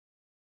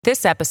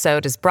This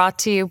episode is brought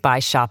to you by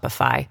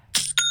Shopify.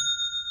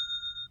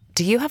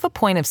 Do you have a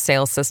point of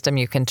sale system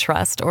you can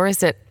trust, or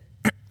is it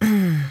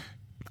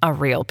a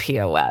real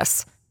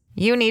POS?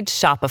 You need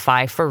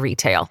Shopify for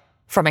retail.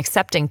 From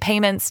accepting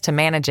payments to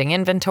managing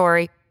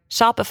inventory,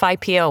 Shopify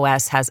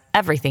POS has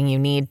everything you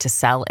need to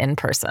sell in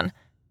person.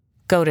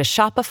 Go to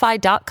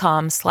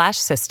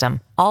shopify.com/system,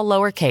 all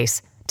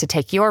lowercase, to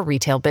take your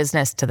retail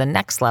business to the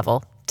next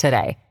level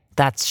today.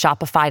 That's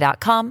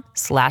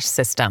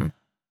shopify.com/system.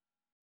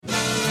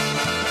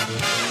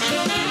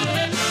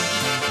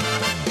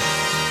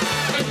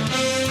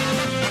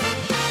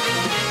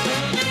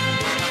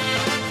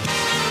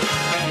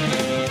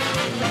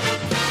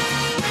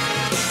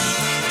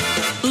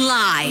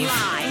 Live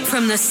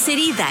from the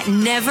city that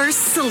never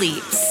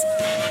sleeps.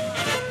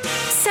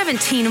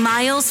 17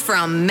 miles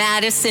from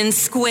Madison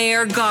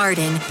Square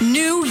Garden,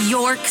 New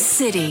York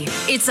City.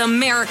 It's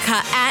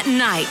America at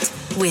Night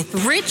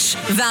with Rich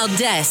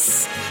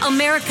Valdez,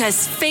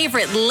 America's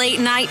favorite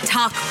late-night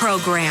talk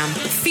program,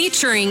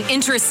 featuring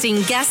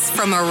interesting guests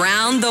from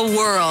around the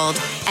world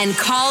and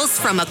calls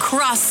from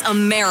across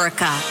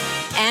America.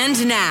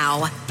 And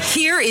now,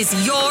 here is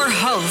your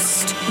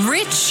host,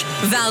 Rich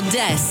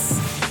Valdez.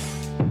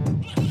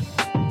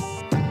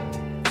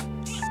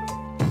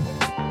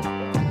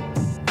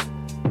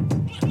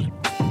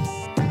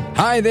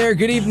 Hi there,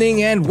 good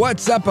evening, and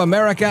what's up,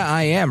 America?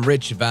 I am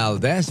Rich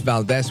Valdez,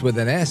 Valdez with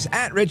an S,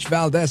 at Rich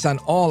Valdez on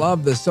all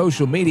of the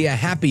social media.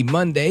 Happy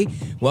Monday.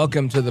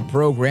 Welcome to the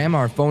program.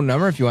 Our phone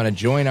number, if you want to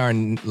join our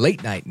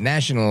late-night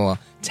national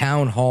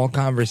town hall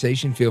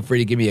conversation, feel free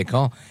to give me a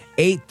call.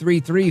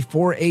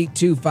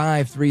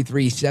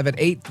 833-482-5337,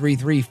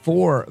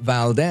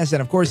 833-4-VALDEZ.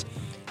 And, of course,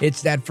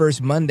 it's that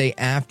first Monday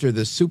after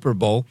the Super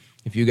Bowl.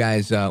 If you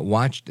guys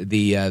watched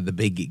the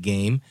big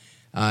game,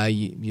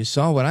 you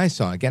saw what I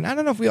saw. Again, I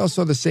don't know if we all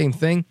saw the same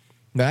thing,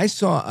 but I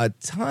saw a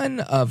ton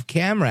of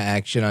camera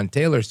action on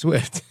Taylor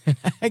Swift.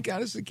 I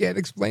honestly can't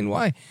explain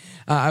why.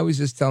 I was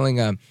just telling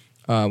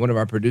one of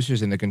our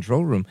producers in the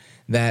control room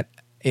that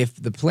if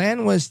the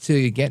plan was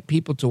to get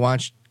people to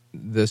watch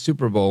the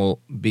Super Bowl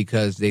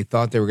because they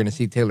thought they were going to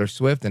see Taylor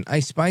Swift and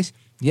Ice Spice,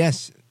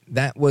 yes,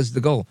 that was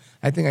the goal.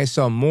 I think I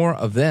saw more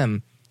of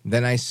them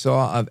than I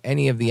saw of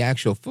any of the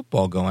actual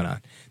football going on.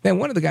 Then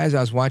one of the guys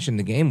I was watching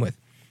the game with,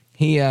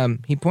 he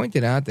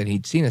pointed out that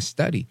he'd seen a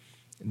study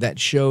that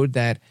showed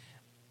that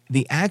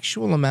the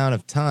actual amount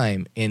of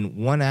time in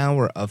 1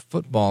 hour of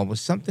football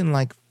was something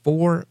like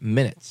 4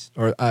 minutes,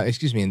 or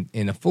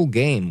in a full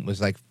game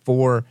was like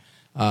 4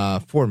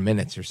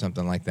 minutes or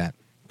something like that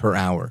per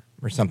hour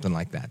or something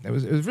like that. It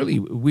was really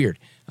weird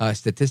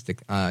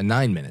statistic,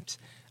 9 minutes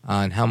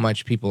on how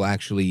much people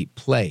actually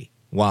play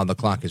while the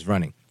clock is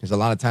running. There's a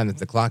lot of time that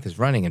the clock is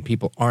running and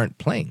people aren't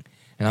playing,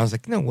 and I was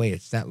like, no way,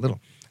 it's that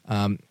little.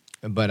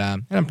 But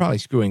and I'm probably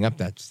screwing up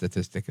that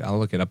statistic. I'll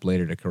look it up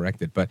later to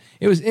correct it. But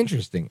it was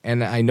interesting,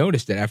 and I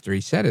noticed it after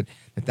he said it,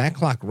 that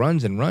clock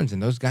runs and runs,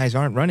 and those guys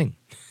aren't running.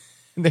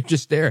 They're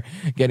just there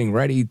getting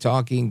ready,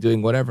 talking,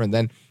 doing whatever, and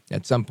then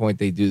at some point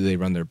they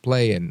run their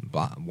play, and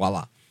blah,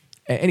 voila.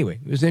 Anyway,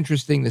 it was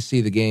interesting to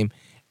see the game,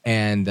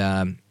 and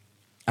I'm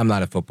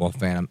not a football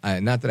fan.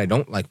 Not that I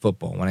don't like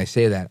football. When I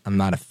say that, I'm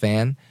not a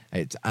fan.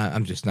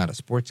 I'm just not a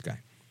sports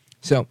guy.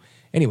 So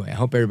anyway, I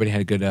hope everybody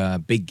had a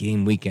good big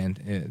game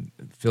weekend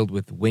filled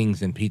with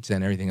wings and pizza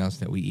and everything else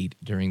that we eat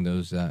during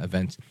those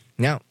events.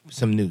 Now,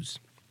 some news.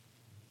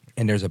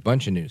 And there's a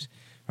bunch of news.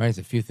 All right, there's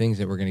a few things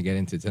that we're going to get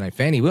into tonight.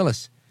 Fani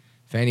Willis,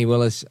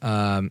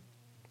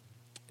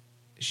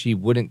 she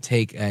wouldn't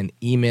take an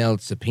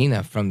emailed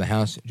subpoena from the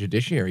House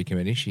Judiciary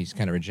Committee. She's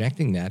kind of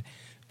rejecting that.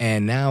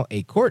 And now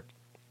a court,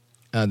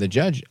 the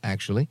judge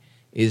actually,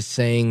 is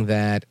saying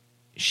that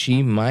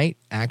she might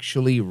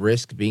actually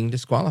risk being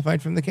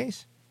disqualified from the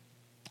case.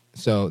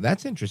 So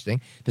that's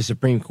interesting. The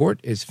Supreme Court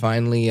is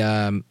finally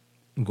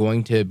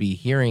going to be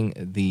hearing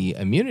the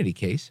immunity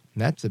case.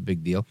 That's a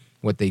big deal.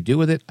 What they do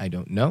with it, I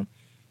don't know.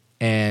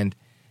 And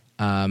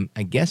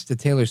I guess the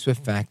Taylor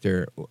Swift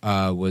factor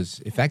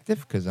was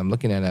effective, because I'm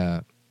looking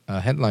at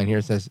a headline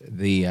here that says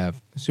the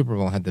Super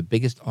Bowl had the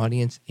biggest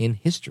audience in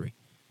history.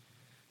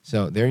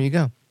 So there you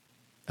go.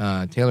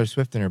 Taylor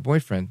Swift and her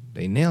boyfriend,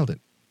 they nailed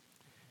it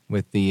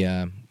with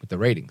the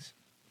ratings.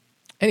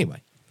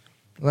 Anyway,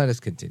 let us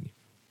continue.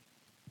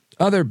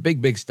 Other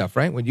big stuff,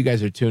 right? What you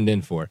guys are tuned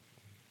in for.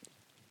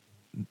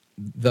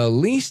 The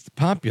least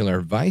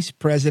popular vice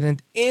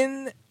president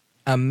in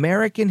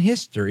American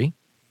history.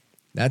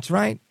 That's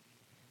right.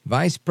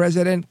 Vice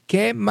President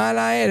Kamala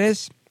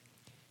Harris.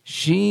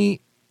 She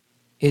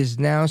is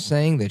now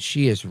saying that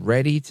she is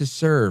ready to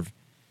serve.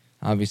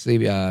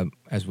 Obviously,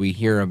 as we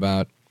hear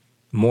about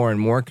more and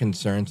more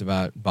concerns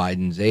about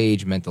Biden's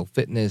age, mental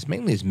fitness,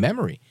 mainly his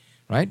memory,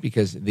 right?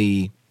 Because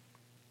the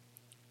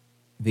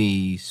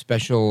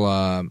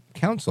special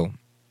counsel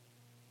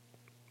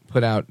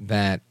put out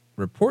that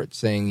report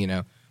saying,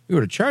 we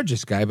would have charged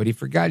this guy, but he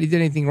forgot he did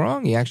anything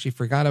wrong. He actually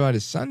forgot about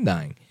his son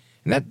dying.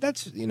 And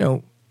that's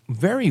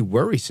very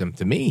worrisome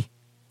to me.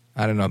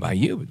 I don't know about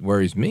you, but it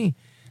worries me.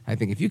 I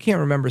think if you can't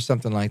remember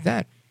something like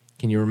that,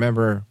 can you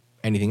remember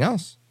anything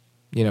else?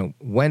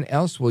 when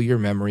else will your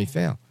memory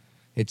fail?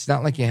 It's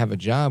not like you have a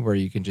job where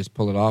you can just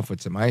pull it off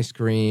with some ice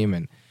cream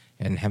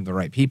and have the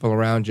right people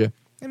around you.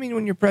 I mean,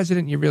 when you're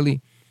president, you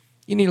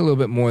need a little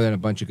bit more than a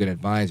bunch of good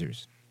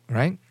advisors,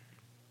 right?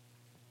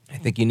 I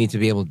think you need to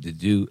be able to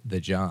do the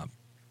job.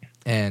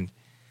 And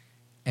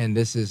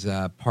this is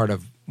part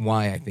of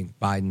why I think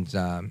Biden's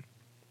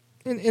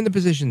in the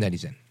position that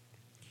he's in.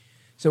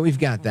 So we've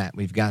got that.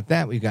 We've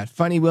got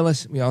Funny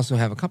Willis. We also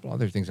have a couple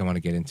other things I want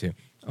to get into.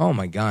 Oh,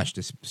 my gosh,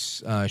 this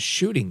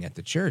shooting at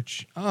the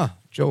church.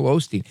 Joel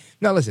Osteen.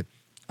 Now, listen,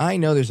 I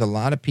know there's a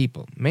lot of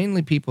people,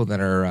 mainly people that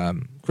are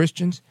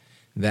Christians,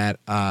 that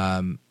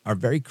are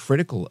very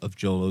critical of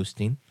Joel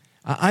Osteen.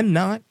 I'm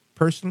not,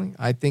 personally.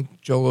 I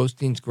think Joel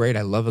Osteen's great.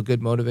 I love a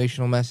good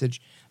motivational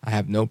message. I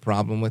have no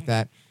problem with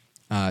that.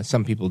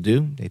 Some people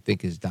do. They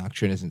think his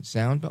doctrine isn't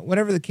sound. But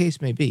whatever the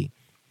case may be,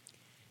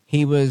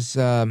 he was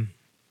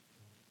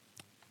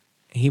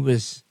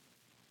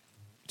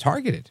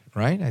targeted,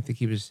 right? I think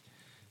he was,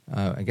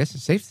 I guess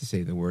it's safe to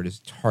say the word is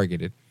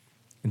targeted,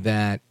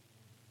 that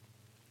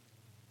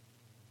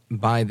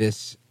by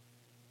this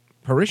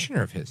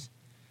parishioner of his,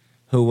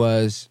 who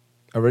was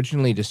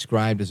originally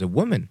described as a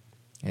woman,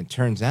 and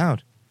turns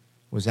out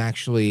was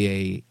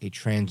actually a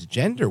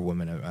transgender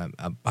woman,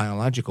 a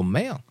biological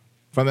male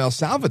from El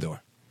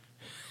Salvador.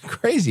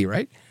 Crazy,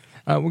 right?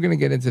 We're going to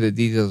get into the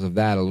details of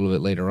that a little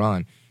bit later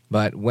on.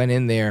 But went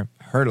in there,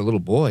 hurt a little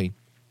boy,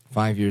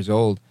 5 years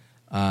old.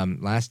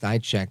 Last I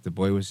checked, the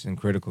boy was in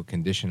critical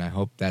condition. I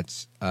hope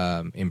that's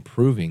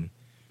improving,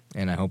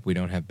 and I hope we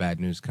don't have bad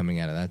news coming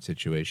out of that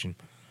situation.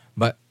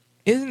 But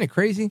isn't it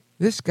crazy?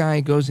 This guy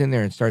goes in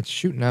there and starts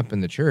shooting up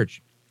in the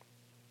church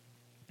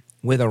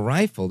with a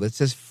rifle that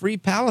says Free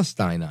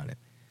Palestine on it.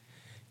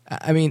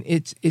 I mean,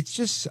 it's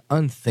just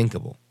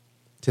unthinkable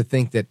to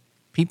think that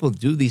people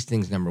do these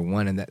things, number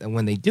one, and that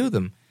when they do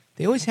them,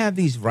 they always have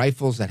these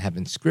rifles that have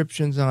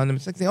inscriptions on them.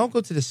 It's like they all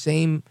go to the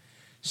same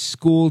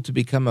school to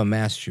become a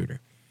mass shooter.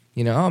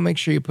 Make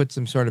sure you put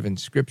some sort of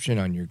inscription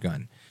on your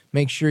gun.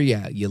 Make sure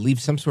you leave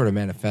some sort of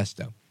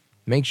manifesto.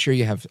 Make sure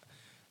you have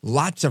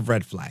lots of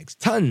red flags,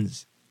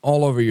 tons,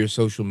 all over your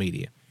social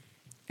media.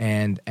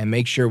 And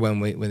make sure when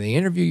they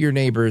interview your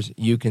neighbors,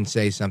 you can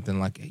say something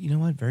like, you know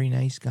what, very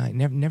nice guy.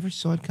 Never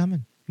saw it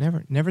coming.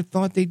 Never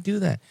thought they'd do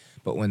that.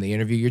 But when they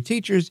interview your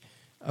teachers,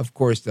 of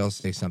course, they'll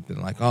say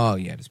something like, oh,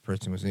 yeah, this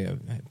person was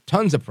had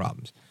tons of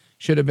problems.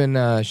 Should have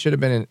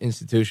been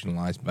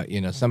institutionalized, but,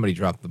 somebody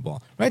dropped the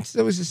ball. Right? So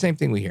it was the same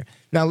thing we hear.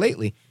 Now,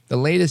 lately, the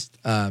latest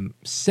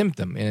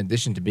symptom, in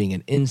addition to being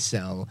an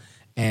incel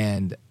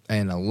and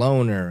a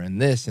loner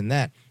and this and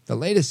that, the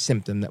latest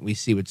symptom that we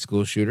see with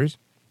school shooters,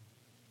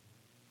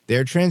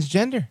 they're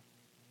transgender.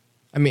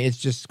 I mean, it's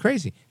just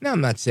crazy. Now,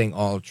 I'm not saying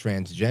all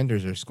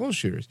transgenders are school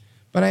shooters,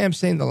 but I am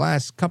saying the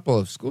last couple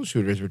of school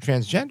shooters were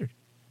transgendered.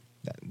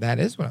 That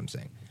is what I'm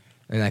saying.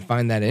 And I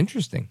find that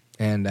interesting.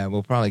 And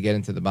we'll probably get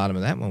into the bottom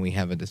of that when we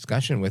have a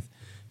discussion with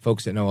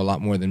folks that know a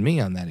lot more than me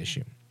on that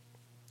issue.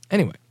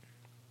 Anyway,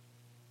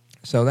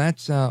 so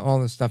that's all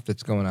the stuff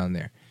that's going on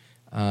there.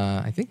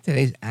 I think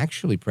today's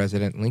actually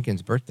President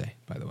Lincoln's birthday,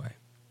 by the way.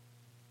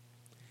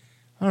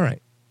 All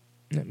right.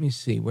 Let me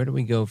see. Where do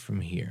we go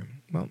from here?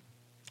 Well,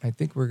 I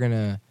think we're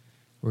gonna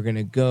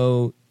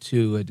go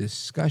to a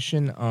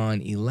discussion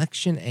on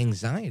election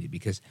anxiety,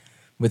 because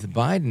with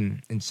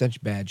Biden in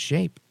such bad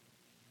shape,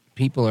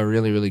 people are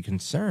really, really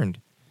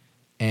concerned,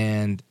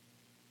 and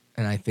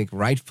I think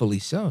rightfully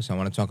so. So I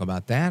want to talk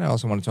about that. I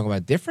also want to talk about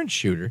a different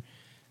shooter,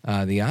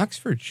 the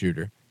Oxford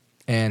shooter,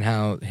 and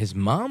how his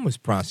mom was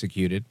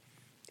prosecuted,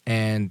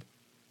 and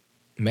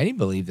many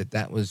believe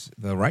that was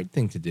the right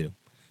thing to do.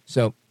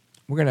 So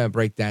we're going to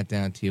break that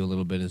down to you a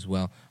little bit as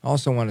well. I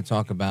also want to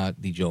talk about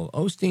the Joel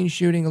Osteen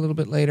shooting a little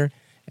bit later.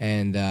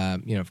 And,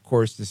 of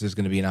course, this is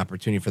going to be an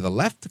opportunity for the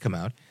left to come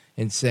out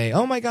and say,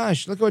 oh, my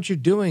gosh, look at what you're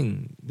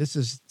doing. This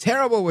is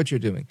terrible what you're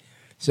doing.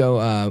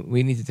 So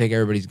we need to take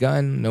everybody's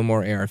gun, no more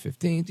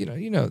AR-15s,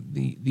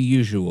 the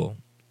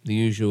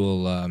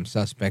usual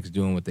suspects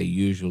doing what they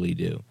usually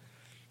do.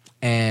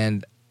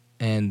 And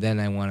then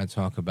I want to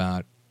talk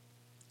about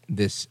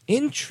this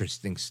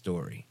interesting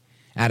story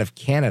out of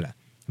Canada,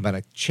 about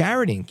a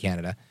charity in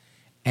Canada,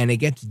 and it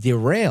gets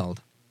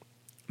derailed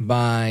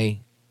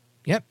by,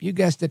 yep, you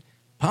guessed it,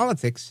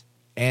 politics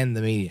and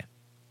the media.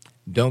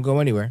 Don't go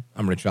anywhere.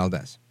 I'm Rich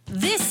Valdez.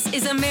 This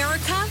is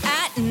America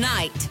at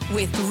Night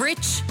with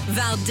Rich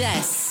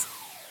Valdez.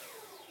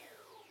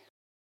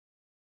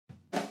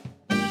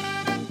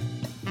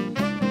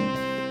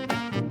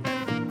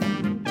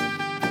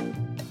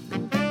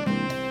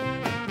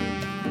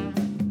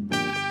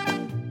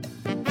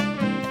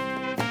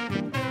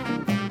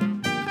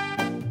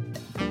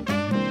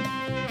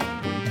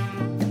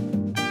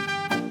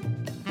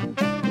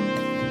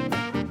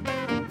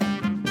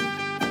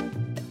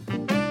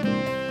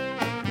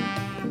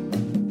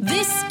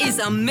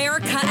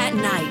 America at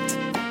Night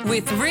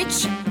with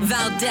Rich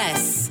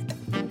Valdez.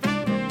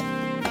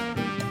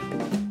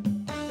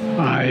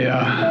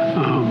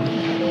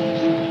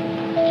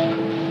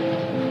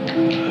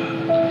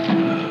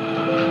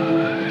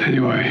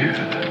 Anyway,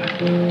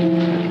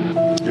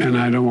 and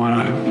and I don't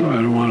want to,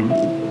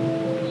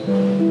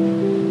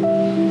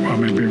 well,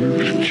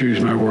 maybe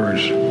choose my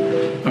words.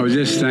 I was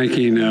just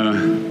thanking,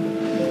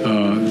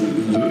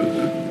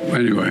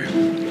 anyway,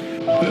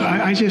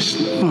 I just,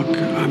 look,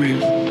 I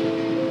mean,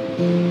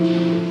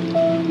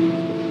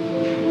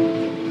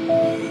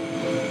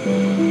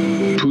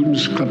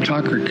 Putin's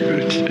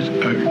kleptocracy,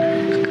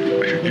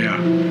 yeah.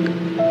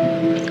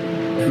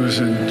 It was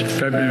in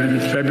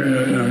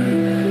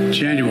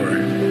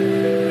January,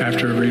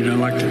 after being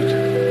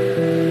elected,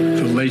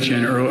 the late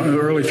January,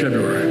 early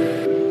February.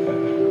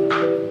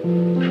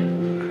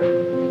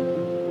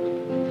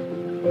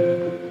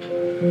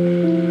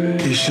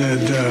 He said,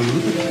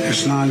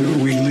 it's not,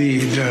 we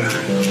lead,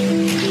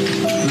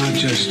 not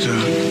just,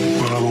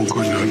 well, I won't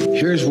go into it.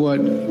 Here's what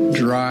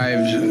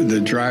drives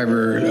the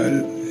driver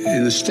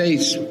in the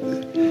states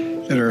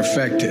that are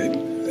affected.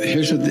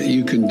 Here's what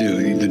you can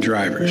do, the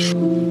drivers.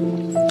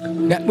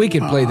 Now, we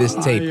can play this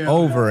tape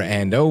over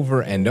and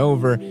over and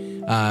over.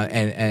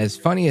 And as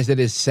funny as it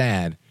is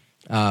sad,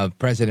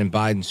 President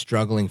Biden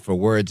struggling for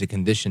words, a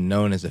condition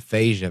known as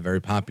aphasia,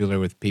 very popular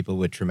with people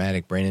with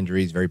traumatic brain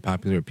injuries, very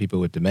popular with people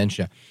with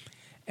dementia.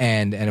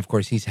 And of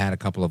course, he's had a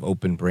couple of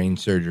open brain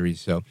surgeries,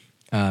 so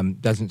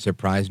doesn't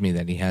surprise me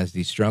that he has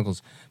these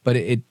struggles. But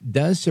it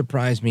does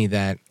surprise me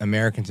that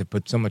Americans have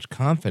put so much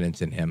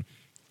confidence in him.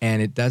 And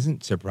it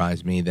doesn't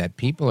surprise me that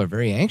people are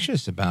very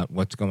anxious about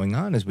what's going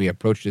on as we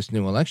approach this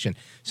new election.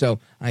 So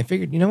I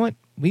figured, you know what?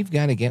 We've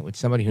got to get with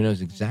somebody who knows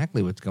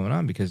exactly what's going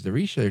on, because the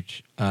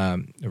research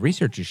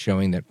is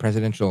showing that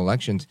presidential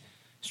elections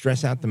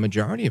stress out the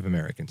majority of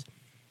Americans.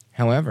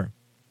 However,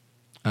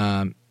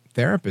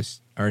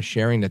 therapists are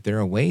sharing that there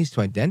are ways to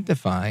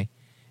identify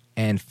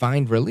and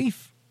find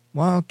relief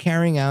while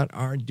carrying out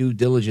our due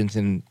diligence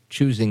in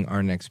choosing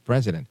our next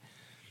president.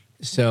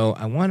 So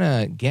I want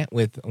to get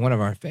with one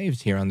of our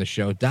faves here on the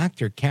show,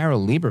 Dr.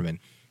 Carole Lieberman.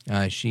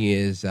 She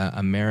is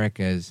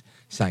America's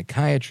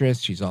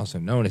psychiatrist. She's also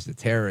known as the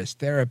terrorist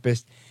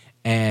therapist,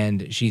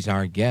 and she's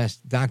our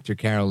guest. Dr.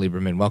 Carole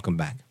Lieberman, welcome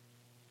back.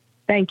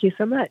 Thank you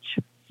so much.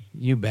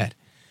 You bet.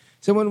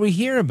 So when we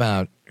hear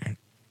about,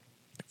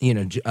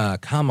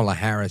 Kamala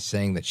Harris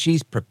saying that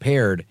she's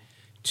prepared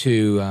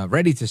to,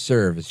 ready to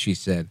serve, as she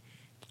said,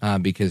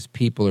 because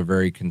people are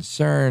very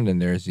concerned, and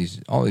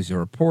there's all these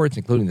reports,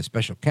 including the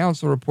special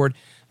counsel report,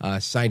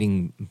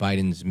 citing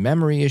Biden's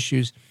memory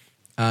issues.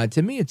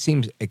 To me, it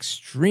seems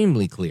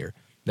extremely clear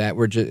that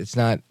it's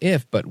not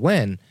if, but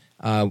when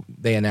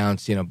they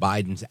announce,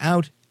 Biden's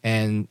out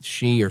and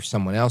she or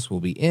someone else will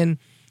be in.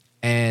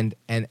 And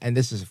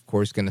this is, of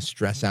course, going to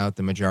stress out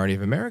the majority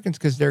of Americans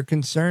because they're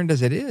concerned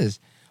as it is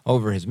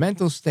over his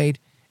mental state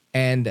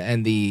and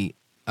the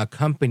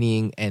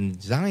accompanying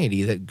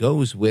anxiety that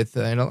goes with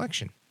an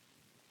election.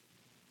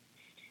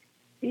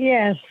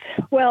 Yes.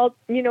 Well,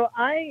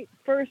 I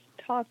first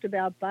talked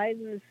about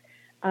Biden's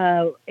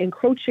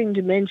encroaching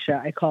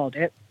dementia, I called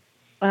it,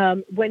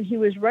 when he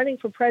was running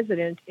for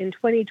president in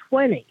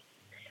 2020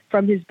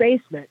 from his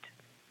basement.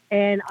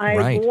 And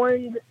I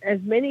warned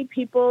as many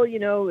people,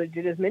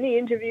 did as many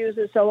interviews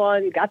and so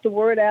on, got the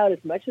word out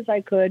as much as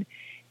I could,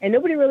 and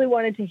nobody really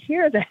wanted to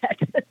hear that.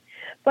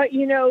 But,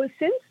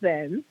 since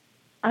then,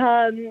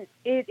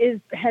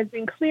 has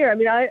been clear. I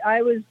mean,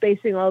 I was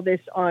basing all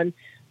this on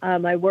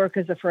my work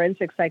as a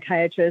forensic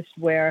psychiatrist,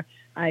 where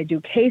I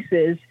do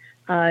cases,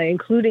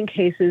 including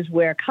cases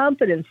where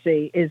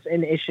competency is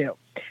an issue.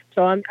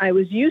 So I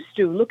was used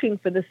to looking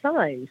for the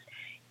signs.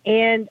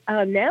 And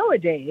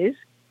nowadays,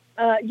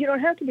 you don't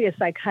have to be a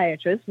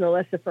psychiatrist, no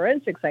less a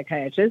forensic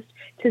psychiatrist,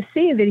 to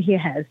see that he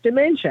has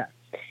dementia.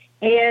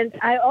 And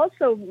I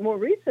also, more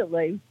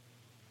recently,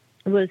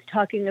 was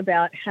talking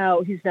about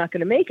how he's not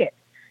going to make it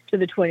to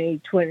the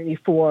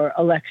 2024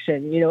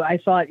 election. I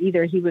thought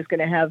either he was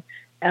going to have,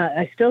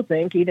 I still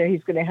think, either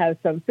he's going to have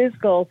some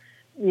physical,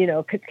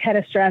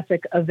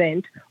 catastrophic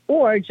event,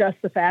 or just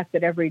the fact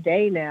that every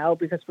day now,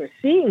 because we're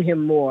seeing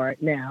him more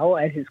now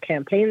at his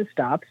campaign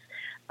stops,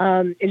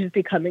 it is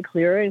becoming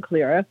clearer and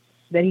clearer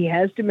that he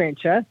has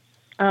dementia.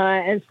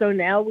 And so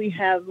now we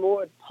have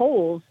more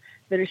polls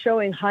that are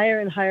showing higher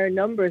and higher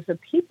numbers of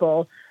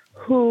people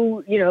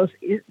who,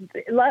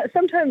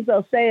 sometimes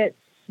they'll say it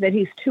that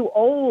he's too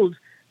old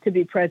to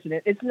be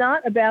president. It's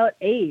not about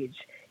age.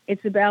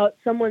 It's about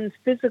someone's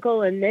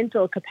physical and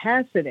mental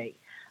capacity.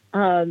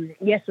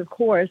 Yes, of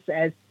course,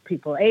 as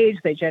people age,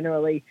 they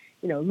generally,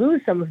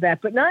 lose some of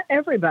that, but not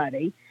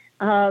everybody.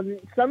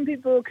 Some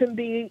people can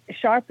be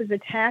sharp as a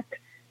tack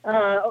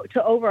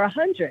to over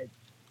 100.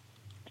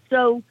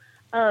 So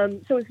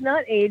it's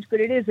not age,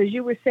 but it is, as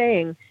you were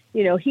saying,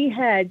 he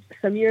had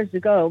some years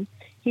ago,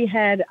 he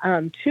had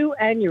 2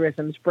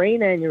 aneurysms,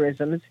 brain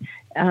aneurysms,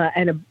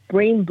 and a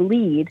brain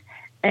bleed.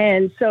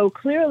 And so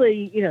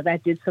clearly,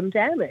 that did some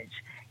damage.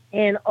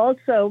 And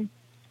also,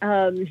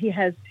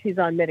 he's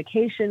on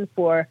medication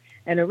for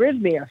an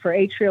arrhythmia, for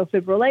atrial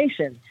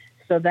fibrillation.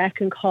 So that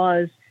can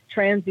cause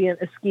transient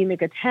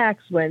ischemic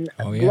attacks when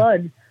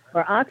blood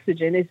or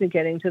oxygen isn't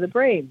getting to the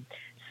brain.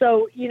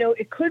 So,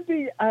 it could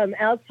be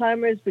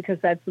Alzheimer's because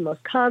that's the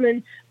most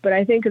common, but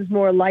I think it's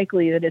more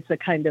likely that it's a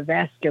kind of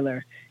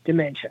vascular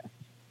dementia.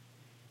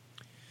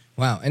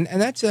 Wow, and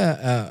that's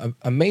a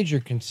major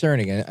concern.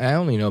 Again, I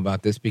only know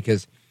about this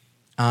because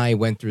I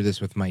went through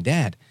this with my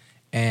dad,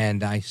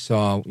 and I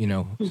saw,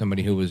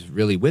 somebody who was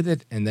really with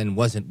it and then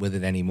wasn't with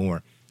it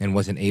anymore and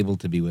wasn't able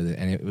to be with it.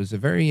 And it was a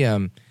very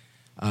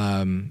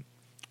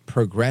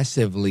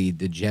progressively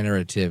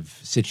degenerative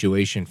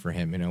situation for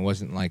him. It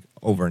wasn't like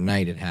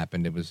overnight it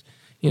happened. It was,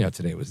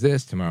 today was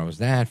this, tomorrow was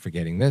that,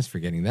 forgetting this,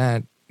 forgetting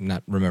that,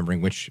 not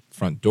remembering which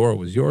front door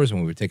was yours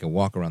when we would take a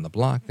walk around the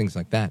block, things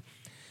like that.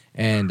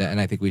 And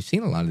I think we've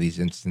seen a lot of these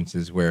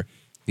instances where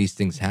these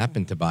things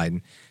happen to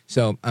Biden.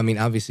 So, I mean,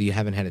 obviously you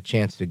haven't had a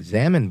chance to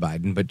examine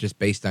Biden, but just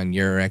based on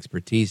your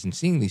expertise in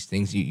seeing these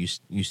things,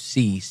 you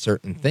see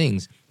certain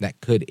things that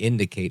could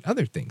indicate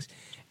other things.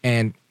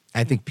 And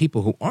I think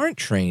people who aren't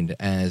trained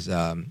as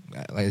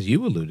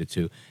you alluded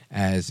to,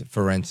 as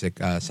forensic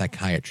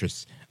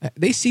psychiatrists,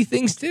 they see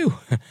things too.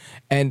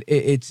 And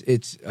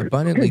it's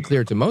abundantly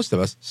clear to most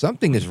of us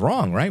something is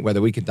wrong, right?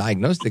 Whether we can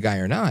diagnose the guy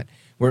or not.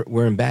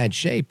 We're in bad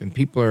shape, and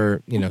people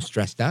are,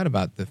 stressed out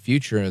about the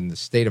future and the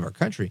state of our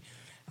country.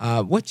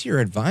 What's your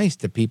advice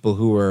to people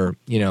who are,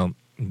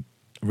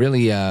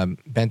 really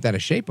bent out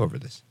of shape over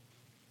this?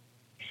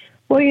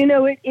 Well,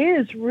 it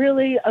is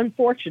really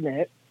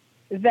unfortunate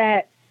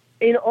that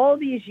in all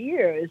these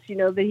years,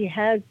 that he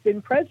has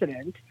been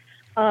president,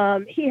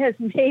 he has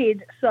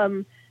made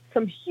some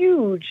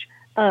huge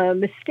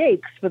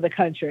mistakes for the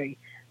country,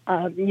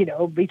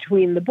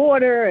 between the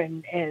border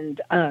and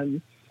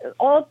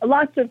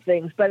lots of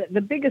things, but the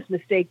biggest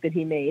mistake that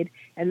he made,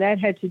 and that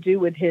had to do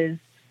with his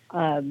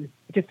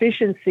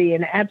deficiency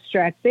in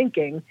abstract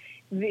thinking.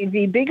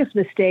 The biggest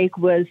mistake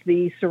was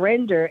the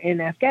surrender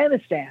in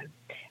Afghanistan,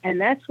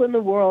 and that's when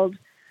the world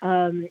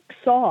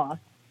saw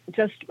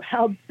just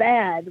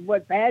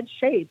what bad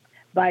shape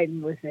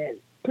Biden was in,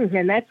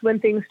 and that's when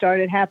things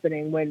started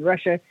happening. When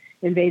Russia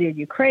invaded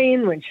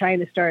Ukraine, when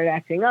China started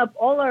acting up,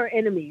 all our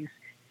enemies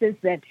since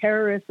then,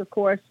 terrorists, of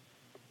course,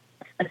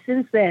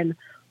 since then.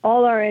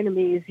 All our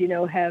enemies,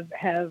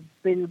 have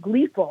been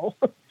gleeful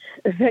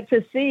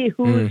to see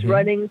who's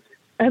running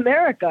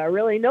America.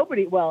 Really,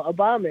 nobody. Well,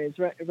 Obama is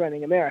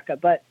running America,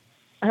 but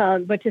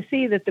to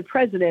see that the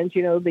president,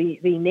 the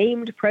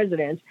named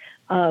president,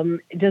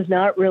 is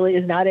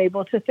not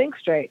able to think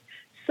straight.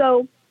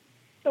 So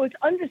it's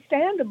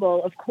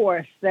understandable, of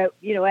course, that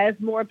as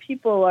more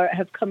people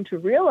have come to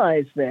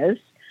realize this,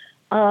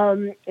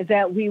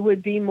 that we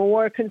would be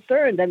more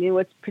concerned. I mean,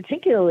 what's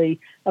particularly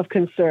of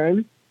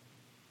concern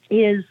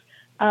is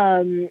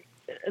the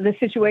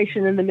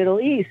situation in the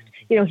Middle East.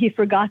 He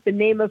forgot the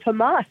name of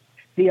Hamas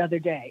the other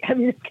day. I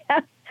mean,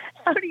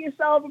 how do you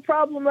solve a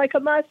problem like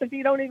Hamas if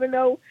you don't even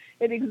know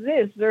it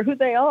exists or who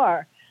they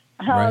are?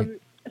 Right.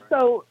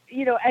 So,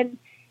 and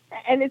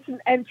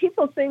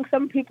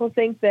some people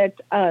think that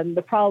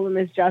the problem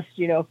is just,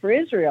 for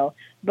Israel,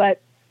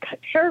 but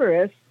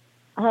terrorists,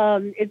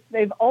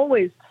 they've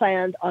always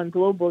planned on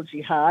global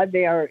jihad.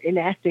 They are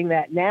enacting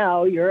that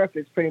now. Europe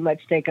is pretty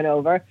much taken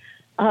over.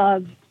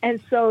 And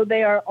so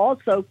they are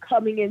also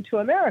coming into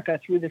America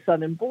through the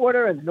southern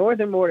border and the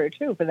northern border,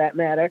 too, for that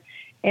matter,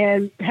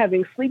 and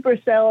having sleeper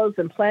cells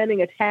and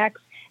planning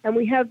attacks. And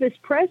we have this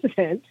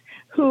president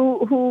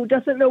who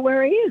doesn't know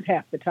where he is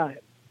half the time.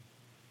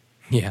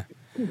 Yeah,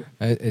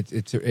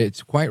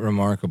 it's quite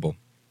remarkable.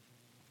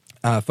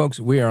 Folks,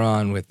 we are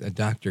on with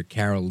Dr.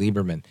 Carole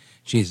Lieberman.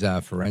 She's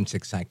a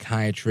forensic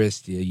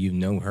psychiatrist. You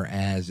know her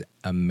as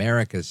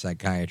America's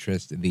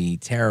psychiatrist, the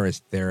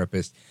terrorist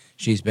therapist.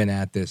 She's been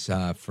at this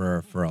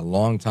for a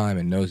long time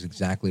and knows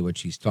exactly what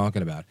she's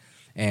talking about.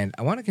 And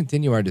I want to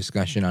continue our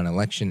discussion on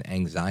election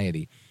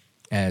anxiety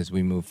as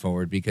we move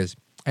forward, because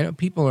I know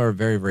people are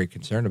very, very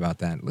concerned about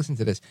that. Listen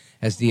to this.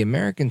 As the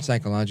American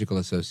Psychological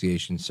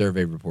Association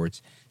survey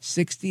reports,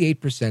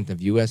 68%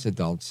 of U.S.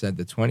 adults said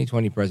the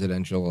 2020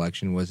 presidential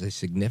election was a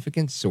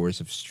significant source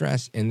of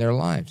stress in their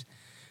lives,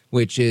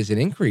 which is an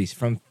increase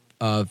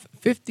of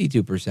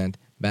 52%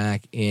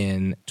 back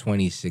in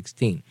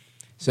 2016.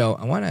 So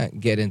I want to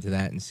get into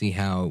that and see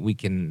how we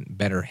can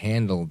better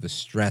handle the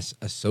stress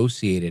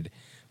associated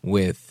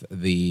with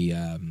the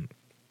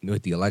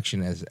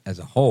election as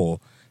a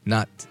whole,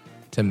 not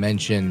to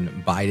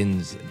mention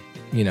Biden's,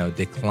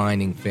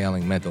 declining,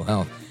 failing mental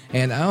health.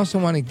 And I also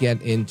want to get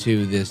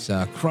into this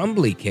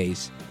Crumbly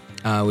case,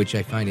 which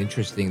I find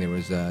interesting. There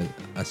was a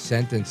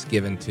sentence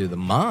given to the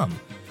mom,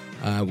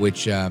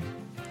 which I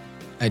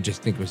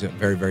just think was a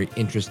very, very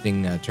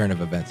interesting turn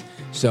of events.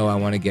 So I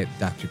want to get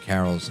Dr.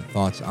 Carole's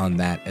thoughts on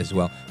that as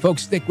well.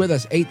 Folks, stick with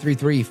us.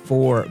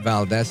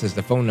 833-4-VALDEZ is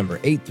the phone number.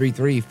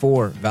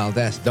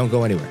 833-4-VALDEZ. Don't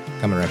go anywhere.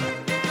 Coming right back.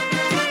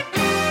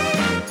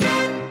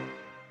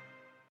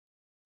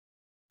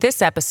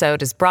 This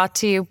episode is brought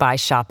to you by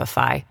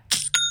Shopify.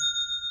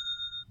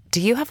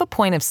 Do you have a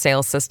point of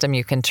sale system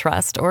you can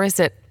trust, or is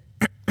it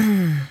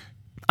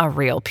a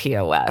real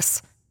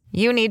POS?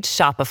 You need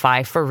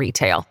Shopify for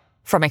retail.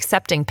 From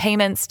accepting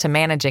payments to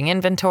managing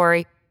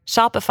inventory,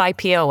 Shopify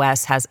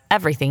POS has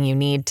everything you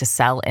need to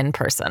sell in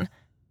person.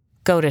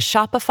 Go to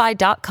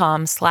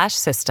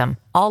shopify.com/system,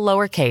 all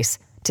lowercase,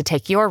 to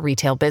take your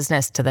retail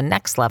business to the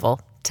next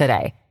level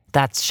today.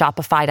 That's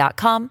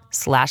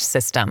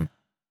shopify.com/system.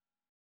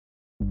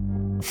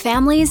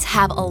 Families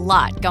have a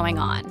lot going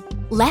on.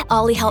 Let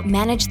Ollie help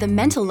manage the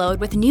mental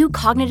load with new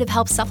cognitive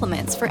help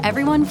supplements for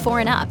everyone 4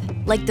 and up,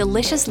 like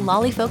delicious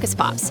Lolly Focus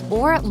Pops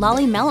or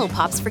Lolly Mellow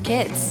Pops for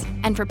kids.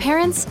 And for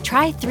parents,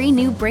 try 3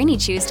 new Brainy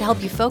Chews to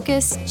help you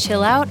focus,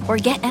 chill out, or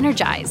get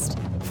energized.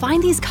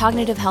 Find these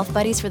cognitive health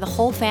buddies for the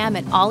whole fam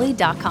at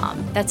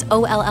ollie.com. That's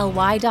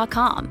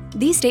OLLY.com.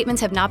 These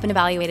statements have not been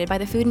evaluated by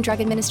the Food and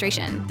Drug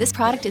Administration. This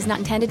product is not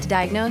intended to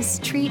diagnose,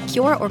 treat,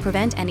 cure, or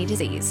prevent any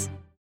disease.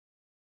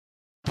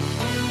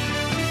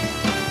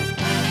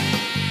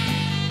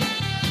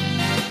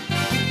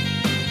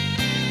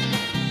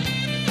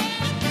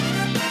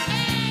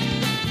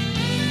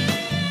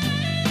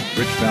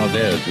 Rich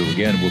Valdez, who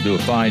again will do a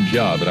fine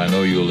job, and I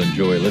know you'll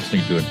enjoy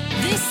listening to it.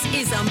 This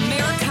is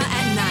America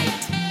at Night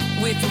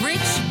with Rich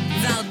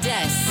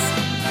Valdez.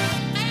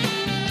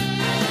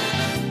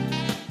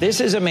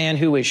 This is a man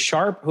who is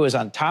sharp, who is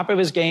on top of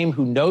his game,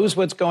 who knows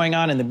what's going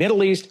on in the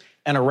Middle East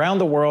and around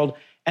the world.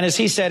 And as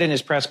he said in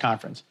his press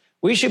conference,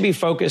 we should be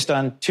focused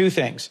on 2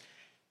 things.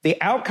 The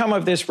outcome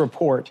of this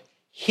report,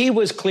 he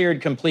was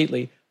cleared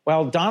completely,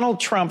 while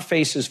Donald Trump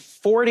faces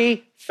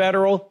 40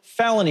 federal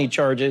felony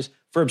charges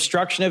for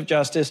obstruction of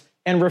justice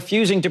and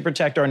refusing to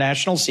protect our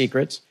national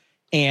secrets.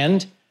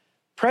 And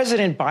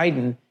President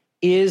Biden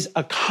is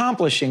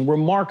accomplishing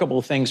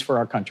remarkable things for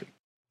our country.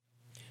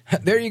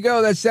 There you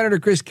go. That's Senator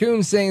Chris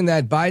Coons saying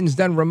that Biden's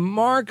done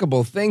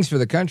remarkable things for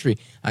the country.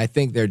 I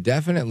think they're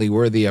definitely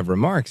worthy of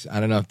remarks. I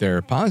don't know if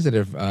they're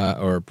positive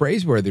or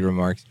praiseworthy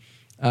remarks,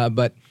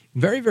 but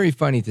very, very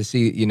funny to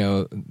see,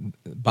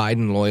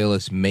 Biden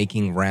loyalists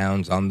making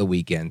rounds on the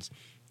weekends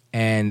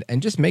and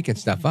just making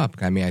stuff up.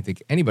 I mean, I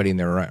think anybody in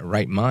their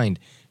right mind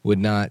would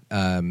not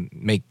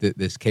make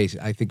this case.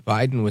 I think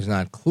Biden was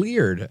not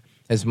cleared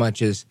as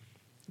much as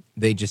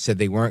they just said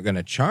they weren't going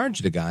to charge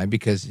the guy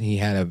because he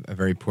had a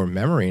very poor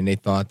memory, and they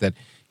thought that,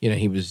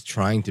 he was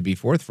trying to be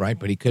forthright,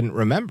 but he couldn't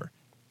remember.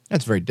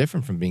 That's very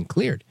different from being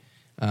cleared.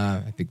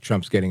 I think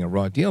Trump's getting a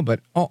raw deal,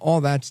 but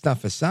all that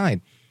stuff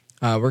aside,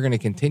 we're going to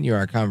continue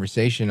our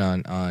conversation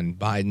on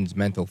Biden's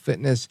mental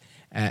fitness,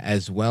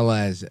 as well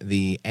as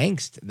the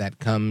angst that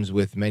comes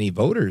with many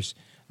voters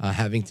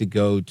having to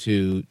go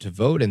to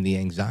vote and the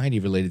anxiety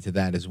related to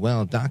that as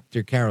well.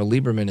 Dr. Carole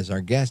Lieberman is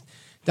our guest.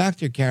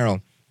 Dr.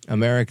 Carole,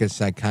 America's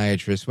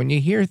psychiatrist, when you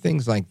hear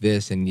things like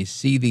this and you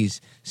see these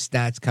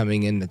stats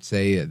coming in that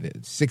say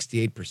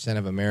 68%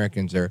 of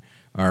Americans are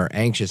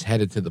anxious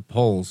headed to the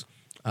polls,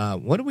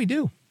 what do we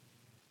do?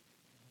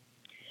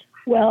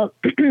 Well,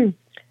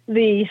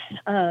 the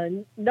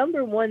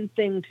number one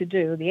thing to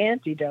do, the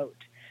antidote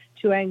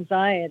to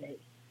anxiety,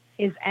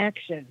 is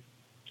action.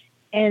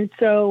 And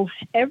so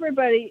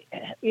everybody,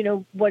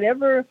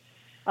 whatever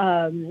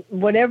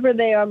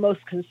they are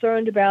most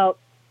concerned about,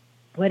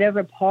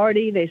 whatever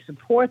party they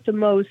support the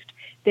most,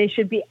 they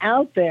should be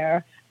out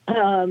there,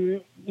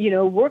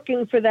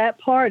 working for that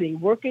party,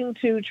 working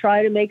to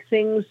try to make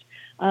things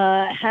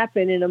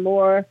happen in a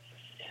more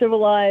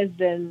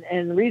civilized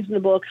and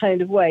reasonable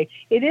kind of way.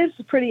 It is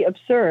pretty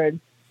absurd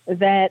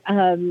that,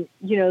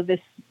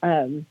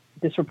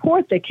 this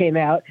report that came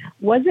out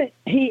wasn't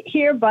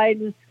here.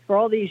 Biden, for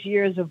all these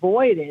years,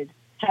 avoided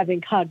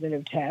having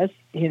cognitive tests,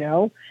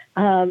 and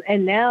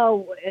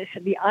now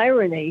the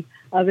irony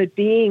of it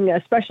being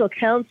a special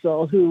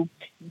counsel who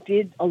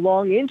did a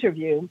long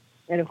interview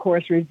and, of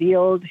course,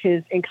 revealed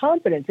his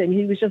incompetence, and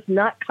he was just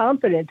not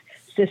competent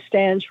to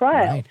stand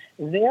trial.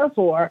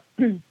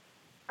 Right.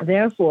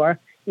 Therefore,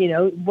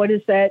 what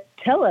does that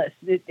tell us?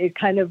 It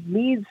kind of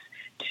leads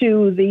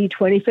to the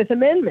 25th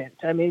Amendment.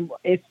 I mean,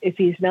 if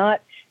he's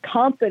not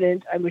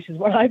competent, which is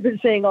what I've been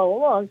saying all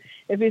along,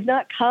 if he's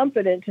not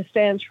competent to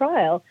stand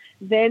trial,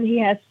 then he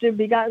has to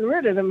be gotten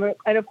rid of him.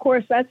 And of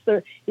course, that's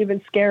the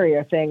even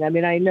scarier thing. I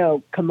mean, I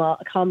know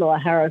Kamala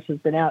Harris has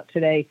been out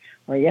today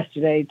or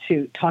yesterday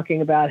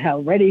talking about how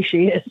ready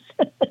she is.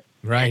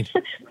 Right.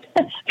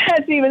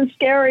 That's even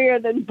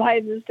scarier than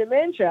Biden's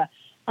dementia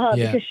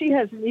because she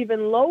has an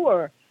even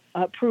lower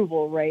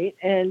approval rate,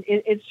 and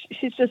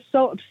she's just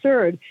so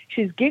absurd.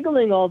 She's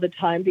giggling all the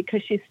time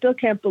because she still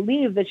can't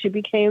believe that she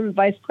became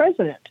vice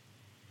president.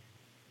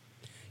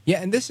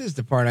 Yeah, and this is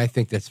the part I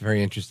think that's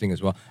very interesting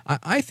as well.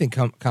 I think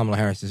Kamala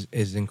Harris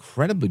is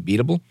incredibly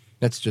beatable.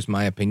 That's just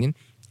my opinion.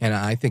 And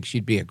I think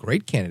she'd be a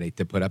great candidate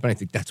to put up. And I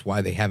think that's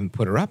why they haven't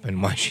put her up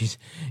and why she's,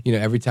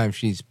 every time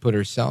she's put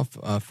herself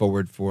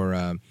forward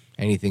for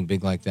anything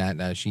big like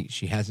that,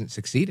 she hasn't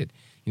succeeded.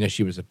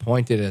 She was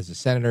appointed as a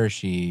senator.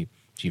 She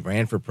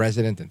ran for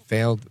president and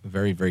failed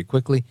very, very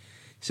quickly.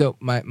 So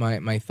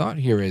my thought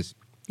here is,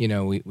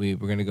 we're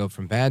going to go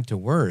from bad to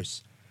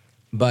worse.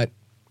 But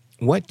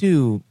what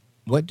do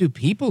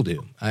people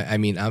do? I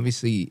mean,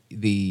 obviously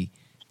the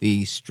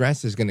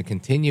stress is going to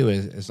continue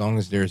as long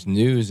as there's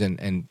news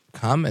and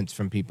comments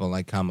from people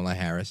like Kamala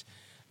Harris.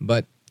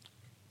 But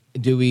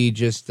do we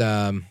just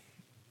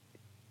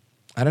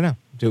I don't know.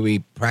 Do we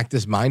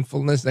practice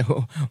mindfulness?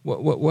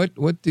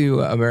 What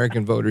do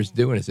American voters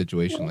do in a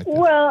situation like this?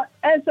 Well,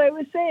 as I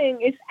was saying,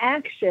 it's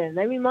action.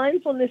 I mean,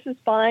 mindfulness is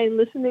fine.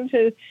 Listening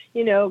to,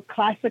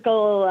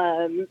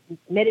 classical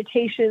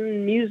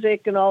meditation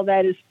music and all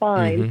that is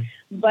fine.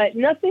 Mm-hmm. But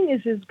nothing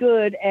is as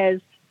good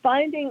as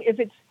finding, if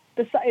it's,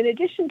 in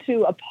addition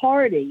to a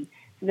party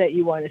that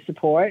you want to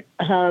support,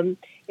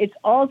 it's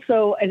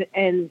also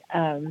an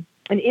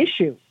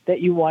issue that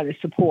you want to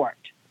support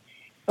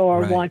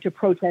or want to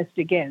protest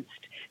against.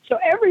 So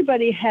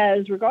everybody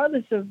has,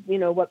 regardless of,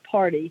 what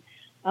party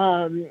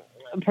a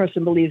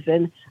person believes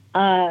in,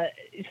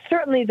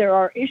 certainly there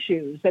are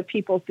issues that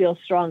people feel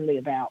strongly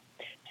about.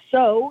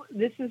 So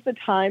this is the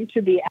time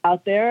to be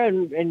out there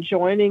and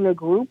joining a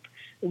group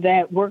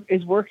that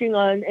is working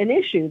on an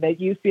issue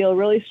that you feel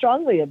really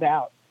strongly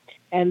about.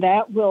 And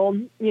that will,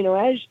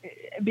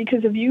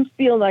 because if you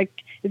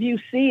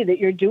see that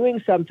you're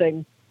doing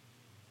something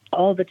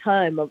all the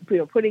time,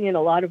 putting in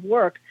a lot of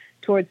work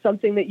towards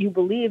something that you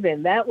believe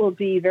in, that will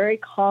be very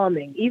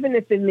calming. Even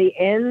if in the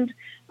end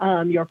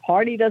your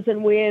party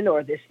doesn't win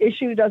or this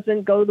issue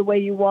doesn't go the way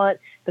you want,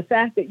 the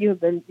fact that you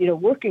have been,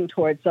 working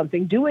towards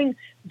something, doing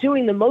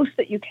the most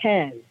that you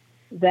can,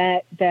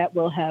 that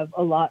will have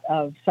a lot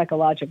of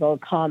psychological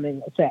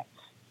calming effects.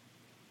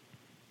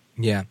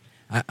 Yeah,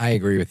 I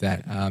agree with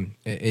that.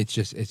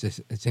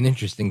 It's an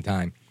interesting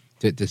time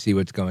to see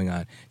what's going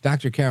on.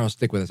 Dr. Carole,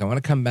 stick with us. I want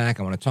to come back.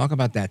 I want to talk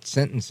about that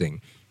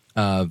sentencing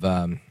of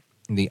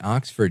the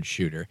Oxford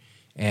shooter,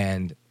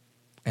 and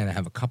I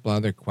have a couple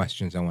other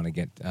questions I want to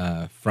get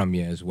from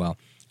you as well.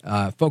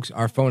 Folks,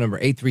 our phone number,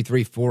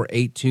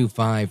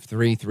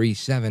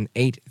 833-482-5337,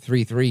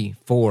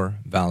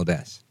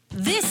 833-4-VALDEZ.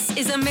 This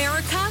is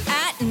America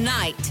at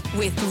Night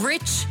with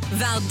Rich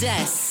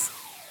Valdez.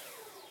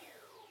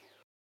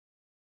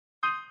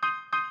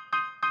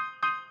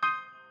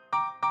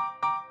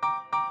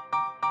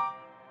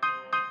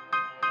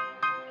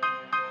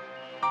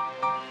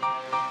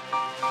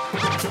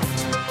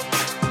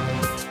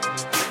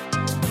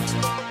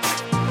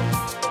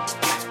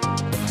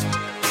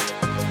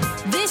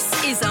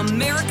 This is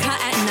America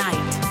at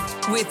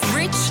Night with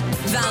Rich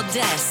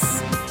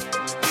Valdez.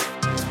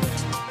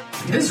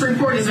 This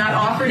report is not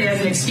offered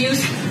as an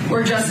excuse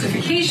or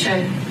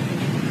justification.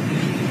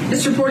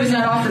 This report is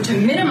not offered to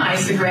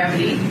minimize the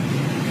gravity,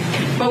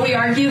 but we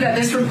argue that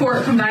this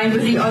report, combined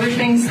with the other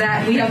things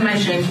that we have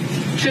mentioned,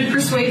 should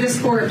persuade this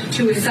court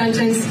to a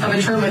sentence of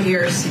a term of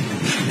years.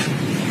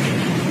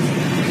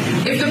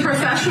 If the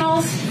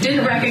professionals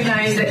didn't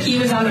recognize that he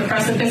was on the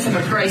precipice of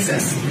a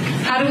crisis,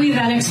 how do we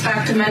then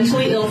expect a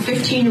mentally ill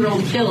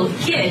 15-year-old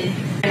kid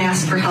and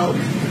ask for help?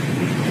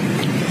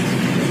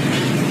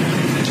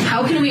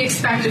 How can we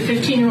expect a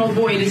 15-year-old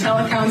boy to tell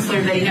a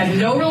counselor that he had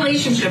no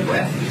relationship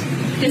with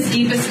his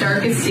deepest,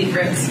 darkest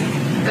secrets,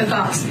 the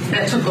thoughts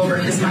that took over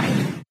his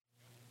mind?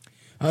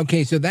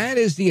 Okay, so that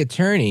is the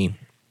attorney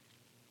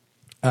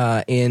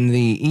in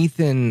the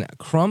Ethan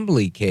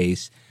Crumbley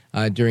case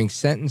during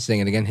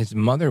sentencing. And again, his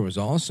mother was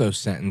also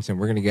sentenced, and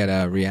we're going to get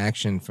a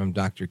reaction from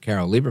Dr.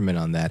 Carole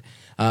Lieberman on that.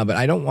 But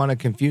I don't want to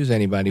confuse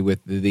anybody with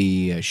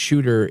the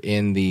shooter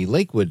in the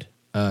Lakewood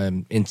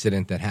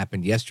incident that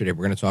happened yesterday.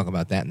 We're going to talk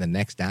about that in the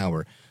next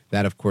hour.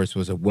 That, of course,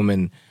 was a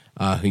woman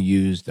who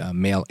used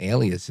male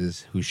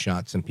aliases who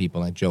shot some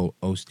people at Joel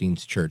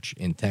Osteen's church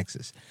in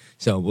Texas.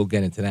 So we'll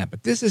get into that.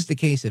 But this is the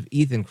case of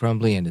Ethan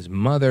Crumbley and his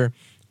mother,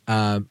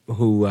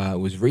 who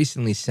was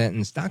recently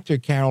sentenced. Dr.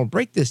 Carole,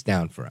 break this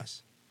down for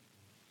us.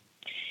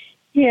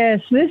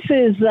 Yes, this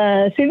is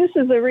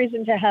the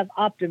reason to have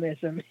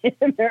optimism in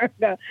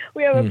America.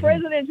 We have a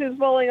president who's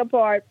falling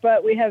apart,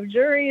 but we have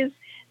juries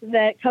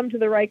that come to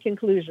the right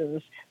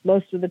conclusions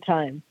most of the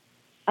time.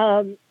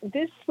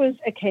 This was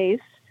a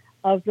case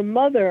of the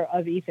mother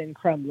of Ethan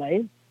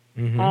Crumbley,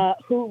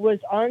 who was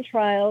on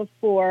trial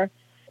for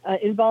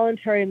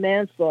involuntary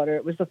manslaughter.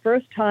 It was the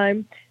first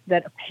time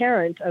that a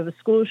parent of a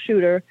school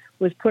shooter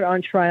was put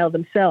on trial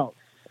themselves.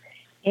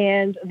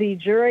 And the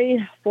jury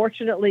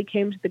fortunately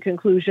came to the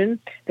conclusion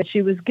that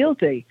she was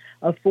guilty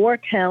of 4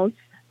 counts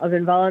of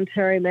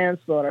involuntary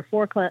manslaughter.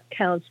 4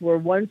 counts were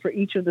one for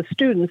each of the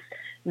students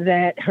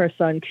that her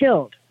son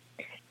killed.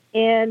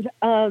 And,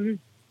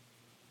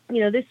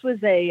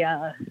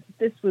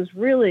 this was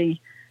really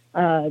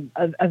a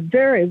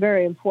very,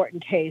 very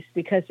important case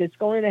because it's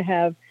going to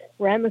have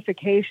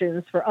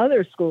ramifications for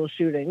other school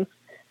shootings.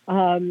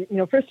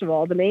 First of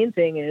all, the main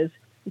thing is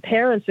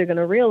parents are going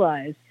to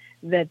realize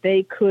that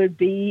they could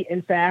be,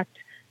 in fact,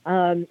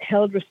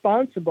 held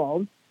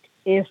responsible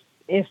if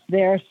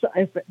their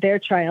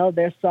child,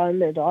 their son,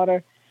 their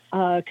daughter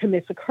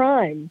commits a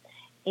crime.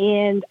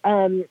 And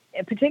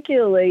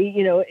particularly,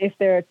 if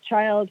their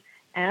child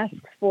asks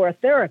for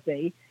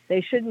therapy,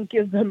 they shouldn't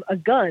give them a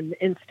gun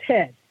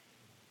instead.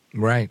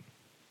 Right.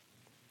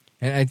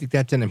 And I think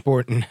that's an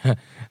important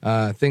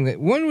thing that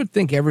one would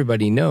think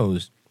everybody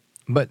knows,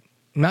 but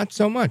not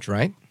so much,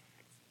 right?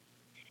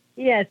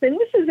 Yes, and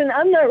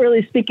I'm not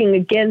really speaking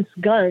against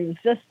guns.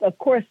 Just, of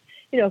course,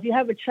 if you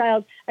have a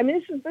child,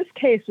 this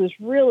case was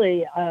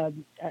really a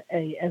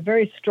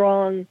very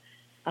strong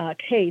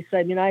case.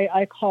 I mean,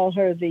 I call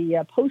her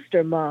the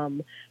poster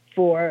mom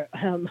for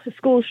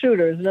school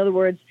shooters. In other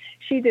words,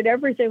 she did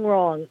everything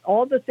wrong.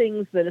 All the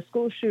things that a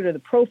school shooter, the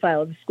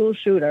profile of a school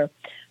shooter,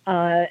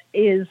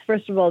 is,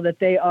 first of all, that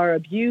they are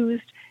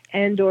abused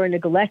and or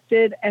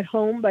neglected at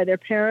home by their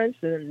parents.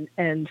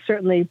 And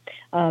certainly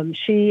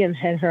she and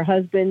her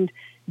husband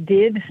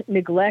did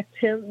neglect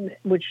him,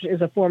 which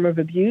is a form of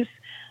abuse.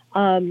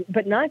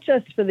 But not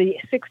just for the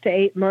 6 to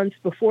 8 months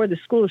before the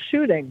school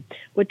shooting.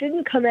 What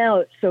didn't come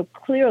out so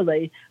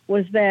clearly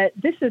was that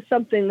this is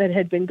something that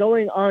had been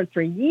going on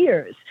for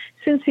years,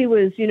 since he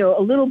was,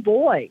 a little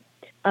boy.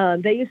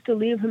 They used to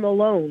leave him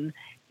alone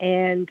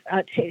and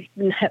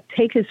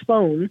take his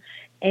phone,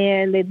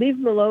 and they'd leave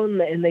him alone,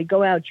 and they'd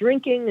go out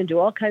drinking and do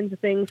all kinds of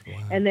things. Wow.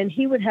 And then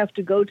he would have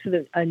to go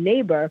to a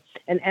neighbor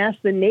and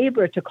ask the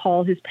neighbor to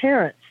call his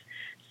parents.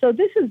 So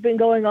this has been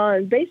going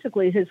on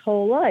basically his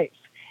whole life.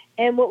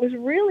 And what was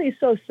really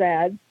so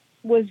sad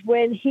was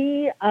when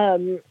he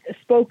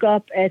spoke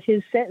up at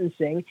his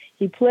sentencing.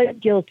 He pled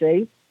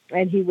guilty,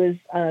 and he was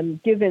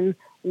given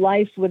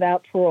life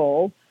without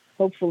parole.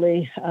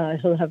 Hopefully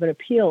he'll have an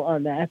appeal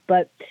on that.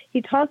 But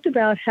he talked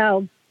about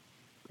how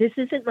this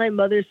isn't my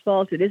mother's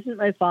fault. It isn't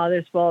my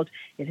father's fault.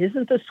 It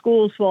isn't the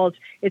school's fault.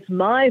 It's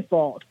my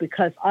fault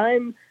because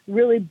I'm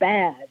really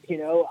bad,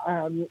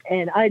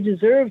 and I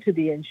deserve to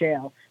be in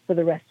jail for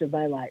the rest of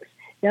my life.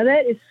 Now,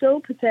 that is so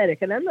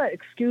pathetic, and I'm not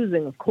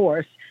excusing, of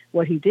course,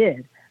 what he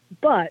did,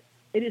 but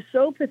it is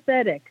so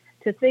pathetic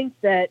to think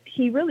that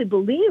he really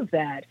believed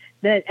that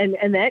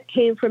and that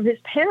came from his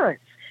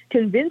parents,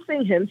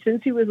 convincing him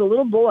since he was a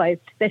little boy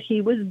that he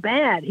was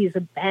bad. He's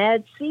a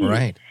bad seed.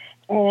 Right.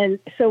 And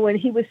so when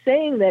he was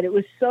saying that, it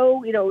was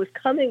so, it was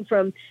coming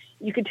from,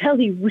 you could tell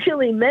he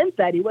really meant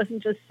that. He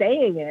wasn't just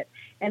saying it,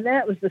 and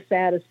that was the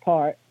saddest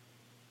part.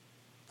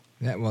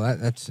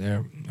 That's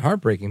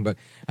heartbreaking, but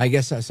I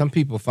guess some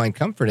people find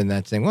comfort in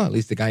that, saying, well, at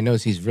least the guy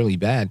knows he's really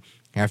bad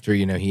after,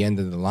 he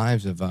ended the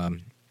lives of,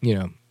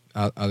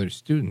 other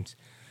students.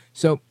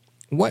 So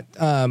what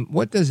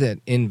does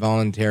an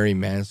involuntary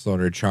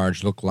manslaughter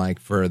charge look like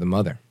for the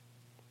mother?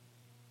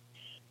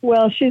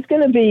 Well, she's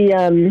going to be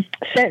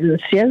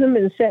sentenced. She hasn't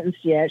been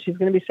sentenced yet. She's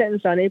going to be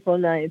sentenced on April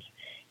 9th,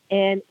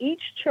 and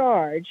each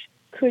charge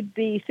could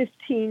be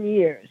 15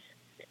 years.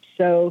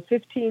 So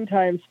 15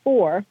 times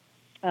 4.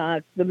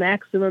 The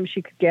maximum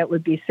she could get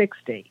would be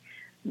 60.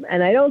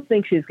 And I don't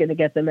think she's going to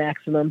get the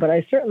maximum, but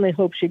I certainly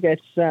hope she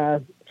gets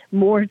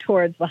more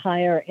towards the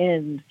higher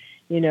end,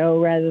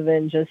 rather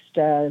than just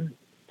a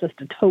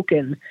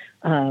token.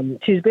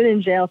 She's been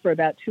in jail for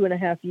about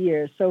 2.5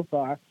 years so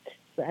far,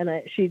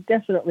 and she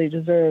definitely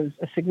deserves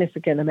a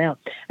significant amount.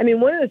 I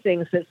mean, one of the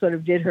things that sort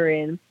of did her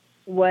in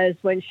was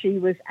when she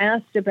was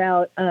asked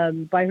about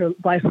by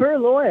her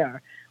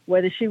lawyer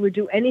whether she would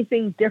do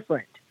anything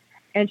different.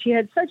 And she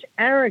had such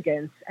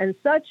arrogance and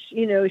such,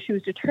 she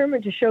was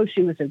determined to show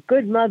she was a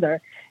good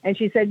mother. And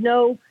she said,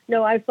 no,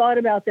 I've thought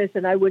about this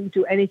and I wouldn't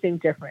do anything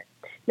different.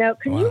 Now,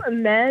 can you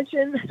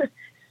imagine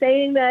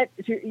saying that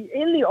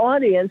in the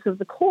audience of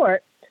the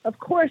court? Of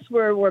course,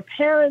 were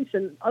parents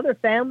and other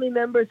family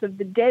members of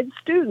the dead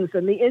students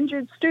and the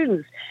injured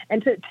students,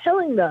 and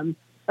telling them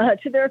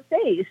to their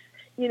face,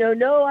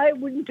 no, I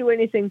wouldn't do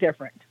anything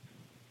different.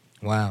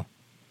 Wow.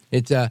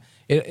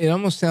 It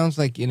almost sounds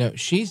like,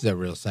 she's a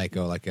real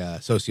psycho, like a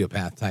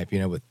sociopath type,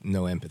 with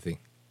no empathy.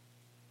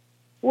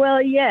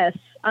 Well, yes.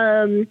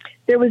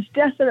 There was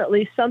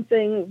definitely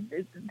something.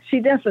 She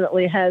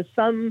definitely has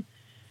some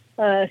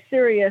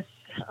serious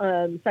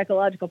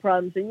psychological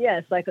problems. And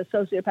yes, like a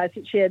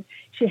sociopath,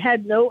 she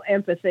had no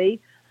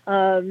empathy.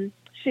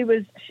 She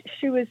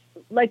was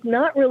like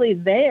not really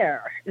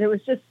there. There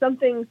was just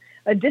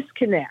a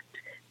disconnect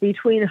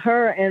between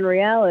her and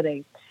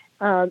reality.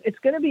 It's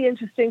going to be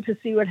interesting to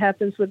see what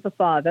happens with the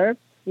father,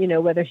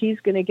 whether he's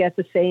going to get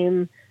the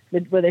same,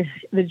 whether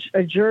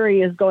a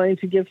jury is going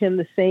to give him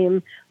the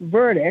same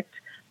verdict.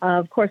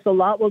 Of course, a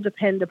lot will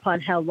depend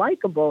upon how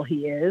likable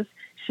he is.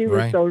 She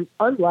was so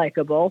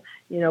unlikable,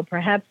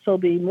 perhaps he'll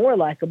be more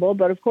likable.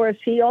 But of course,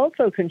 he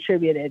also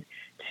contributed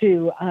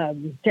to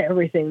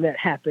everything that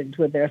happened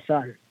with their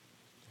son.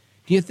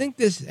 Do you think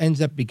this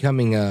ends up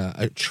becoming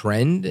a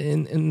trend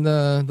in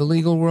the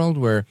legal world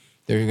where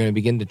they're going to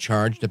begin to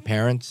charge the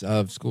parents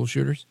of school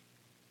shooters?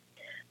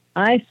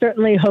 I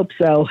certainly hope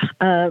so.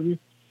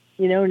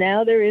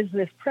 Now there is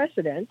this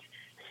precedent,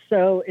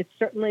 so it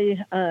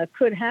certainly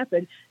could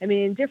happen. I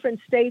mean, in different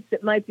states,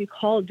 it might be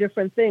called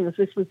different things.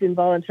 This was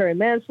involuntary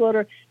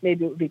manslaughter.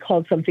 Maybe it would be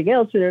called something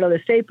else in another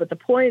state. But the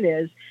point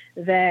is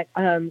that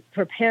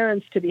for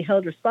parents to be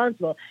held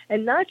responsible,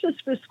 and not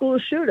just for school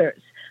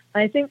shooters,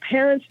 I think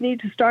parents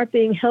need to start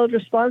being held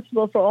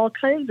responsible for all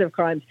kinds of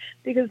crimes,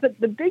 because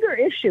the bigger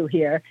issue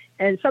here,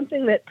 and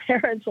something that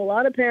a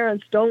lot of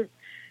parents don't,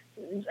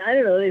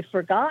 they've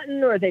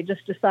forgotten, or they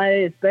just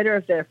decided it's better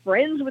if they're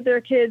friends with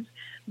their kids,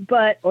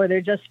 or they're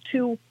just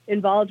too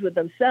involved with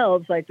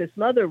themselves, like this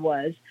mother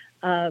was,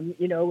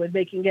 with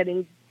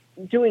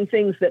doing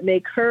things that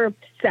make her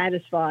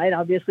satisfied.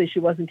 Obviously, she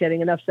wasn't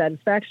getting enough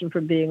satisfaction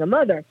from being a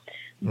mother.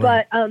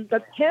 But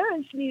the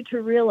parents need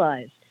to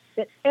realize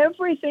that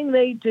everything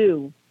they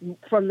do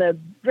from the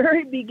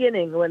very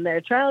beginning, when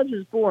their child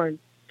is born,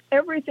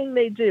 everything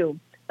they do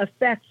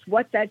affects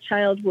what that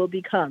child will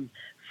become.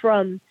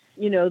 From,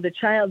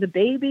 the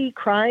baby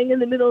crying in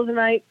the middle of the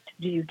night,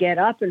 do you get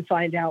up and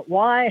find out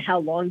why? How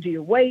long do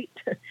you wait?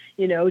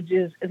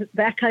 Just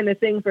that kind of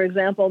thing, for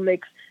example,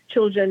 makes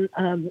children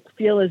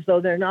feel as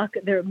though their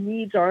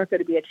needs aren't going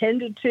to be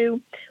attended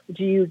to.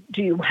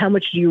 How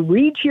much do you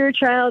read to your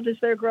child as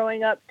they're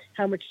growing up?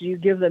 How much do you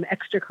give them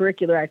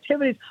extracurricular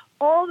activities?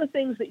 All the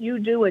things that you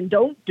do and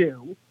don't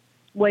do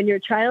when your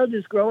child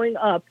is growing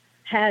up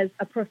has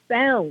a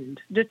profound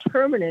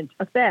determinant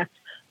effect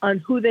on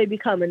who they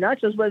become, and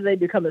not just whether they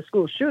become a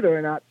school shooter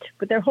or not,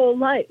 but their whole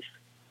life.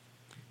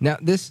 Now,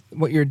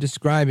 what you're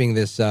describing,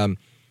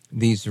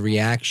 these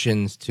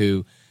reactions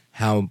to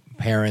how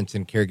parents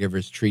and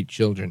caregivers treat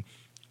children,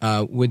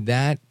 would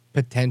that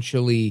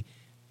potentially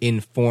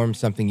inform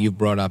something you've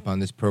brought up on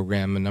this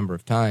program a number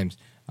of times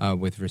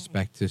with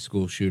respect to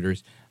school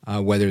shooters,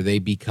 whether they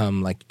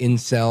become like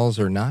incels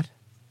or not?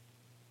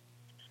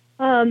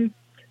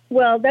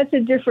 Well, that's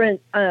a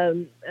different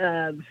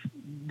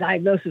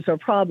diagnosis or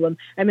problem.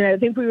 I mean, I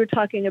think we were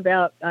talking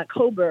about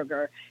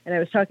Koberger, and I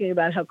was talking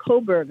about how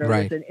Koberger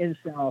was an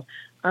incel.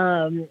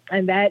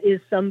 And that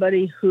is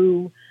somebody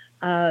who,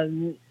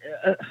 it's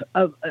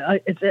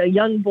a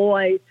young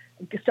boy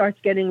starts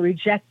getting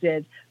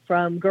rejected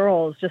from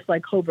girls, just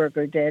like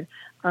Koberger did.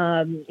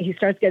 He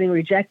starts getting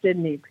rejected,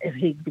 and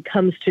he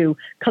comes to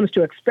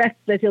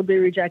expect that he'll be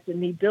rejected,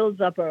 and he builds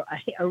up a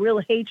real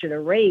hatred, a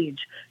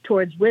rage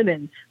towards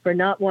women for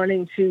not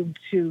wanting to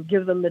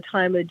give them the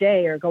time of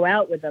day or go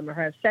out with them or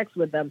have sex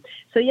with them.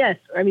 So yes,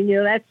 I mean,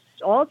 that's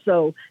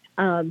also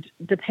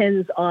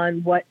depends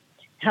on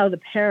how the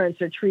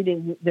parents are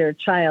treating their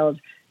child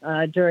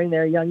during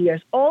their young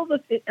years. It's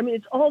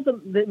all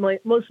the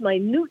most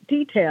minute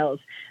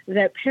details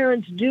that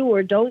parents do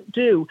or don't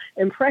do,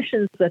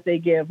 impressions that they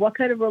give, what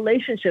kind of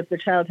relationship the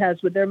child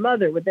has with their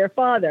mother, with their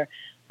father.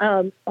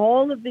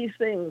 All of these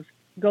things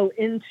go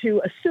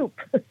into a soup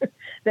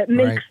that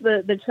makes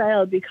the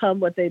child become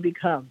what they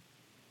become.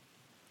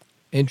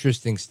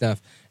 Interesting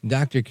stuff.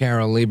 Dr.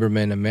 Carole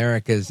Lieberman,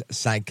 America's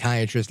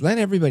psychiatrist. Let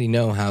everybody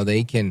know how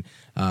they can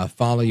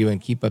follow you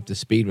and keep up to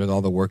speed with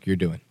all the work you're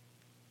doing.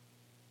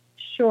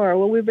 Sure.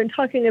 Well, we've been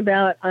talking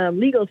about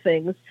legal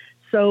things.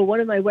 So one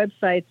of my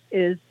websites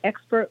is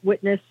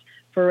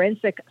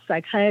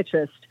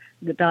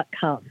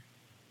expertwitnesspsychiatrist.com.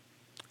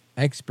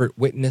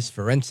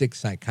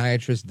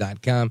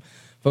 expertwitnesspsychiatrist.com.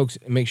 Folks,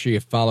 make sure you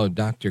follow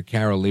Dr.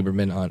 Carole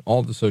Lieberman on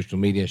all the social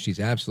media. She's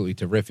absolutely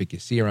terrific. You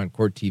see her on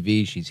Court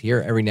TV. She's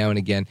here every now and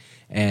again.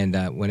 And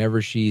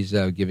whenever she's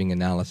giving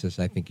analysis,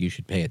 I think you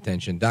should pay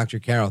attention. Dr.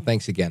 Carole,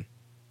 thanks again.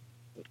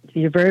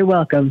 You're very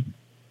welcome.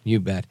 You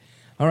bet.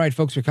 All right,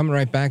 folks, we're coming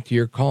right back to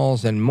your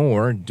calls and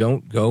more.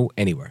 Don't go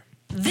anywhere.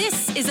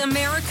 This is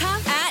America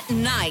at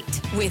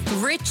Night with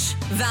Rich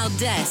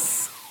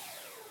Valdez.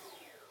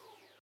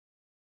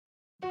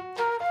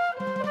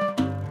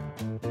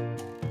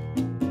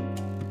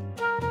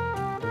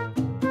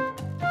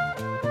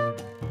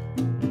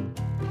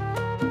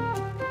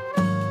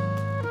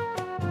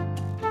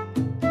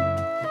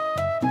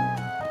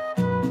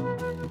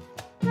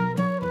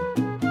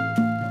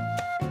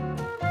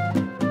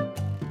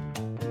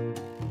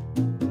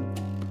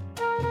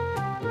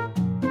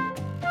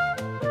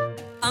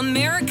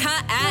 America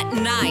at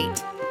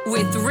Night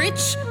with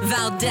Rich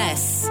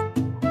Valdez.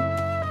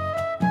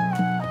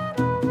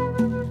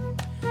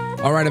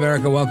 All right,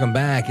 America, welcome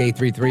back.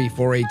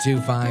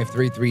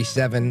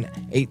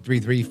 833-482-5337,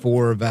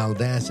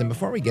 833-4-VALDEZ. And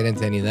before we get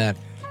into any of that,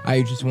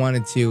 I just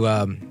wanted to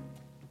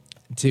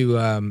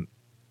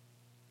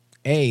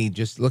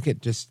just look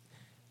at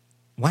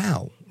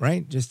wow,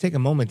 right? Just take a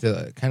moment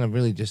to kind of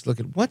really just look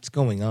at what's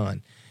going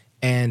on.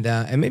 And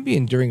maybe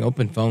during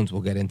open phones,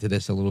 we'll get into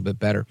this a little bit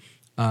better.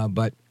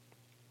 But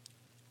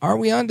are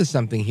we onto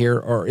something here,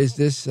 or is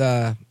this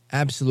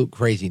absolute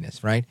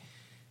craziness, right?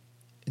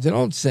 It's an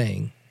old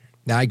saying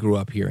that I grew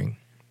up hearing.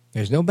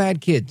 There's no bad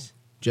kids,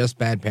 just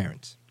bad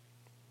parents.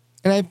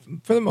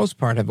 And for the most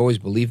part, I've always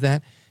believed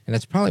that. And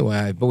that's probably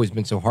why I've always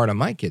been so hard on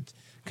my kids,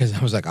 because I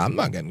was like, I'm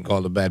not getting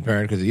called a bad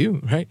parent because of you,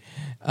 right?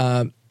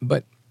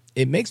 But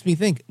it makes me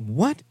think,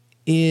 what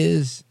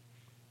is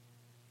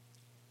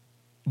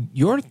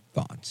your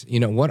thoughts?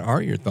 What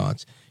are your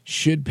thoughts?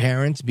 Should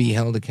parents be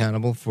held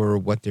accountable for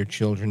what their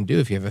children do?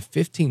 If you have a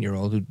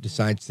 15-year-old who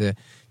decides to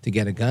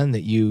get a gun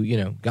that you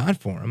got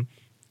for him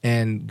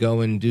and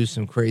go and do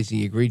some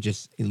crazy,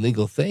 egregious,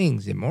 illegal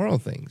things, immoral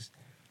things,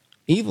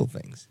 evil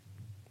things,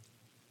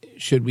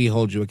 should we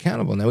hold you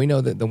accountable? Now, we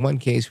know that the one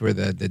case where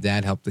the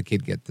dad helped the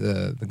kid get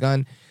the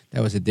gun,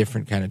 that was a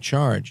different kind of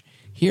charge.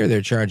 Here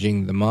they're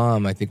charging the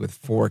mom, I think, with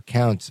 4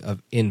 counts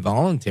of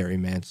involuntary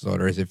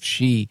manslaughter, as if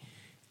she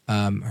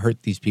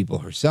hurt these people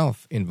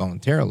herself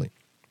involuntarily.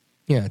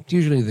 Yeah, it's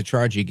usually the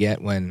charge you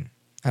get when,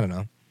 I don't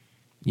know,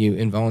 you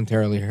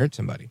involuntarily hurt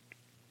somebody.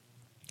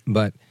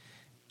 But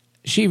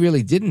she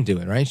really didn't do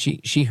it, right?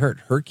 She hurt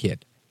her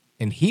kid,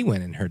 and he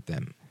went and hurt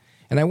them.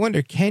 And I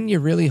wonder, can you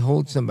really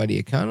hold somebody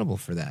accountable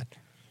for that?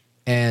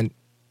 And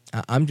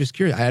I'm just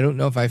curious. I don't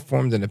know if I've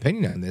formed an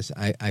opinion on this.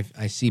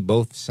 I see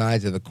both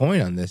sides of the coin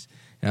on this,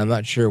 and I'm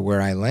not sure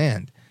where I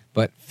land.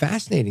 But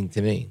fascinating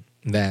to me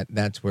that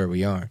that's where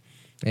we are.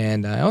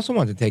 And I also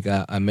want to take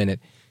a minute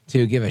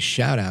to give a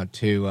shout-out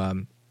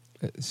to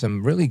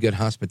some really good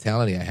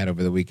hospitality I had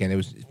over the weekend. It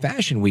was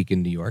Fashion Week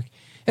in New York.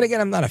 And again,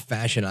 I'm not a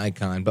fashion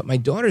icon, but my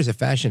daughter's a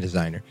fashion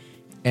designer.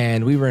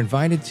 And we were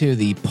invited to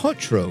the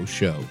Potro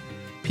show,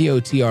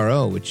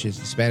 P-O-T-R-O, which is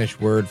the Spanish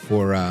word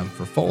for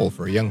foal,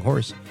 for a young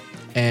horse.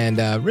 And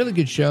really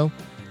good show.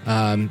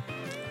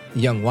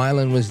 Young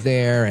Weiland was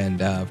there,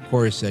 and of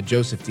course,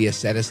 Joseph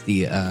Diacetis,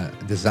 the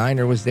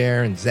designer, was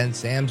there, and Zen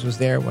Sams was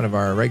there, one of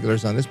our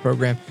regulars on this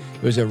program.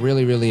 It was a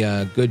really, really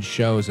good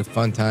show. It was a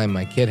fun time.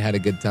 My kid had a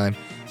good time.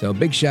 So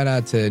big shout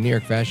out to New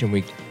York Fashion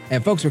Week.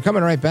 And folks, we're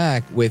coming right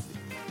back with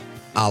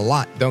a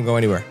lot. Don't go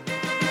anywhere.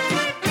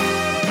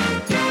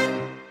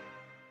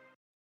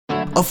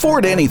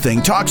 Afford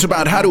Anything talks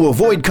about how to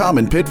avoid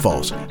common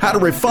pitfalls, how to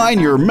refine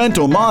your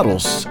mental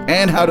models,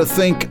 and how to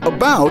think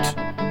about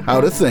how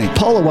to think.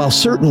 Paula, while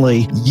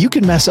certainly you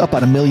can mess up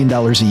on $1 million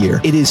a year,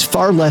 it is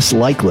far less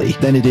likely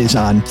than it is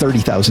on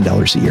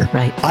 $30,000 a year.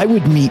 Right. I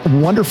would meet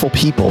wonderful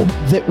people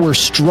that were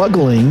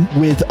struggling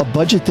with a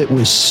budget that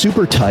was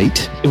super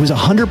tight. It was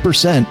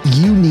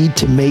 100% you need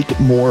to make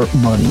more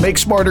money. Make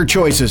smarter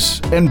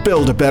choices and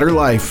build a better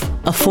life.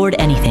 Afford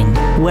Anything,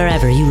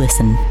 wherever you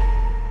listen.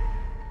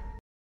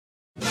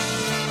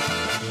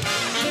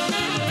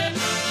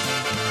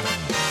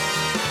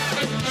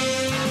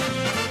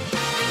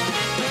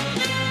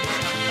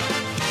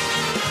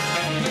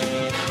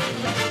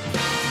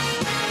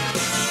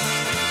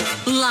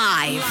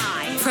 Live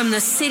from the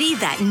city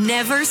that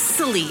never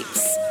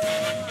sleeps.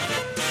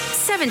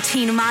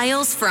 17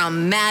 miles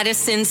from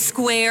Madison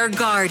Square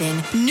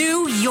Garden,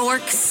 New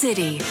York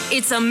City.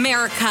 It's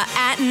America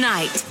at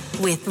Night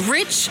with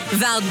Rich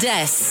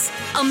Valdez.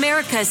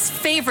 America's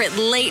favorite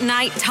late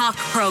night talk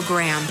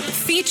program,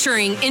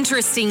 featuring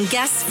interesting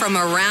guests from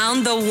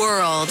around the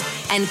world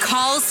and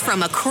calls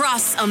from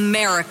across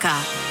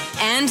America.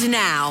 And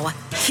now,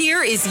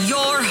 here is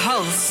your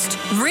host,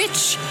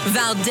 Rich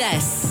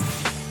Valdez.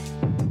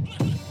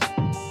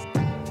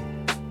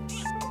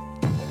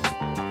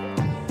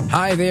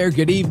 Hi there,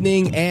 good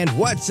evening, and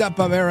what's up,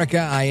 America?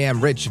 I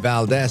am Rich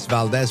Valdez,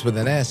 Valdez with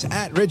an S,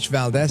 at Rich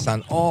Valdez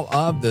on all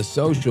of the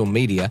social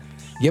media.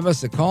 Give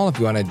us a call if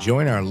you want to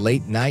join our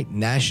late night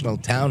national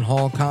town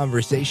hall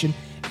conversation.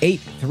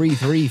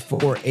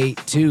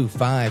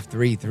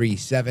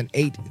 833-482-5337,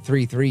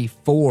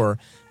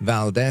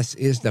 833-4-Valdez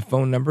is the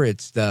phone number.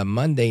 It's the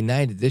Monday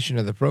night edition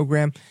of the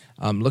program.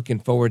 I'm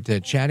looking forward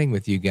to chatting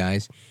with you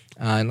guys.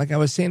 And like I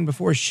was saying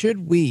before,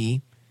 should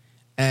we,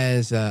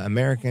 as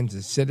Americans,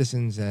 as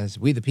citizens, as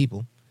we the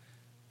people,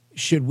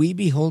 should we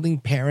be holding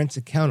parents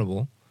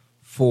accountable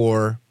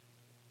for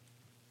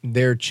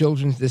their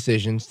children's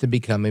decisions to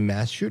become a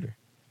mass shooter?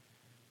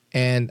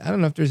 And I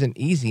don't know if there's an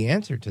easy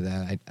answer to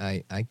that.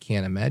 I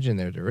can't imagine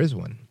there is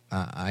one.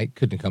 I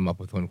couldn't come up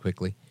with one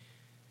quickly.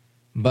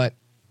 But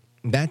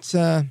that's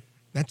the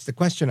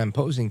question I'm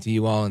posing to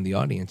you all in the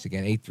audience.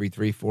 Again,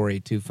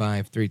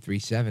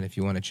 833-482-5337 if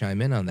you want to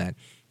chime in on that.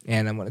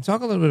 And I'm going to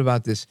talk a little bit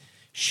about this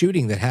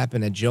shooting that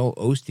happened at Joel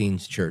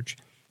Osteen's church.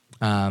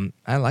 I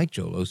like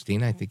Joel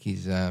Osteen. I think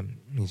he's a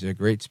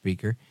great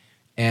speaker.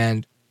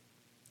 And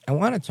I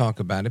want to talk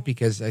about it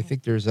because I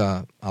think there's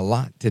a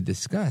lot to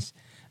discuss.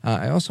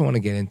 I also want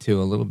to get into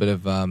a little bit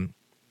of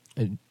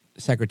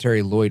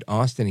Secretary Lloyd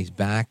Austin. He's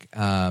back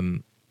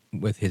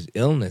with his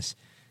illness,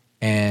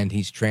 and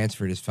he's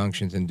transferred his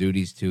functions and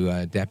duties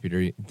to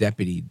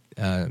Deputy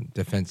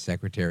Defense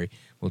Secretary.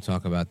 We'll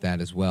talk about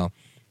that as well.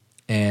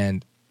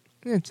 And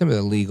some of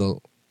the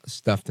legal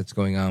stuff that's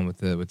going on with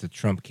the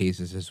Trump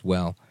cases as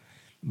well.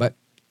 But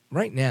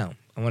right now,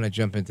 I want to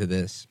jump into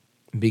this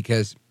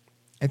because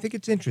I think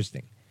it's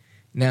interesting.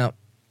 Now,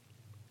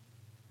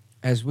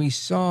 as we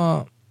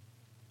saw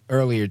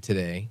earlier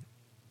today,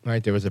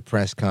 right, there was a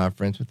press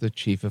conference with the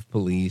chief of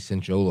police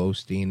and Joel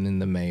Osteen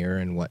and the mayor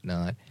and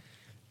whatnot.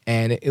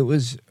 And it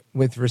was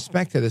with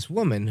respect to this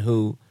woman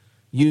who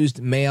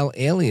used male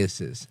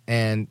aliases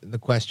and the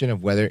question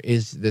of whether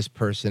is this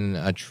person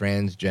a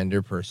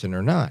transgender person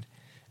or not.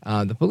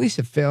 The police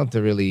have failed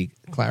to really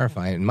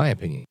clarify, in my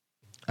opinion.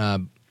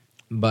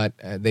 But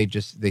they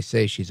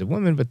say she's a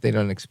woman, but they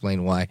don't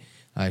explain why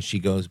she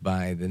goes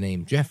by the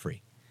name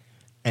Jeffrey.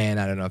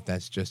 And I don't know if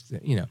that's just,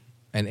 an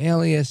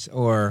alias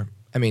or,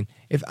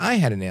 if I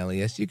had an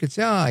alias, you could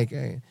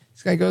say,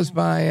 this guy goes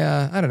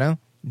by,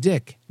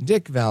 Dick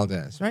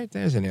Valdez, right?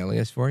 There's an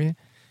alias for you.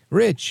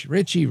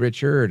 Richie,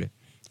 Richard,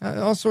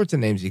 all sorts of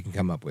names you can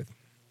come up with.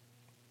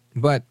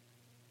 But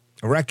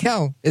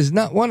Raquel is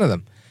not one of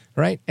them,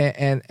 right?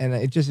 And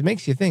it just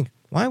makes you think,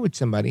 why would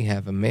somebody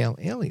have a male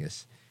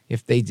alias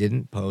if they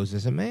didn't pose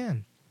as a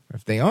man? Or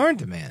if they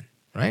aren't a man,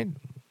 right?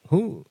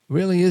 Who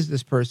really is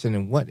this person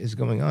and what is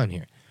going on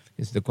here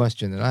is the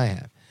question that I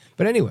have.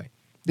 But anyway,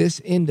 this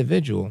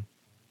individual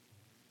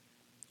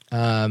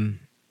went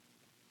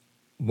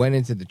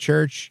into the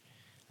church.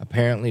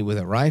 apparently with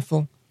a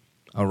rifle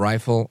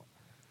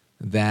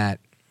that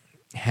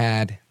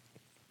had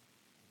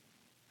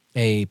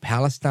a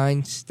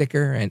Palestine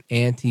sticker and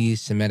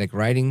anti-Semitic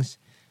writings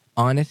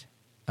on it,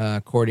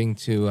 according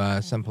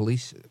to some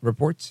police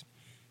reports,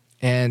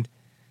 and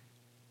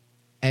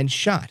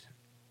shot.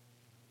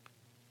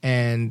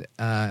 And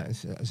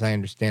as I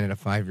understand it, a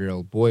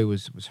 5-year-old boy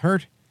was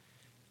hurt,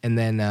 and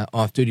then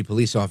off-duty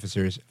police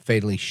officers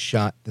fatally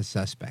shot the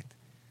suspect.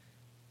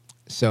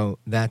 So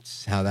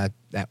that's how that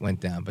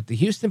went down. But the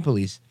Houston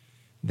police,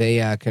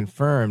 they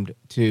confirmed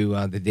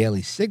to the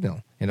Daily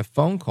Signal in a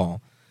phone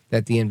call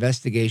that the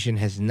investigation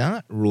has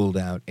not ruled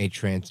out a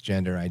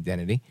transgender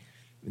identity.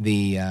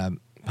 The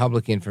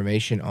public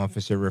information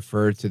officer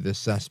referred to the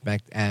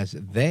suspect as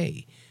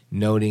they,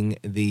 noting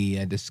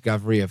the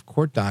discovery of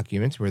court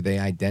documents where they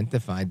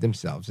identified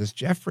themselves as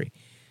Jeffrey.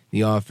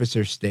 The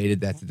officer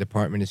stated that the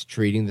department is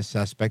treating the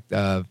subject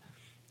of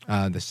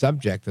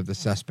the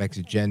suspect's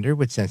gender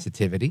with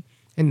sensitivity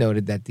and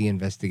noted that the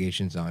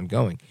investigation is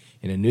ongoing.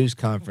 In a news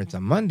conference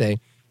on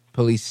Monday,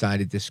 police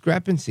cited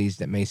discrepancies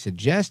that may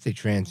suggest a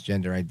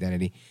transgender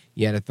identity,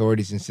 yet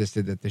authorities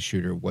insisted that the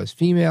shooter was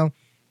female,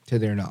 to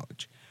their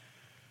knowledge.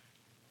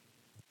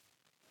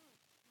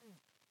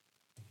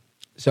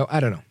 So, I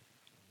don't know.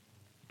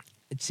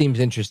 It seems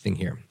interesting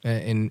here.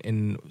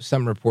 In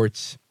some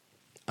reports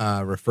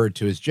referred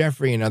to as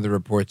Jeffrey, and other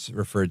reports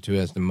referred to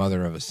as the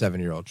mother of a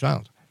 7-year-old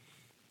child.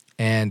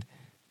 And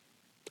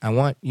I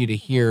want you to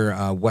hear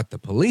what the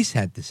police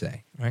had to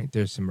say, right?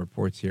 There's some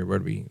reports here.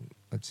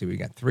 Let's see, we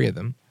got 3 of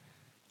them.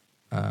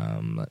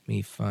 Let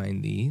me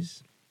find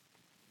these.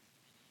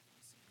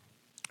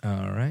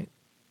 All right.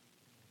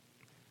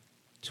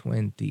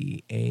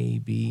 20, A,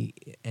 B,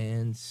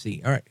 and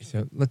C. All right,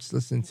 so let's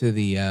listen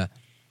to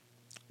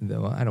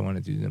well, I don't want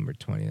to do number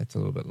 20. That's a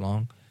little bit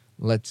long.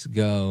 Let's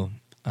go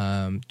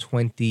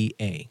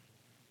 20A.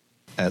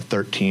 At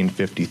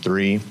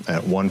 13:53,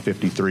 at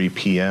 1:53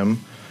 p.m.,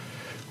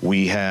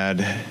 we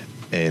had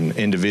an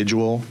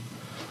individual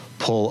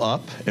pull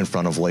up in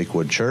front of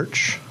Lakewood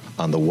Church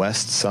on the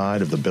west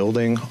side of the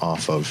building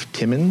off of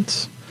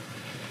Timmons.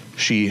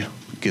 She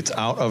gets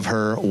out of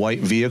her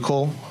white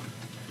vehicle.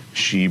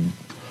 She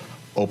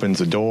opens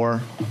the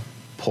door,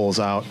 pulls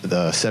out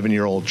the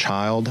 7-year-old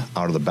child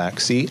out of the back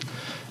seat,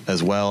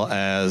 as well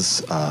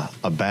as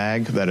a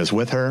bag that is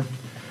with her.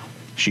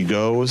 She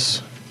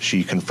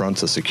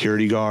confronts a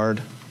security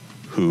guard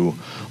who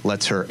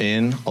lets her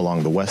in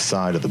along the west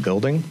side of the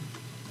building.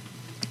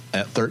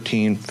 At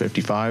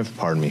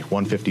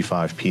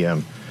 1:55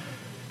 p.m.,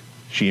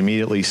 she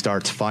immediately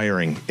starts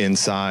firing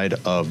inside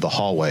of the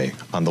hallway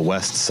on the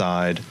west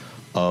side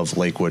of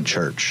Lakewood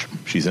Church.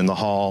 She's in the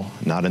hall,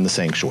 not in the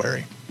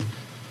sanctuary.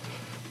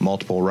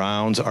 Multiple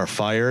rounds are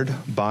fired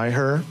by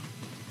her,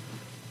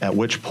 at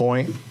which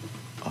point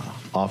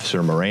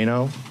Officer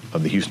Moreno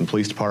of the Houston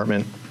Police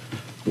Department,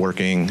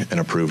 working an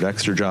approved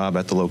extra job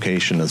at the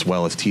location, as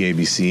well as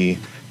TABC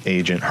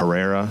Agent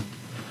Herrera,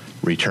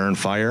 return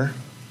fire,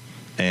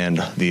 and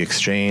the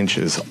exchange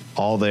is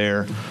all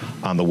there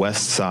on the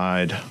west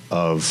side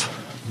of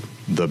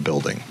the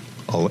building,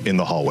 in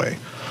the hallway.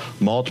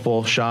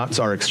 Multiple shots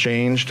are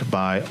exchanged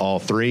by all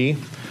 3.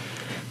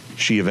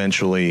 She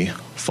eventually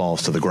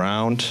falls to the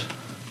ground.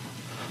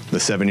 The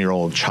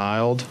 7-year-old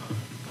child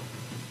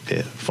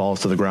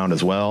falls to the ground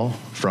as well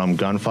from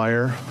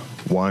gunfire,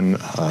 1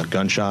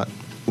 gunshot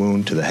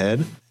wound to the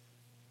head.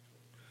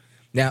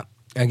 Now,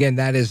 again,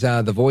 that is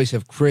the voice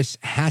of Chris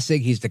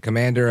Hassig. He's the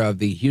commander of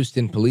the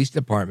Houston Police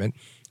Department,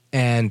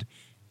 and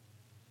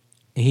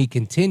he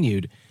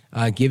continued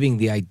giving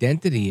the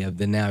identity of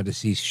the now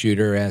deceased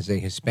shooter as a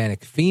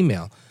Hispanic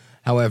female.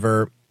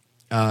 However,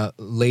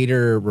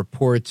 later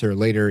reports or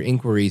later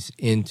inquiries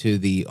into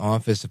the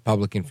Office of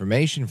Public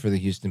Information for the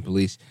Houston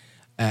Police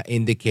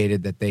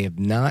indicated that they have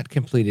not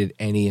completed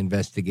any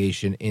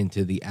investigation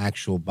into the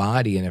actual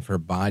body and if her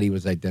body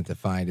was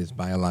identified as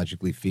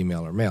biologically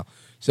female or male.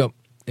 So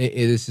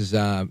this is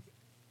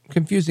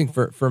confusing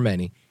for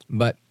many,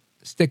 but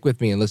stick with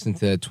me and listen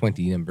to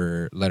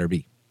 20, letter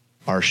B.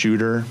 Our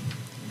shooter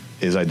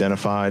is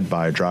identified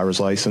by driver's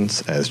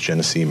license as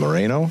Genesee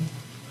Moreno,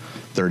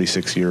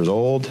 36 years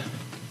old,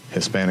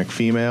 Hispanic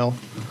female.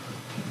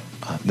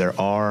 There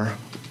are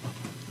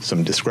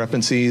some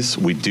discrepancies.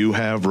 We do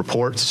have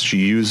reports. She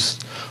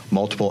used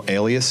multiple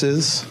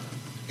aliases,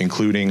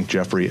 including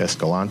Jeffrey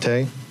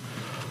Escalante.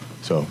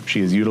 So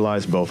she has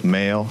utilized both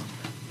male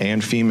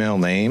and female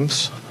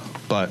names,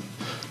 but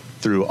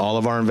through all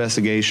of our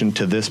investigation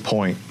to this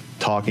point,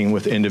 talking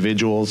with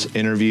individuals,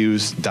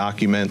 interviews,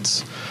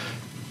 documents,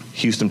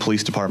 Houston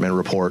Police Department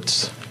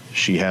reports,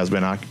 she has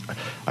been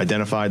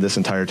identified this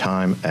entire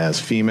time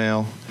as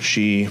female,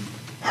 she,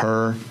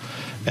 her,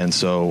 and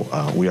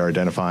so we are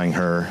identifying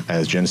her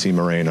as Genesee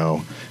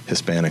Moreno,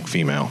 Hispanic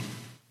female.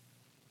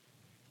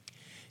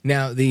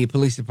 Now, the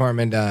police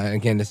department,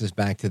 again, this is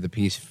back to the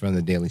piece from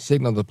the Daily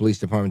Signal. The police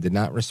department did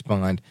not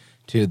respond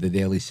to the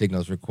Daily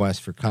Signal's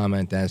request for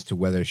comment as to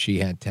whether she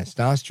had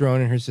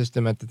testosterone in her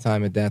system at the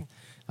time of death.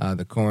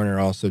 The coroner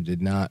also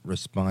did not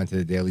respond to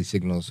the Daily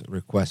Signal's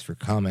request for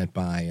comment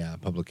by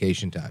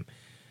publication time.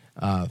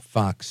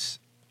 Fox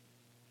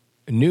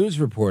News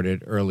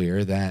reported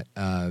earlier that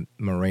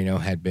Moreno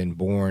had been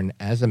born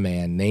as a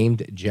man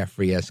named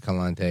Jeffrey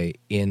Escalante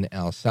in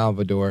El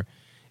Salvador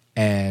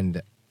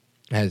and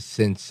has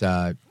since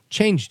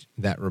changed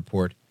that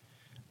report.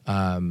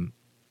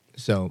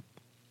 So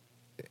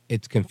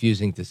it's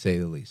confusing to say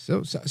the least.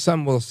 So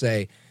some will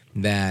say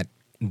that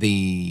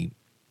the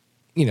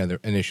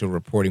initial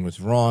reporting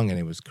was wrong and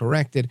it was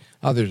corrected.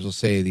 Others will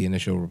say the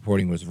initial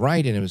reporting was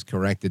right and it was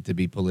corrected to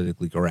be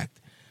politically correct.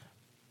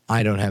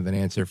 I don't have an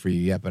answer for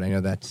you yet, but I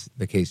know that's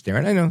the case there.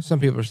 And I know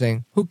some people are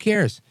saying, who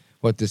cares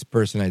what this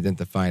person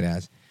identified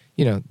as?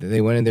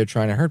 They went in there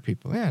trying to hurt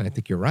people. Yeah, and I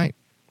think you're right.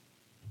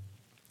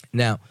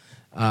 Now,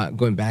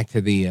 going back to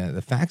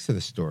the facts of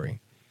the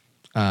story,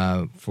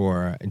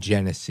 for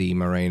Genesee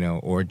Moreno,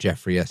 or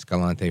Jeffrey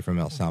Escalante from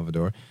El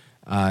Salvador,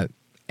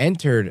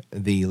 entered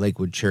the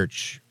Lakewood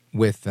Church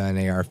with an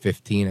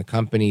AR-15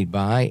 accompanied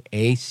by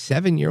a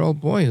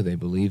 7-year-old boy who they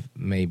believe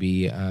may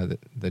be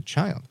the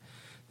child.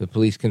 The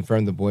police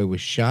confirmed the boy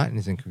was shot and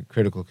is in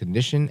critical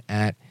condition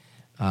at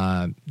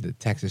the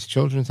Texas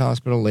Children's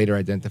Hospital. Later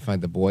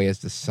identified the boy as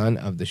the son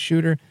of the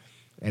shooter.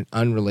 An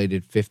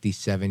unrelated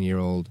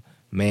 57-year-old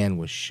man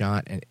was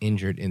shot and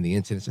injured in the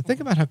incident. So think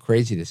about how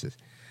crazy this is.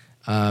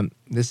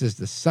 This is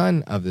the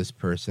son of this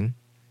person,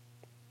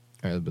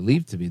 or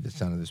believed to be the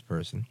son of this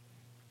person,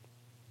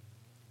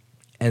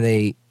 and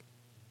they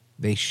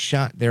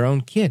shot their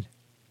own kid.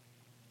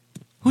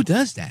 Who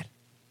does that?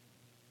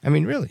 I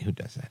mean, really, who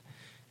does that?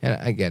 And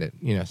I get it.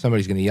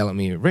 Somebody's going to yell at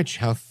me, Rich,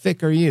 how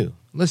thick are you?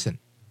 Listen,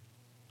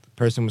 the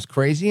person was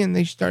crazy and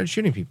they started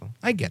shooting people.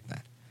 I get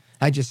that.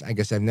 I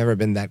guess I've never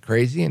been that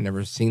crazy and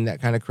never seen that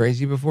kind of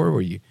crazy before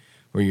where you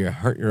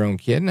hurt your own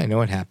kid. And I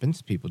know it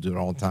happens. People do it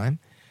all the time,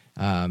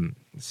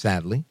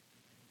 sadly.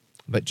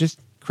 But just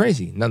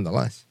crazy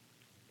nonetheless.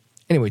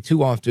 Anyway,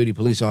 2 off-duty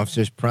police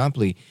officers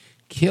promptly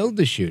killed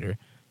the shooter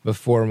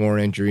before more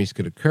injuries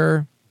could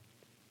occur.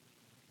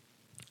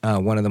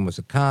 One of them was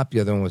a cop. The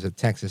other one was a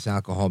Texas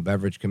Alcohol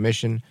Beverage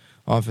Commission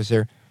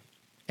officer.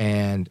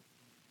 And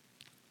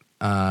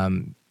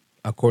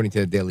according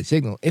to the Daily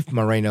Signal, if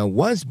Moreno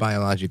was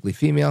biologically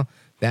female,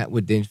 that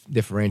would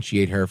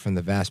differentiate her from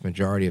the vast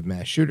majority of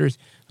mass shooters.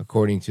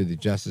 According to the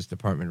Justice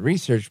Department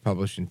research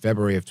published in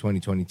February of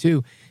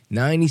 2022,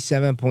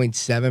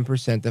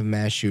 97.7% of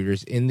mass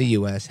shooters in the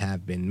U.S.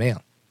 have been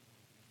male.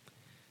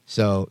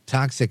 So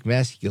toxic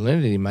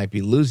masculinity might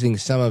be losing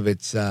some of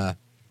its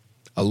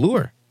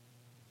allure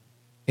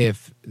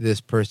if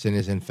this person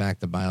is in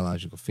fact a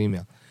biological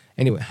female.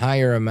 Anyway,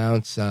 higher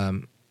amounts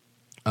of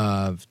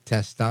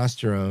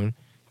testosterone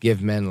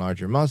give men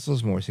larger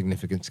muscles, more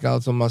significant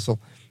skeletal muscle,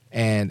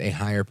 and a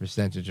higher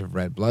percentage of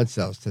red blood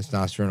cells.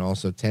 Testosterone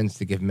also tends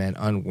to give men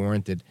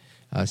unwarranted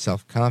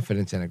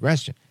self-confidence and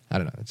aggression. I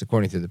don't know. It's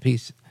according to the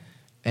piece.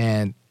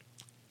 And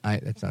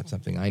that's not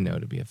something I know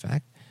to be a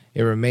fact.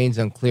 It remains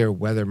unclear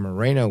whether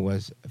Moreno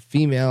was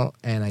female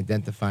and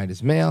identified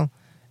as male,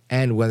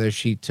 and whether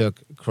she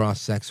took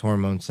cross-sex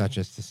hormones such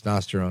as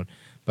testosterone,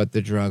 but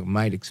the drug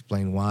might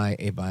explain why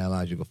a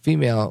biological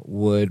female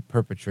would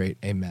perpetrate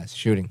a mass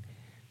shooting.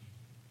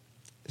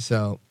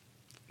 So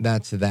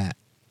that's that.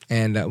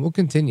 And we'll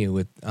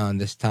continue on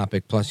this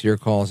topic, plus your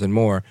calls and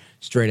more,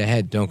 straight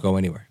ahead. Don't go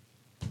anywhere.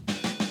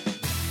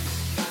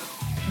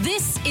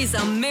 This is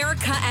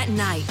America at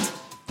Night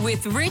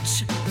with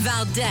Rich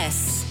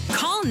Valdez.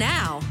 Call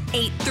now,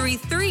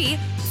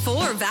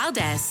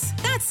 833-4VALDEZ.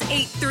 That's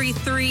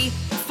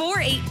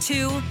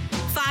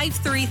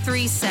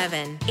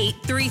 833-482-5337.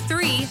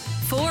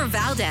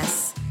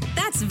 833-4VALDEZ.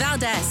 That's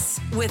Valdez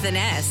with an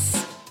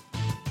S.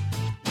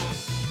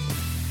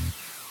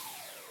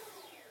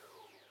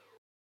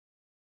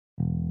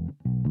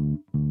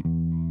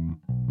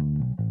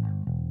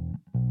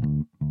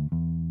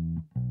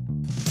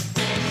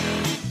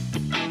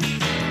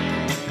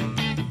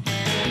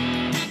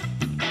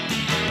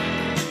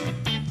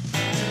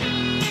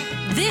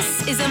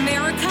 This is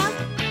America.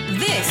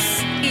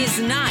 This is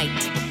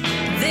Night.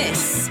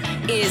 This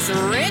is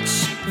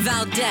Rich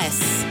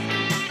Valdez.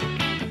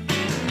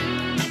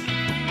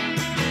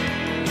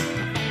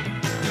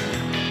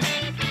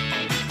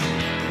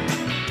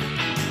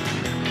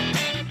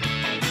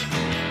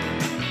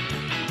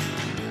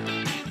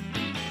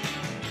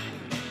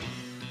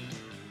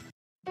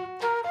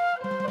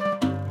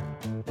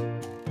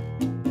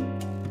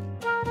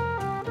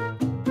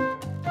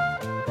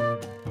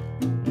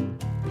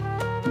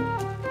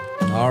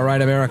 All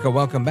right, America,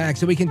 welcome back.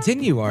 So we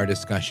continue our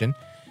discussion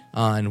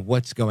on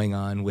what's going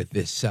on with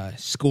this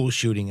school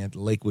shooting at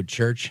Lakewood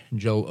Church,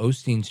 Joel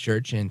Osteen's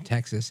church in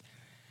Texas.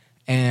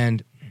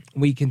 And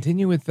we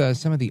continue with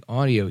some of the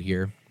audio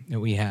here that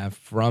we have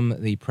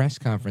from the press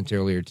conference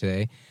earlier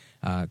today.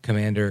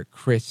 Commander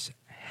Chris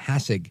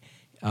Hassig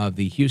of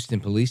the Houston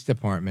Police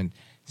Department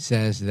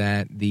says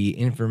that the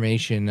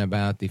information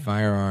about the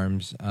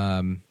firearms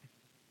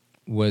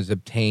was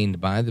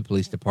obtained by the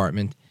police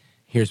department.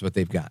 Here's what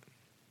they've got.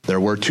 There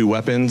were 2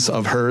 weapons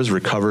of hers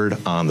recovered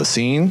on the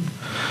scene,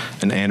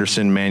 an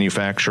Anderson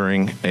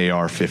Manufacturing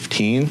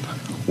AR-15,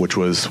 which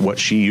was what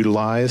she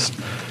utilized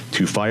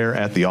to fire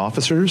at the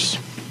officers.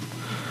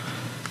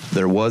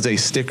 There was a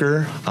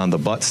sticker on the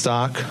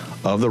buttstock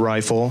of the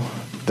rifle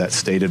that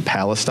stated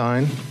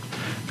Palestine.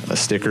 A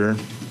sticker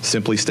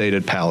simply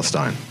stated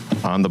Palestine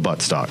on the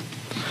buttstock.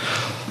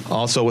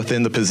 Also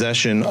within the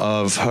possession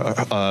of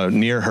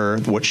near her,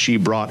 what she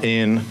brought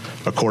in,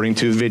 according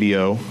to the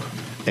video,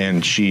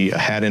 and she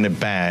had in a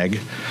bag,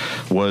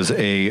 was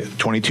a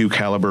 .22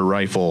 caliber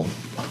rifle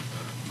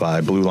by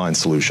Blue Line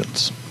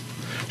Solutions.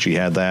 She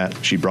had that.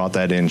 She brought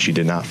that in. She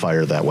did not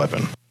fire that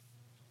weapon.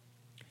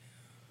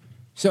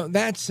 So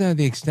that's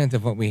the extent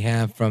of what we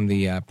have from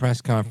the press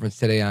conference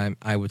today.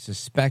 I would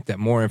suspect that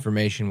more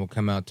information will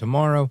come out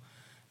tomorrow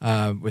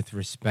with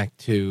respect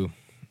to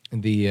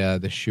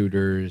the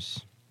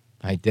shooter's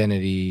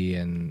identity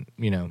and,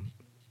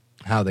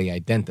 how they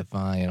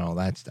identify and all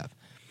that stuff.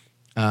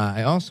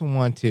 I also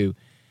want to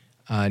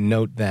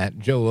note that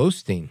Joel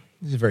Osteen,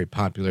 this is a very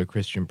popular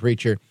Christian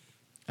preacher.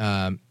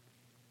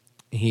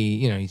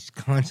 He's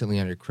constantly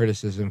under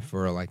criticism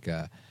for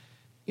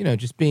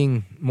just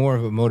being more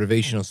of a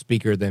motivational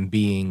speaker than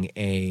being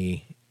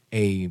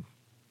a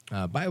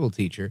Bible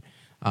teacher.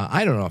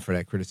 I don't offer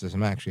that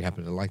criticism. I actually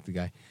happen to like the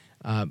guy,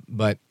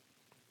 but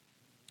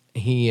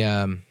he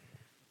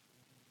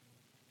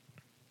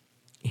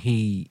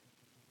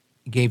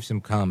gave some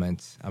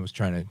comments. I was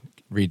trying to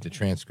read the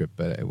transcript,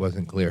 but it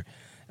wasn't clear.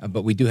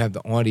 But we do have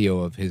the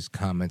audio of his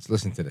comments.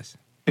 Listen to this.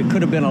 It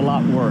could have been a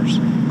lot worse.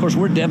 Of course,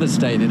 we're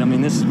devastated. I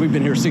mean, we've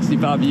been here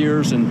 65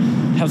 years and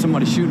have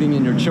somebody shooting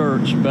in your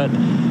church. But,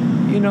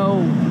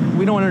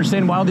 we don't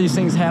understand why all these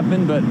things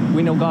happen, but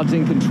we know God's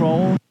in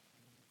control.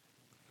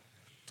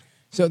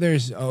 So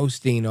there's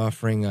Osteen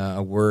offering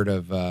a word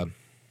of,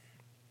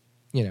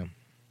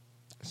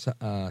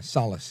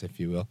 solace, if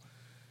you will,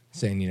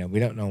 saying, we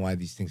don't know why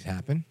these things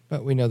happen,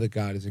 but we know that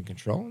God is in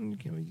control.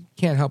 And you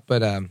can't help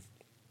but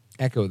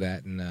echo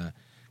that and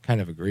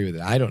kind of agree with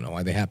it. I don't know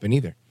why they happen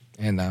either.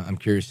 And I'm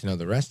curious to know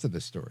the rest of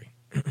the story.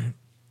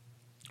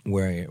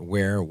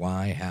 Where,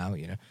 why, how,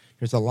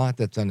 There's a lot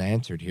that's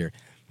unanswered here.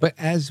 But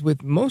as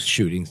with most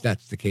shootings,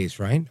 that's the case,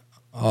 right?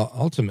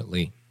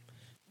 Ultimately,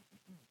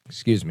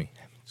 excuse me,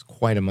 it's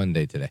quite a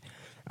Monday today.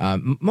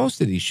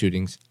 Most of these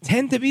shootings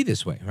tend to be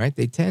this way, right?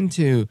 They tend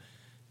to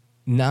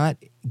not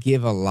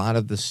give a lot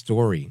of the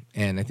story.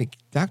 And I think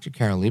Dr.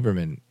 Carole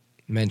Lieberman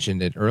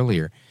mentioned it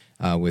earlier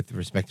with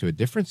respect to a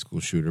different school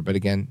shooter. But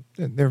again,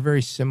 they're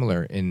very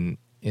similar in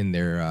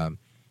their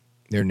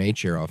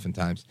nature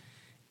oftentimes,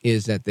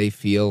 is that they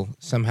feel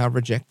somehow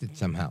rejected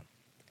somehow.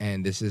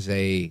 And this is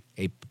a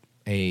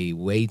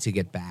way to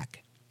get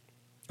back,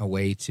 a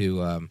way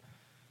to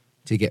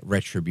get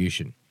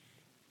retribution.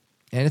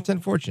 And it's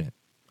unfortunate,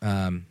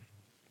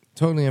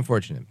 totally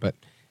unfortunate. But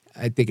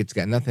I think it's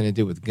got nothing to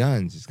do with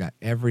guns. It's got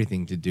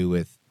everything to do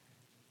with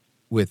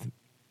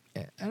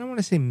I don't want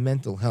to say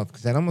mental health,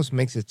 because that almost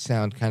makes it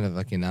sound kind of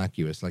like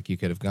innocuous, like you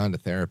could have gone to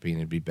therapy and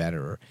it'd be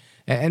better,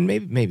 and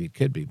maybe it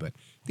could be. But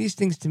these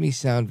things to me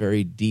sound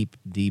very deep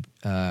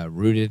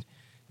rooted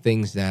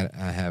things that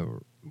have,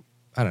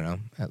 I don't know,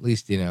 at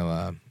least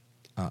a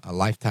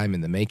lifetime in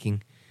the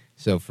making.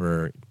 So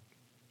for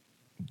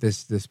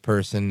this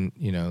person,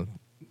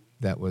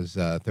 that was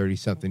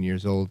 30-something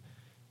years old,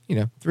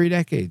 3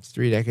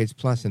 decades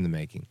plus in the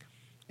making.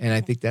 And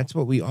I think that's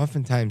what we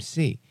oftentimes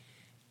see.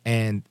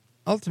 And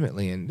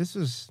ultimately, and this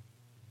was,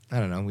 I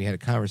don't know, we had a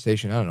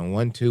conversation,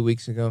 1-2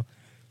 weeks ago,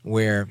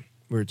 where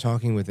we were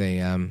talking with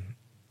a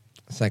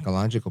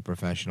psychological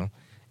professional.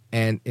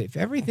 And if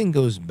everything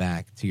goes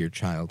back to your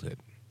childhood,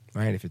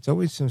 right, if it's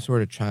always some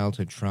sort of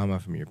childhood trauma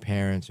from your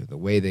parents or the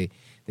way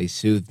they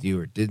soothed you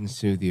or didn't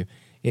soothe you,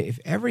 if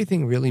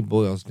everything really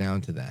boils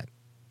down to that,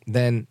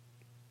 then,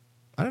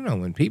 I don't know,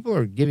 when people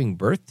are giving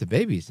birth to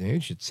babies, you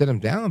should sit them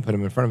down and put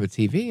them in front of a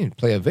TV and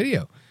play a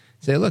video.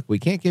 Say, look, we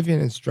can't give you an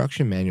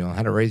instruction manual on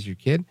how to raise your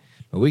kid,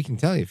 but we can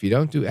tell you if you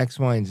don't do X,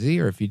 Y, and Z,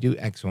 or if you do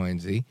X, Y,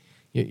 and Z,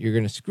 you're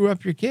going to screw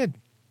up your kid.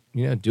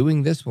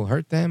 Doing this will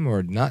hurt them,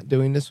 or not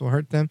doing this will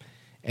hurt them,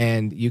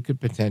 and you could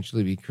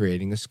potentially be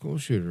creating a school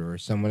shooter or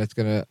someone that's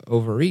going to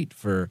overeat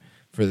for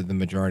the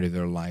majority of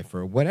their life,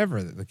 or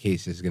whatever the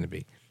case is going to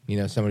be.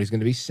 Somebody's going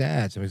to be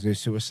sad, somebody's going to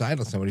be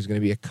suicidal, somebody's going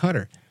to be a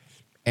cutter.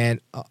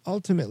 And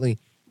ultimately,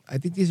 I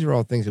think these are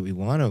all things that we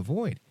want to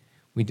avoid.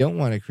 We don't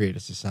want to create a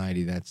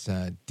society that's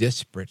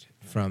disparate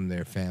from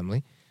their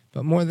family,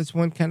 but more that's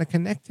one kind of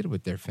connected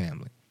with their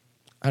family.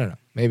 I don't know.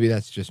 Maybe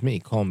that's just me.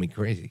 Call me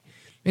crazy.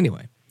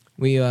 Anyway,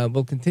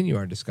 we'll continue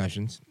our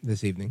discussions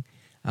this evening.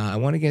 I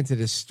want to get into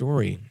this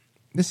story.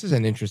 This is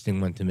an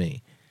interesting one to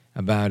me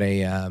about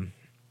I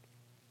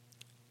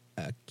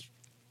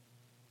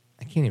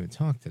can't even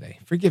talk today.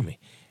 Forgive me.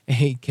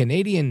 A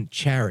Canadian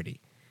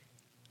charity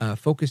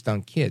focused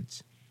on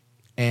kids.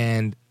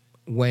 And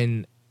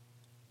when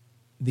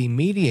the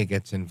media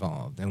gets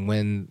involved and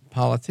when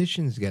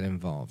politicians get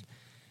involved,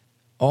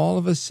 all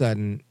of a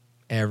sudden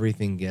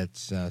everything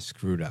gets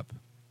screwed up.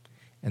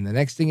 And the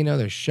next thing you know,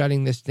 they're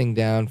shutting this thing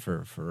down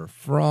for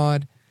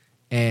fraud.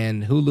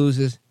 And who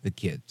loses? The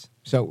kids.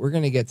 So we're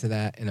going to get to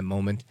that in a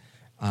moment.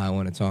 I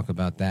want to talk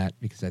about that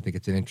because I think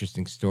it's an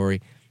interesting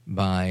story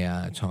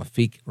by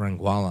Tawfiq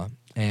Rangwala,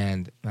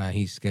 and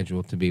he's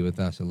scheduled to be with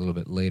us a little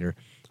bit later.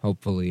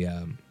 Hopefully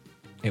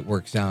it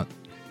works out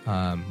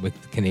with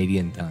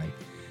Canadian time.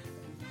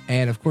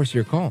 And, of course,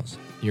 your calls.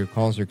 Your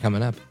calls are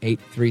coming up.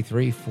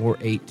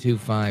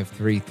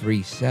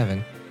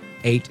 833-482-5337.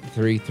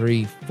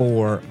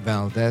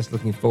 833-4-VALDEZ.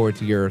 Looking forward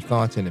to your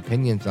thoughts and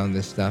opinions on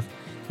this stuff,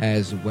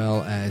 as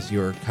well as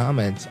your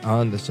comments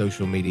on the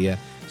social media.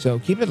 So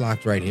keep it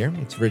locked right here.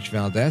 It's Rich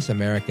Valdez,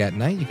 America at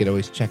Night. You can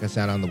always check us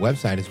out on the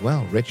website as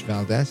well, Rich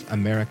Valdez,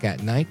 America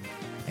at Night.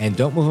 And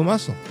don't move a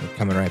muscle. We're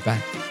coming right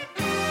back.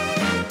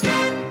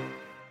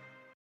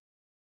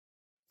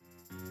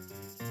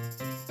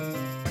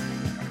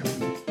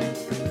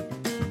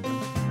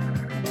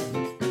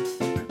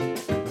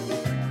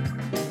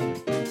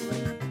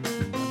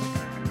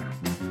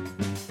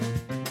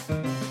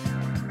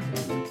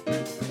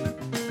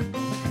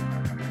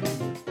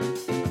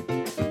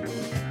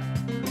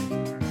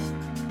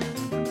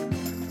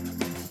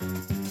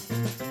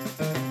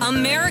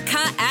 America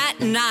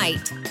at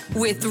Night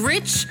with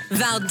Rich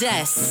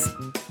Valdez.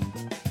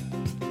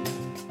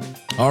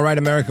 All right,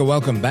 America,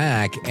 welcome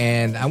back.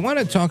 And I want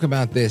to talk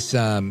about this,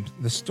 the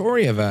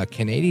story of a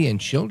Canadian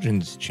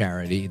children's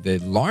charity, the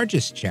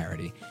largest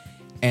charity,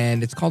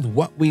 and it's called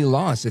What We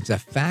Lost. It's a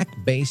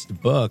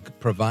fact-based book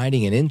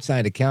providing an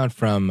inside account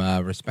from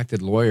a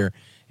respected lawyer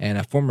and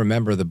a former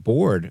member of the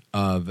board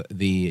of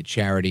the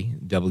charity,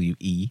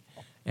 WE.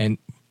 And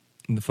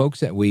the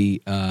folks that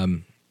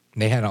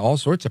they had all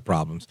sorts of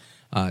problems.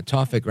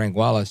 Tawfiq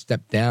Rangwala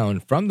stepped down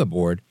from the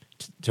board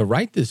to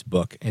write this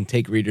book and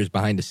take readers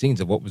behind the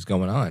scenes of what was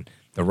going on,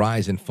 the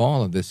rise and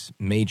fall of this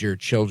major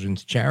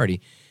children's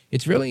charity.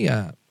 It's really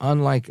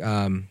unlike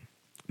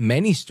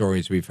many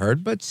stories we've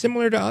heard, but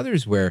similar to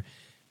others where,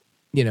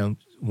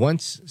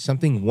 once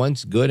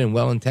good and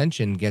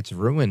well-intentioned gets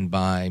ruined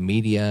by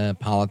media,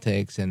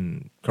 politics,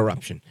 and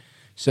corruption.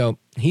 So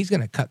he's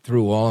going to cut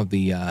through all of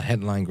the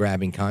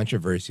headline-grabbing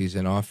controversies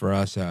and offer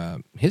us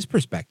his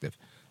perspective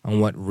on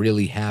what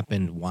really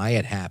happened, why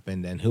it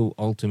happened, and who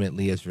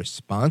ultimately is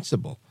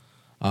responsible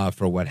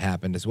for what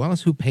happened, as well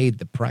as who paid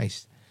the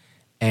price.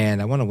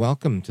 And I want to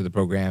welcome to the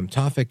program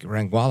Tawfiq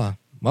Rangwala.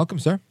 Welcome,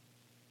 sir.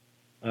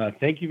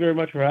 Thank you very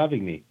much for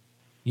having me.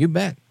 You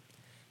bet.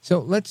 So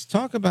let's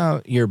talk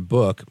about your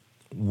book,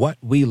 What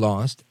We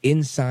Lost,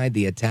 Inside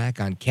the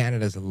Attack on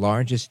Canada's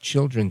Largest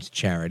Children's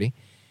Charity.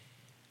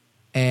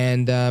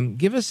 And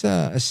give us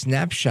a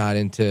snapshot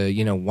into,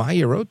 why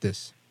you wrote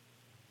this.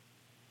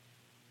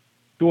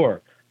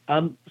 Sure.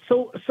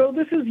 So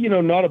this is,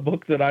 not a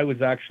book that I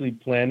was actually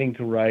planning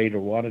to write or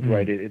wanted to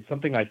write. It's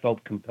something I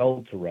felt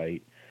compelled to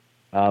write.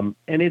 And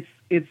it's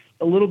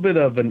a little bit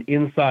of an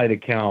inside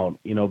account,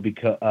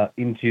 because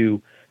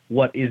into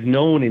what is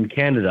known in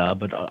Canada,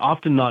 but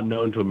often not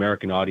known to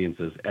American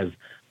audiences as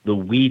the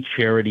We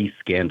Charity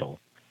scandal.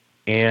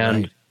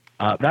 And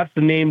that's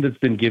the name that's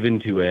been given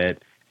to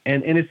it.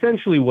 And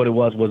essentially what it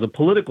was a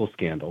political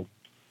scandal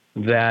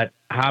that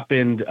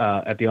happened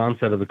at the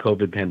onset of the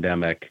COVID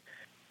pandemic,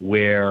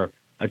 where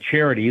a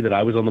charity that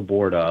I was on the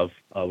board of,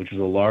 which is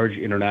a large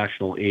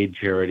international aid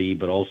charity,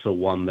 but also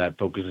one that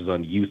focuses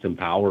on youth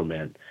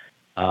empowerment,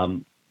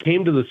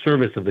 came to the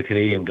service of the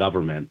Canadian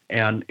government.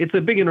 And it's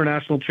a big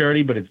international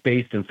charity, but it's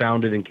based and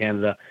founded in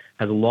Canada,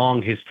 has a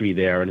long history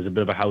there, and is a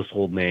bit of a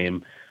household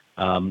name.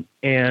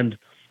 And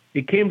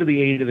it came to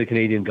the aid of the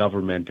Canadian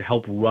government to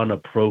help run a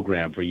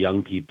program for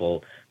young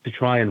people to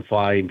try and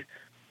find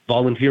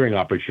volunteering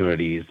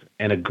opportunities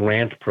and a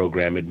grant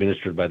program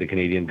administered by the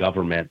Canadian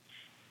government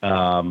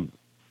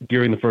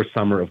during the first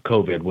summer of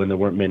COVID, when there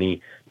weren't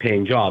many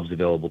paying jobs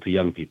available to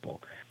young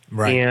people.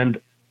 Right. And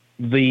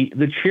the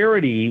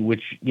charity,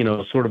 which,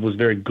 sort of was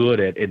very good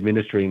at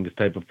administering this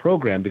type of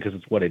program because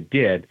it's what it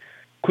did,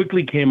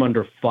 quickly came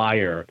under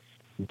fire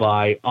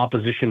by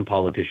opposition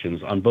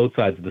politicians on both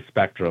sides of the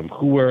spectrum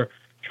who were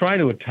trying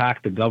to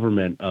attack the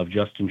government of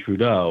Justin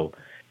Trudeau.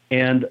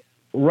 And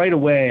right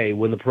away,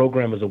 when the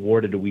program was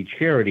awarded to We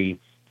Charity,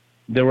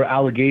 there were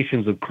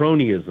allegations of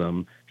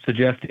cronyism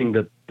suggesting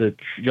that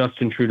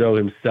Justin Trudeau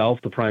himself,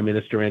 the Prime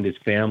Minister, and his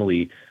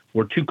family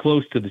were too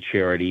close to the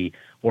charity,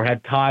 or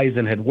had ties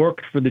and had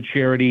worked for the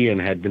charity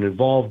and had been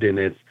involved in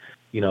its,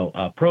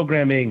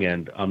 programming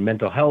and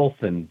mental health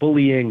and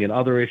bullying and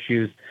other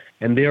issues.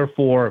 And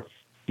therefore,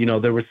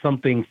 there was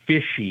something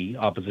fishy,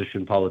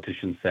 opposition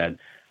politicians said,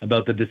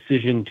 about the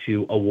decision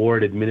to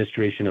award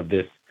administration of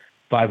this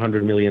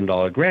 $500 million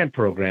grant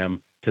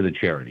program to the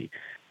charity.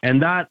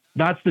 And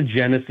that's the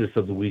genesis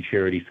of the We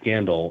Charity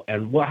scandal.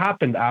 And what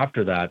happened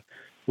after that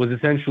was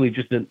essentially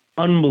just an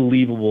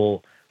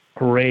unbelievable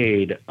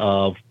parade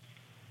of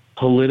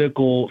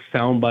political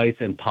sound bites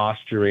and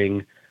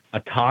posturing,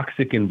 a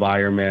toxic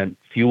environment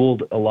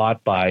fueled a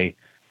lot by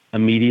a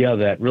media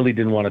that really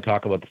didn't want to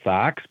talk about the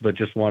facts, but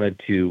just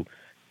wanted to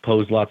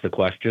pose lots of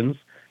questions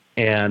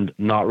and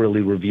not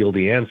really reveal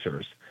the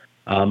answers.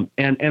 And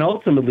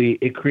ultimately,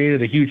 it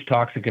created a huge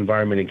toxic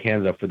environment in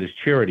Canada for this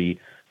charity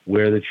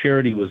where the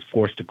charity was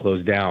forced to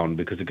close down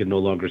because it could no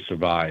longer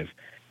survive.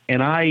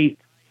 And I,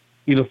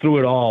 through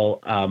it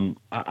all,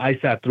 I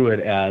sat through it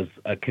as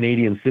a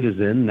Canadian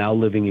citizen, now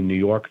living in New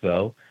York,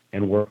 though,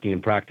 and working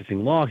and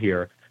practicing law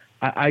here.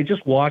 I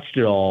just watched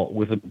it all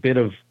with a bit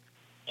of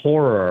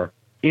horror,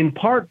 in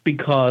part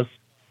because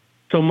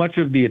so much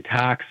of the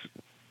attacks,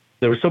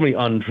 there were so many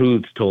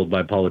untruths told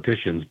by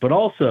politicians, but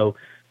also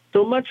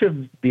so much of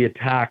the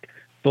attack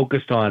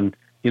focused on,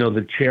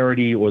 the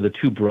charity or the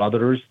two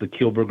brothers, the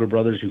Kielburger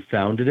brothers who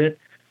founded it,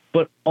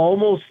 but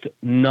almost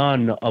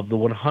none of the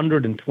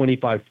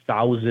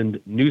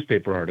 125,000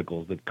 newspaper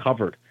articles that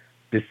covered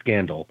this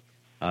scandal.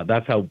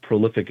 That's how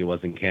prolific it was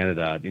in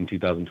Canada in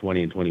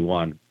 2020 and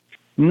 21.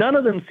 None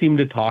of them seemed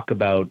to talk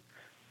about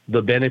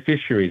the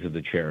beneficiaries of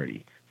the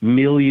charity.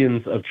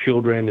 Millions of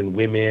children and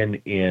women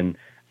in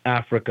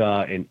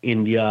Africa and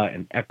India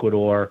and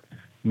Ecuador,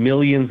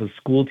 millions of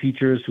school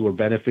teachers who are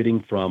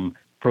benefiting from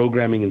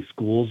programming in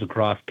schools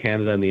across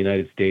Canada and the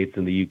United States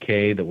and the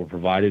UK that were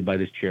provided by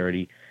this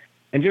charity,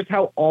 and just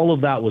how all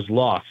of that was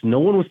lost. No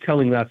one was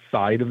telling that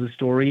side of the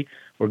story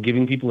or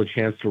giving people a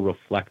chance to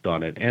reflect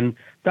on it. And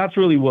that's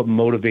really what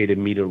motivated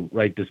me to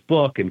write this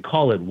book and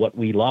call it What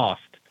We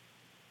Lost,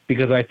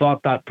 because I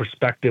thought that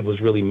perspective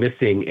was really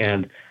missing.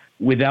 And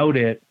without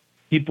it,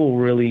 people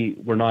really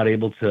were not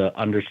able to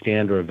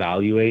understand or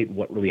evaluate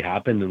what really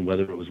happened and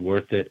whether it was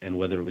worth it and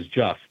whether it was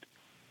just.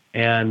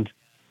 And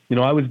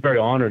I was very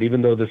honored,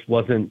 even though this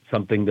wasn't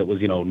something that was,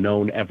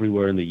 known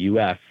everywhere in the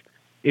U.S.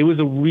 It was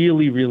a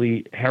really,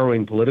 really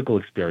harrowing political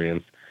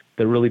experience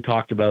that really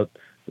talked about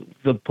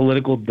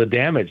the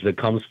damage that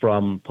comes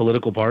from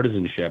political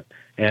partisanship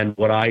and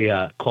what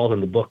I call in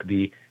the book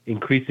the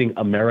increasing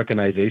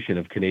Americanization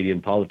of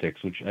Canadian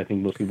politics, which I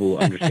think most people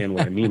understand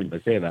what I mean when I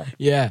say that.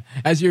 Yeah,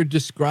 as you're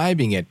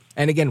describing it,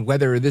 and again,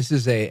 whether this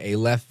is a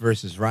left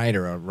versus right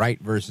or a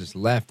right versus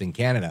left in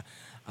Canada,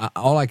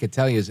 all I could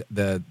tell you is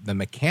the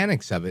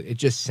mechanics of it. It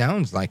just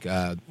sounds like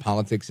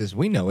politics as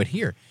we know it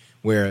here,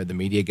 where the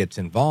media gets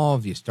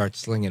involved, you start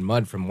slinging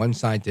mud from one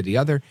side to the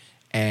other,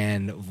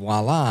 and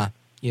voila,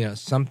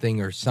 something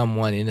or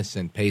someone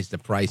innocent pays the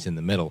price in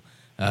the middle,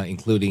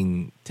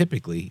 including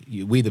typically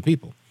we the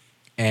people.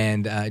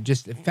 And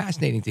just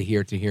fascinating to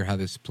hear how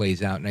this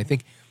plays out. And I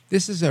think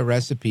this is a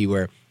recipe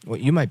where what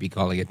you might be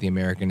calling it the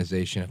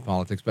Americanization of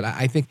politics, but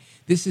I think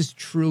this is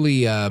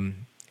truly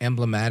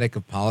emblematic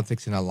of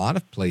politics in a lot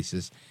of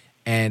places,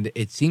 and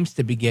it seems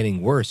to be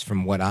getting worse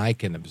from what I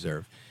can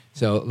observe.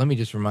 So let me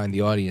just remind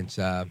the audience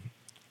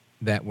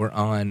that we're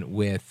on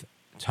with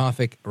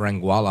Tawfiq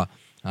Rangwala.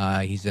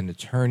 He's an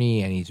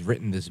attorney, and he's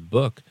written this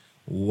book,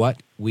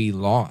 What We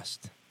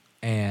Lost.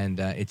 And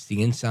it's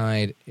the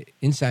inside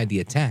the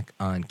attack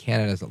on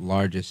Canada's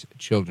largest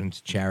children's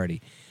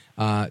charity.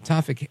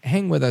 Tawfiq,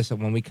 hang with us.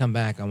 When we come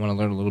back, I want to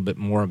learn a little bit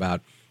more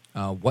about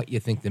what you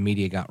think the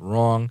media got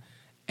wrong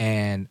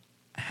and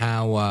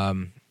how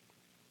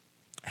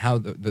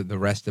the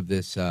rest of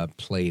this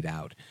played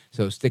out.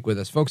 So stick with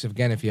us. Folks,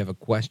 again, if you have a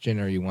question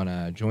or you want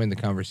to join the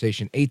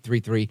conversation,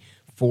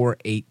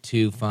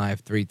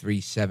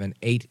 833-482-5337,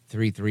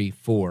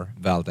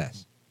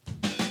 833-4-VALDEZ.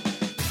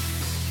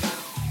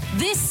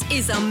 This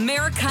is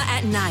America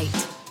at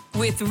Night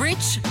with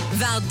Rich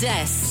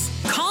Valdez.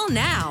 Call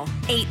now,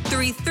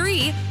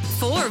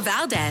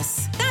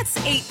 833-4-VALDEZ. That's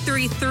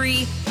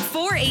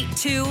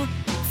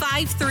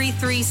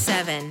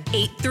 833-482-5337.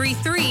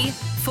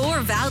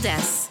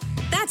 833-4-VALDEZ.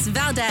 That's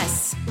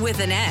Valdez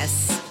with an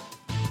S.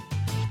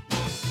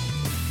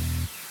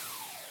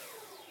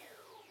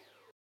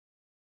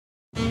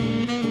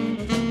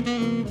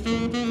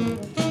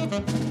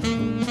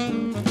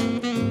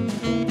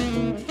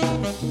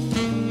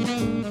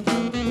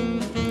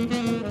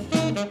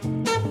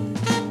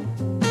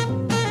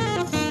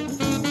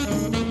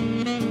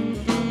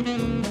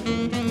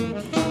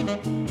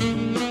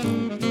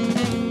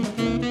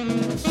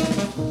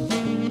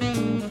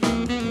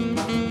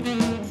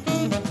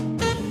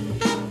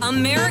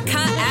 America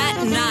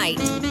at Night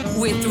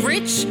with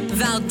Rich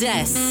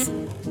Valdez.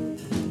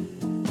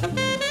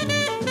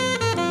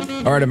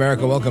 All right,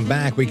 America, welcome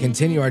back. We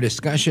continue our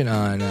discussion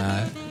on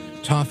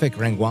Tawfiq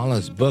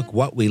Rangwala's book,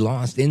 What We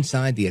Lost,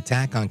 Inside the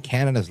Attack on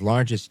Canada's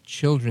Largest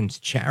Children's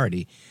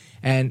Charity.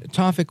 And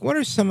Tawfiq, what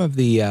are some of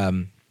the,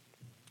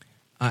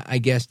 I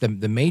guess, the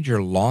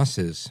major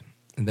losses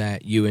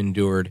that you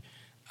endured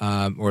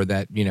or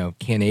that,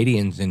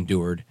 Canadians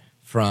endured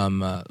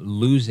from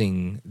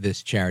losing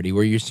this charity?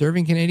 Were you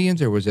serving Canadians,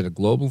 or was it a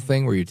global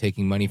thing? Were you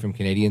taking money from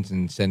Canadians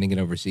and sending it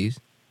overseas?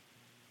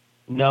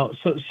 No.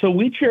 So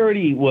We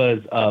Charity was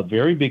a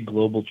very big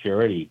global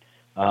charity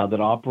that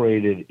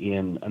operated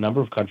in a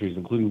number of countries,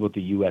 including both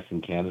the U.S.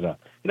 and Canada.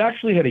 It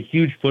actually had a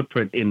huge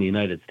footprint in the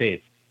United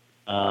States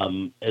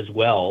as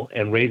well,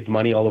 and raised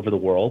money all over the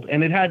world.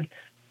 And it had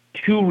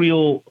two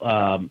real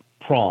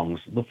prongs.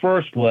 The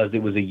first was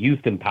it was a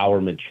youth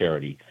empowerment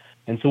charity.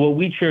 And so what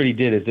We Charity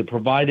did is it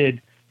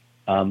provided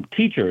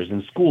teachers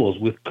in schools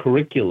with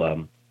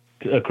curricula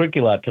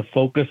to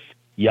focus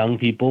young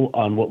people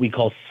on what we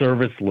call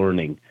service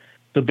learning.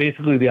 So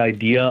basically the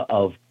idea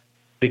of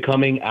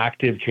becoming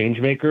active change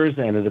makers,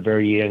 and at a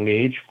very young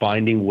age,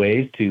 finding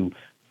ways to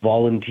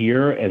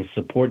volunteer and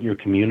support your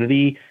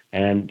community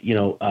and,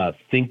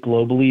 think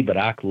globally but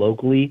act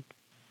locally.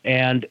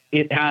 And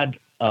it had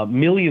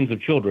millions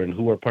of children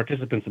who were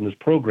participants in this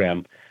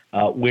program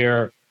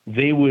where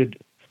they would,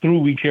 through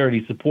We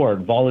Charity support,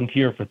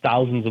 volunteer for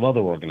thousands of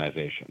other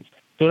organizations.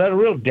 So it had a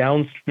real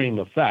downstream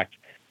effect.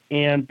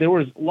 And there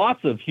was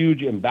lots of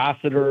huge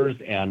ambassadors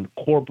and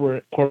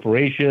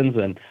corporations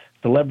and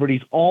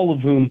celebrities, all of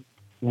whom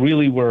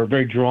really were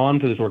very drawn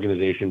to this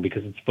organization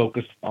because of its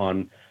focus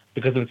on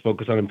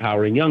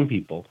empowering young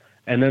people.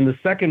 And then the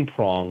second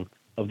prong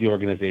of the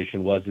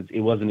organization was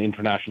it was an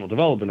international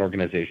development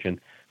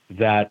organization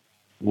that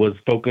was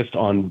focused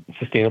on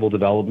sustainable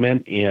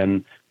development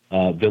in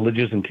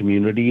villages and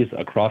communities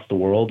across the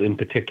world, in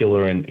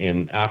particular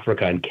in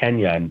Africa and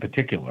Kenya in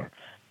particular.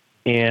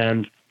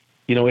 And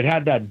it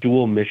had that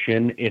dual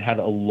mission. It had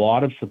a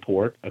lot of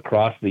support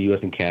across the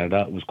U.S. and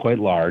Canada. It was quite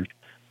large,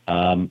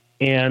 and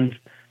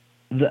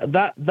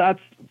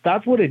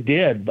that's what it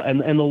did.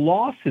 And the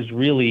loss is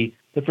really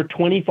that for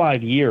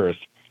 25 years,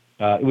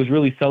 it was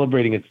really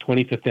celebrating its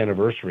 25th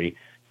anniversary.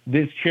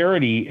 This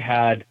charity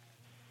had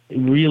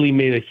really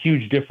made a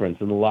huge difference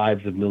in the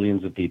lives of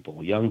millions of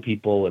people, young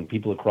people and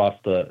people across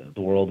the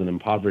world in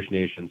impoverished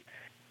nations.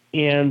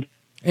 And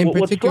in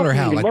particular,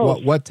 how? Like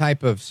what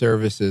type of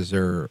services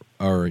or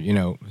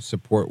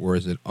support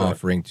was it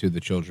offering to the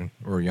children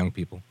or young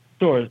people?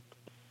 Sure.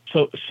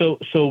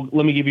 So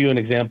let me give you an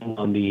example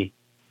on the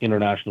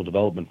international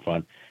development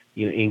front.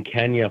 In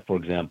Kenya, for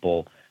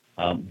example,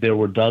 there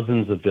were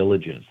dozens of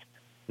villages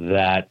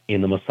that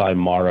in the Masai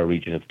Mara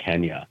region of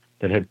Kenya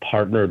that had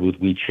partnered with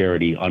We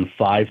Charity on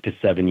 5 to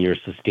 7 year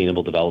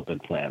sustainable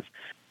development plans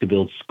to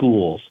build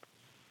schools,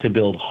 to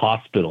build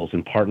hospitals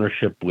in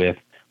partnership with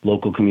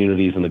local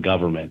communities and the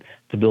government,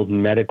 to build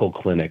medical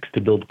clinics,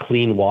 to build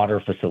clean water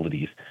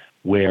facilities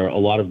where a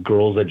lot of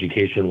girls'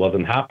 education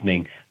wasn't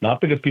happening, not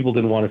because people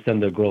didn't want to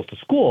send their girls to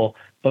school,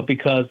 but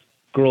because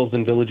girls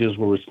in villages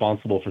were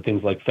responsible for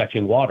things like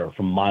fetching water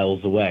from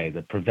miles away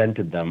that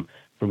prevented them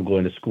from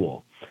going to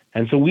school.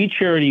 And so We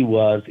Charity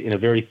was, in a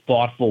very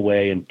thoughtful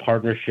way, in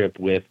partnership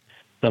with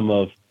some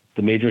of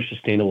the major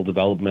sustainable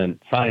development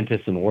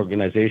scientists and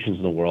organizations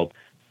in the world,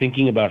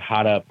 thinking about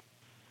how to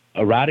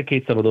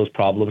eradicate some of those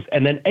problems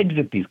and then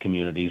exit these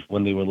communities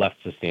when they were left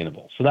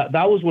sustainable. So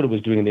that was what it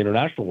was doing in the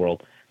international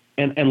world.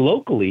 And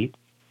locally,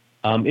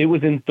 it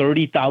was in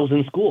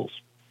 30,000 schools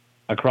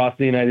across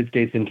the United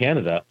States and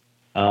Canada,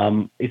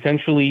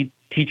 essentially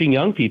teaching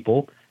young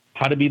people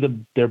how to be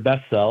their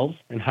best selves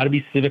and how to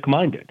be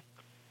civic-minded.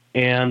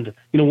 And,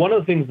 one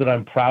of the things that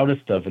I'm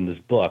proudest of in this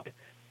book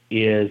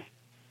is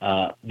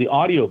the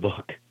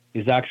audiobook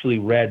is actually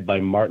read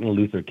by Martin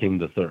Luther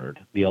King III,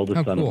 the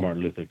eldest son of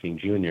Martin Luther King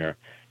Jr.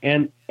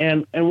 And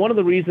one of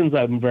the reasons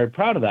I'm very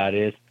proud of that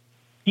is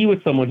he was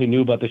someone who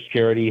knew about this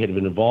charity, had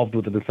been involved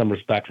with it in some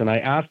respects, and I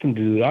asked him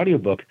to do the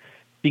audiobook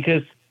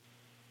because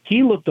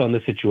he looked on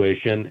the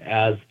situation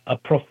as a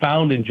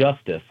profound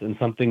injustice and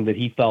something that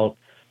he felt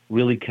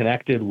really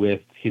connected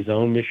with his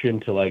own mission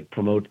to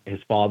promote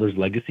his father's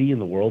legacy in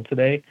the world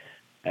today,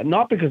 and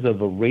not because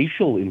of a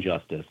racial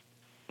injustice,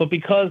 but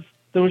because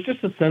there was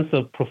just a sense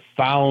of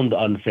profound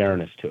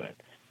unfairness to it.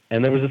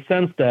 And there was a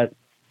sense that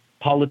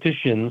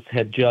politicians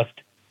had just,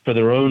 for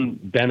their own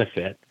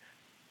benefit,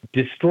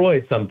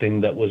 destroyed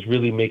something that was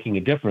really making a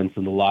difference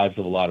in the lives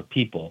of a lot of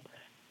people.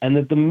 And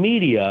that the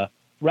media,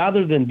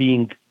 rather than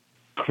being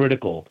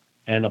critical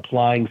and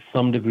applying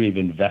some degree of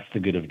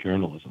investigative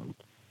journalism,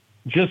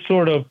 just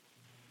sort of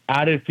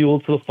added fuel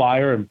to the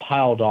fire and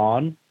piled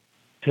on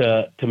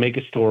to make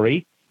a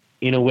story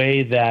in a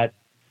way that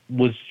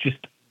was just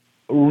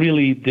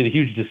really did a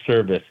huge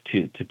disservice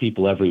to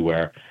people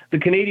everywhere. The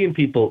Canadian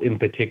people in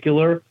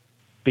particular,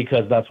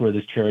 because that's where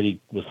this charity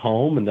was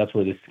home and that's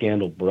where this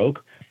scandal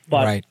broke,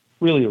 but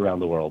really around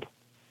the world.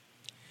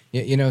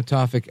 Yeah,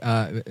 Tawfiq,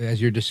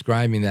 as you're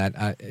describing that,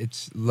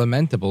 it's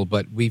lamentable,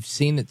 but we've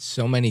seen it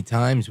so many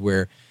times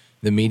where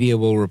the media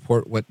will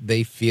report what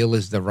they feel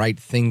is the right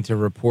thing to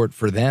report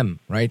for them,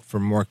 right? For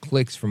more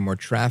clicks, for more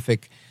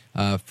traffic,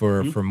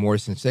 for more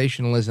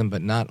sensationalism,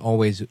 but not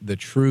always the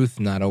truth,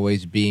 not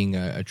always being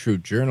a true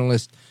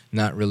journalist,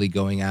 not really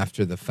going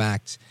after the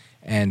facts,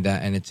 and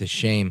it's a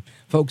shame.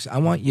 Folks, I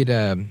want you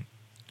to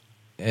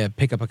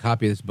pick up a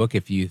copy of this book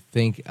if you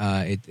think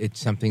it's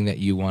something that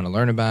you want to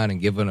learn about and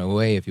give it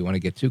away if you want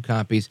to get 2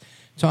 copies.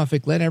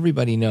 Tawfiq, let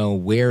everybody know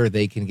where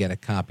they can get a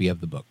copy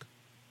of the book.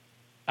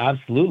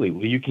 Absolutely.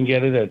 Well, you can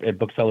get it at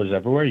booksellers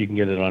everywhere. You can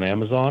get it on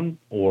Amazon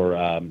or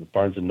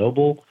Barnes &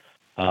 Noble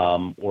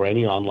or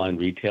any online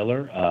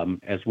retailer,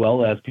 as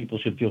well as people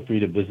should feel free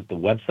to visit the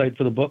website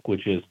for the book,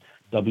 which is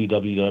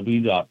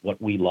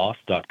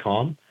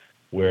www.whatwelost.com,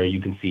 where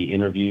you can see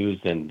interviews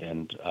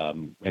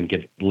and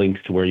get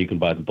links to where you can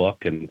buy the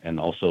book and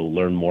also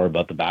learn more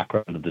about the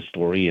background of the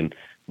story and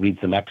read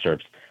some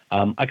excerpts.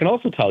 I can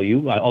also tell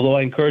you, although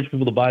I encourage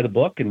people to buy the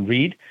book and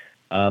read,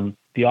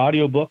 the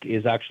audiobook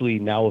is actually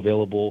now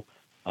available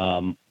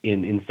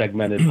in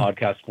segmented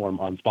podcast form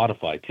on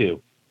Spotify,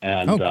 too.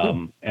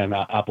 and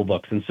Apple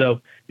Books. And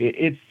so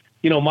it's,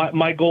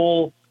 my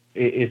goal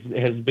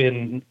has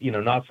been,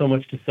 not so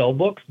much to sell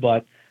books,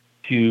 but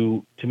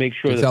to make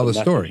sure that the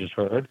message story is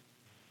heard.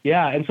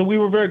 Yeah, and so we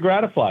were very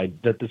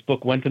gratified that this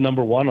book went to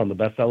number 1 on the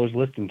bestsellers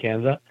list in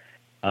Canada.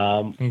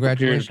 Congratulations. For a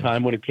period of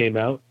time when it came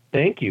out.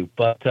 Thank you.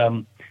 But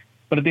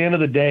at the end of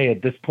the day,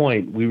 at this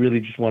point, we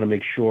really just want to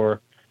make sure,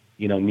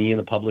 me and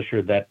the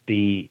publisher, that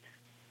the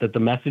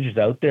message is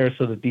out there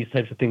so that these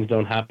types of things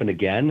don't happen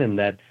again, and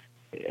that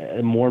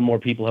more and more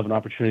people have an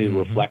opportunity to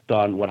reflect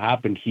on what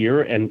happened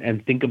here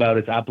and think about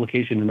its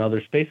application in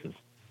other spaces.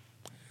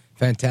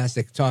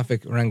 Fantastic.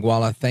 Tawfiq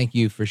Rangwala, thank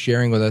you for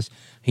sharing with us.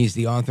 He's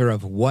the author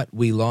of What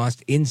We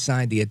Lost: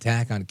 Inside the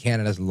Attack on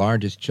Canada's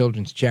Largest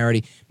Children's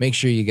Charity. Make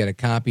sure you get a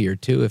copy or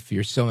two if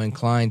you're so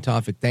inclined.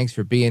 Tawfiq, thanks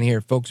for being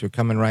here. Folks, we're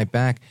coming right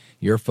back.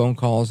 Your phone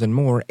calls and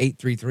more,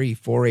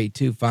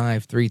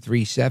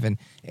 833-482-5337,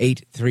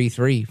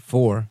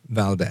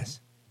 833-4-VALDEZ.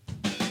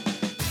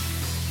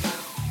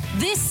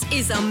 This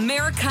is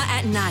America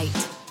at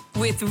Night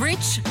with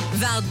Rich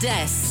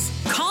Valdez.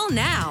 Call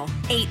now,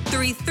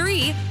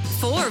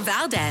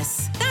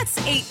 833-4-VALDEZ. That's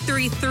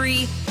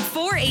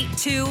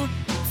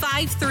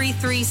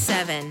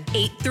 833-482-5337.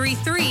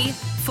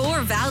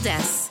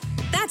 833-4-VALDEZ.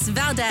 That's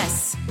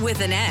Valdez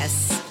with an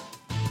S.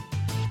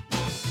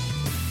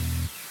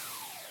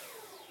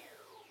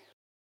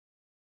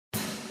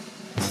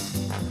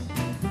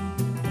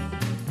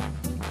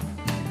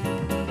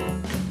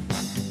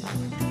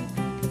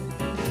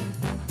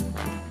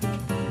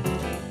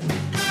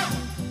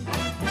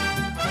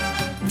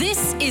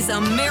 This is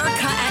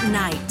America at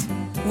Night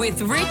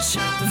with Rich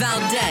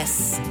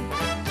Valdez.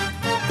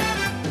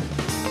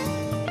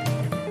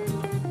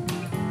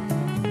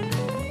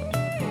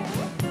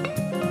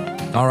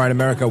 All right,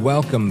 America,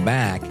 welcome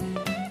back.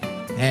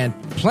 And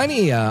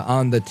plenty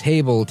on the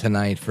table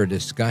tonight for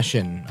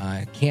discussion.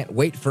 I can't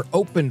wait for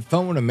Open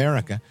Phone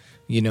America.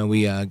 We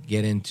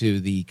get into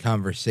the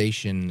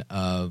conversation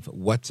of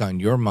what's on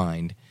your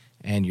mind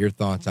and your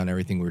thoughts on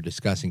everything we're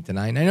discussing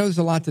tonight. And I know there's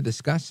a lot to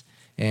discuss.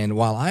 And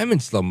while I'm in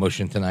slow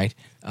motion tonight,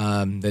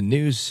 the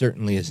news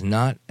certainly is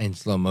not in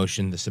slow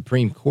motion. The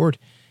Supreme Court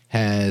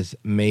has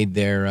made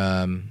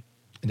their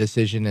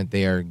decision that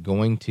they are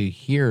going to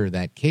hear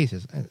that case.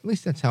 At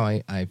least that's how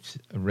I've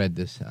read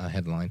this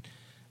headline,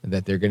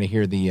 that they're going to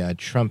hear the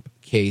Trump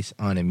case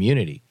on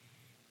immunity.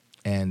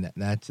 And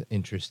that's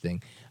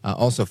interesting.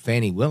 Also,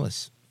 Fani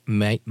Willis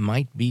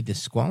might be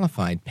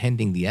disqualified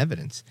pending the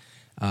evidence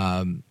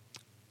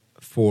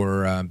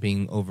for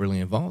being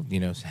overly involved,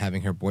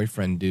 having her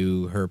boyfriend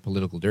do her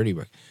political dirty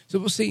work. So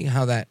we'll see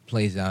how that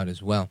plays out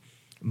as well.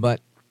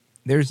 But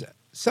there's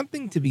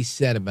something to be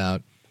said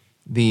about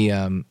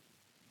the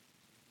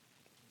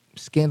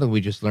scandal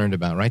we just learned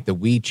about, right? The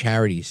We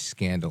Charities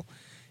scandal.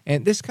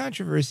 And this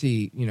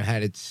controversy,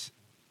 had its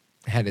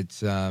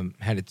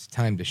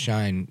time to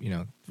shine,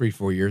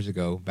 3-4 years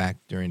ago, back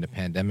during the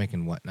pandemic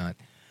and whatnot.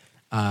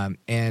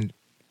 And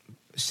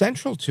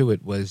central to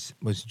it was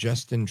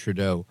Justin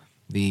Trudeau,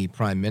 the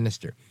prime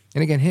minister.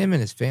 And again, him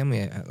and his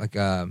family, like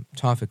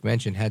Tawfiq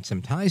mentioned, had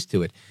some ties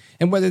to it.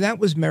 And whether that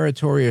was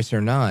meritorious or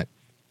not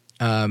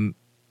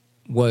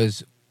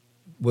was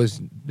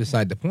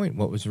beside the point.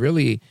 What was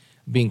really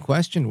being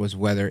questioned was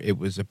whether it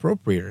was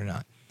appropriate or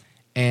not.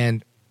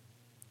 And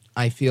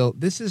I feel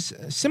this is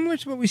similar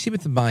to what we see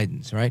with the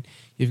Bidens, right?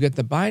 You've got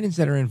the Bidens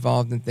that are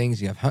involved in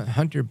things. You have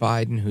Hunter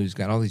Biden, who's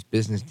got all these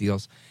business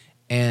deals.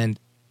 And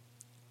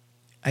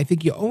I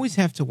think you always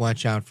have to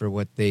watch out for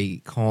what they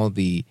call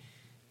the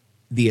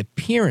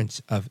appearance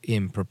of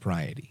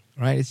impropriety,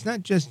 right? It's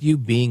not just you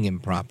being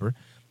improper,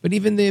 but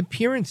even the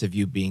appearance of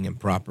you being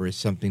improper is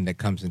something that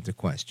comes into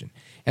question.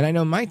 And I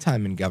know my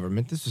time in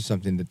government, this was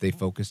something that they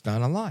focused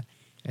on a lot.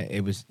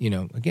 It was,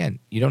 again,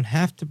 you don't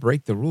have to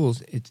break the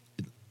rules.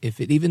 If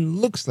it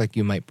even looks like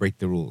you might break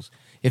the rules,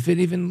 if it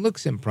even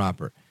looks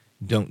improper,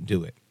 don't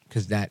do it,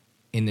 because that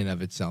in and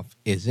of itself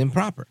is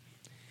improper.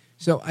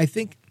 So I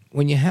think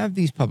when you have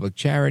these public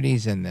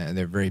charities and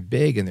they're very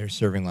big and they're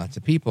serving lots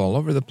of people all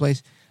over the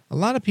place, a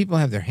lot of people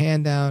have their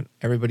hand out.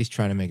 Everybody's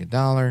trying to make a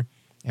dollar.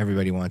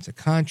 Everybody wants a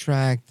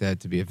contract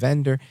to be a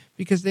vendor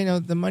because they know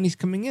the money's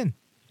coming in.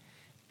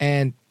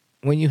 And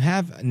when you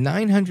have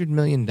 $900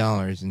 million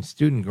in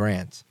student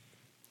grants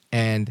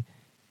and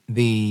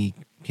the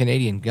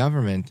Canadian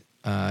government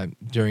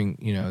during,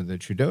 the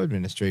Trudeau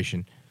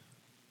administration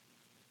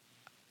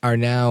are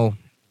now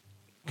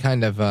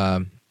kind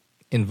of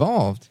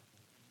involved,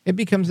 it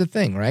becomes a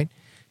thing, right?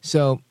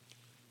 So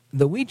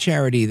the We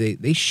Charity,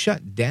 they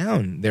shut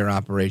down their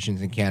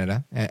operations in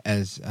Canada,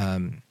 as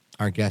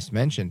our guest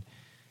mentioned,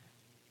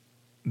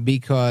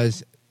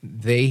 because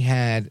they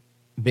had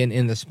been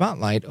in the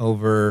spotlight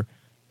over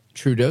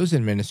Trudeau's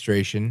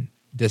administration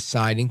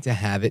deciding to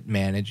have it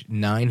manage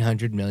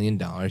 $900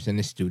 million in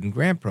a student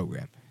grant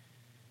program.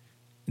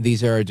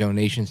 These are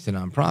donations to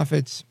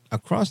nonprofits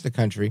across the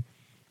country,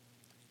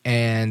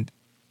 and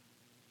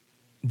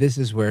this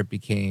is where it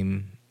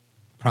became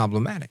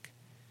problematic.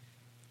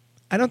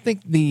 I don't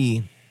think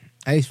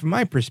at least from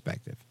my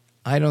perspective,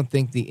 I don't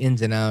think the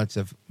ins and outs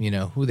of,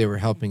 who they were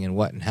helping and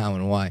what and how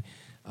and why,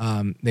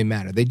 they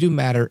matter. They do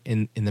matter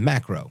in the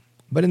macro.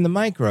 But in the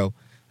micro,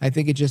 I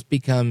think it just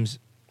becomes,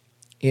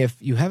 if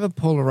you have a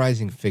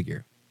polarizing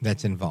figure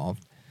that's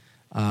involved,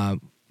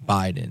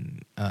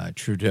 Biden,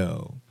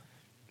 Trudeau,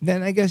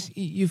 then I guess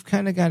you've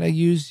kind of got to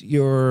use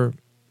your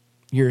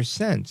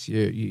sense.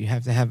 You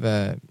have to have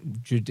a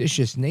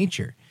judicious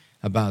nature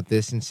about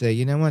this and say,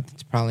 you know what,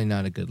 it's probably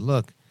not a good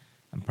look.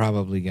 I'm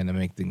probably going to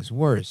make things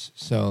worse,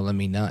 so let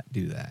me not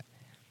do that.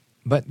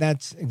 But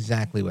that's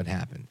exactly what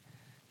happened.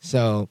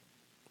 So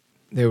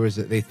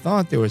they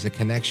thought there was a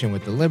connection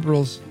with the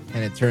liberals,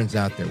 and it turns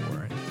out there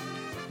weren't.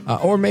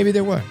 Or maybe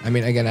there were. I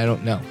mean, again, I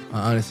don't know.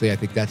 Honestly, I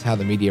think that's how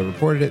the media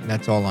reported it, and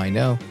that's all I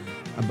know.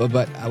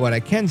 But what I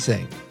can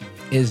say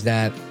is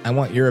that I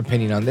want your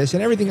opinion on this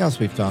and everything else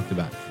we've talked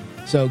about.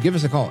 So give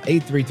us a call,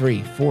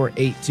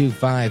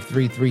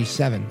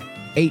 833-482-5337.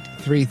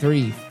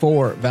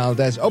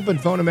 833-4-VALDEZ. Open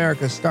Phone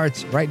America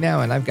starts right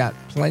now, and I've got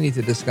plenty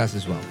to discuss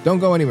as well. Don't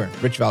go anywhere.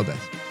 Rich Valdez.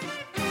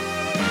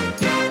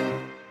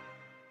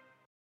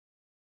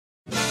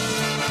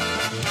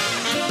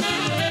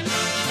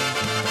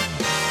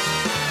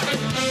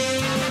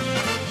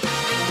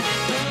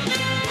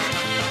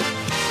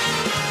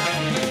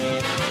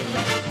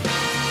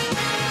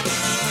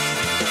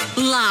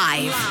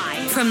 Live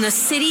from the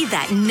city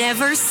that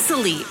never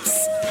sleeps.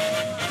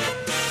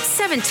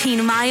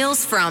 17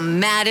 miles from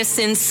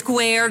Madison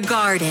Square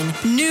Garden,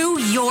 New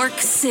York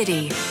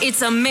City.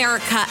 It's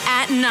America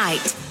at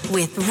Night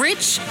with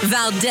Rich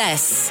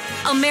Valdez,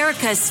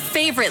 America's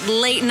favorite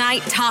late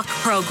night talk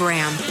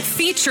program,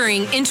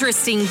 featuring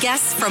interesting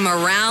guests from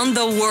around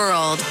the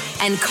world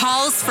and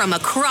calls from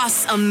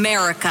across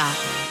America.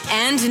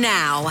 And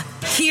now,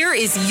 here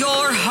is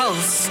your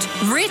host,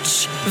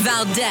 Rich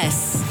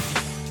Valdez.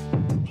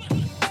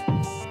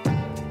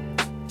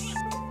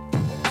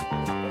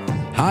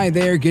 Hi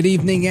there, good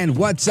evening, and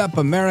what's up,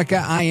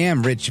 America? I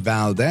am Rich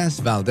Valdez,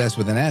 Valdez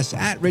with an S,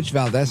 at Rich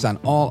Valdez on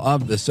all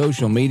of the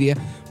social media.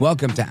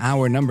 Welcome to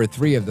hour number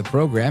 3 of the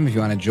program. If you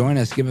want to join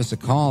us, give us a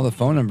call. The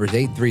phone number is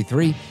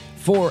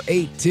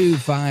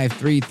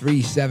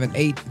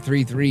 833-482-5337,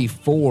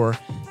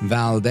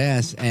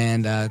 833-4-Valdez.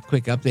 And a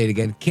quick update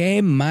again.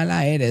 Kamala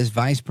Harris,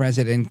 Vice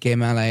President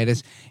Kamala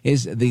Harris,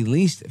 is the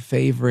least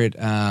favorite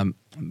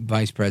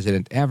vice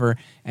president ever.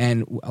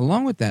 And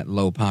along with that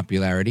low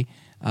popularity,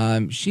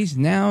 she's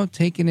now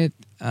taken it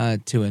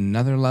to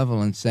another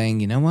level and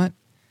saying, you know what?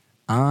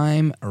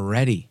 I'm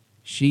ready.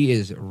 She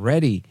is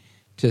ready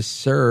to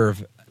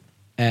serve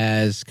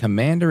as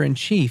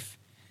commander-in-chief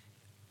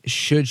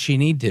should she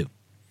need to.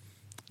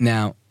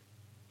 Now,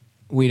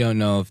 we don't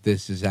know if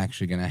this is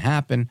actually going to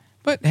happen,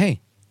 but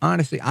hey,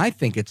 honestly, I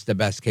think it's the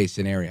best-case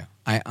scenario.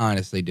 I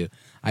honestly do.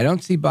 I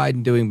don't see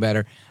Biden doing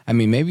better. I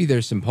mean, maybe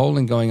there's some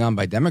polling going on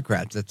by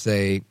Democrats that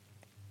say,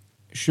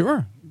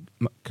 sure,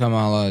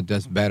 Kamala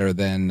does better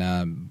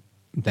than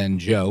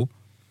Joe.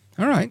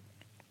 All right.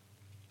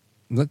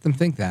 Let them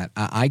think that.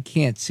 I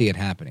can't see it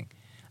happening.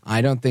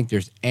 I don't think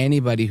there's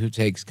anybody who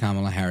takes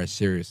Kamala Harris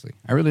seriously.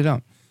 I really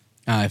don't.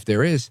 If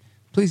there is,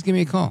 please give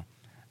me a call.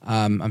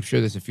 I'm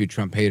sure there's a few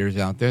Trump haters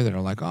out there that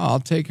are like, oh,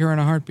 I'll take her in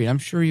a heartbeat. I'm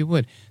sure you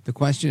would. The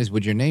question is,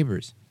 would your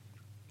neighbors?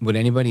 Would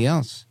anybody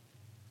else?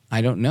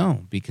 I don't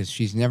know, because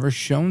she's never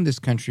shown this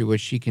country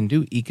what she can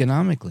do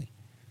economically.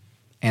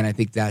 And I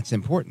think that's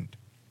important.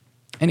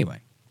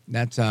 Anyway,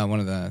 that's one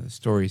of the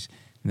stories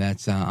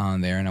that's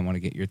on there, and I want to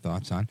get your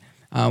thoughts on.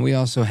 We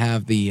also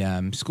have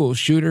the school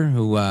shooter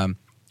who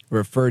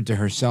referred to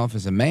herself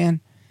as a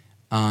man.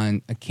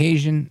 On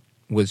occasion,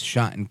 was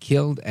shot and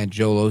killed at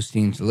Joel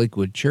Osteen's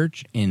Lakewood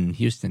Church in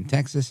Houston,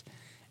 Texas.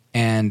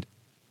 And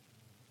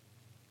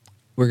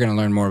we're going to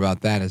learn more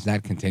about that as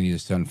that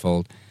continues to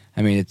unfold.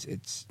 I mean,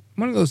 it's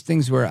one of those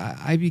things where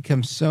I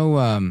become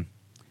so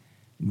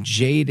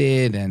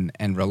jaded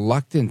and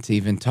reluctant to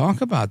even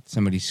talk about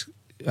some of these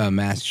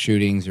mass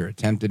shootings or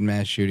attempted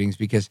mass shootings,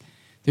 because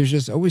there's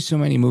just always so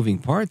many moving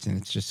parts, and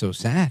it's just so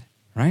sad,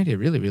 right? It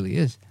really, really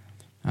is.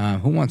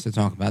 Who wants to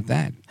talk about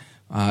that?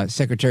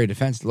 Secretary of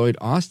Defense Lloyd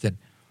Austin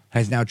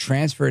has now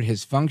transferred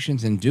his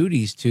functions and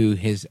duties to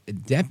his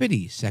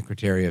Deputy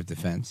Secretary of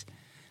Defense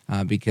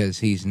because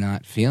he's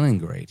not feeling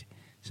great.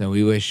 So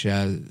we wish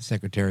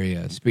Secretary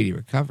a speedy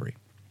recovery.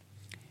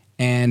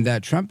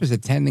 And Trump is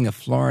attending a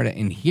Florida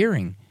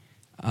hearing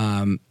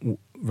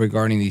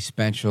regarding the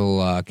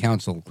special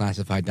counsel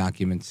classified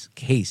documents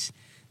case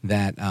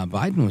that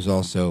Biden was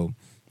also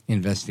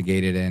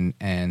investigated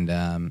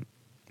and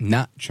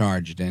not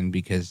charged in,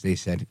 because they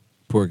said,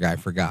 poor guy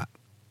forgot.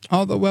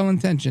 Although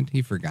well-intentioned,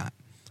 he forgot.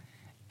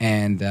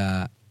 And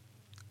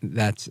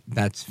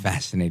that's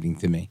fascinating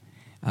to me.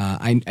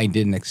 I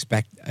didn't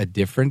expect a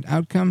different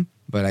outcome,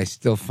 but I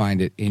still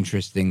find it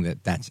interesting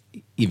that that's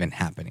even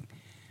happening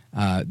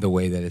the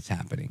way that it's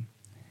happening.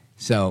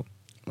 So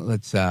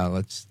let's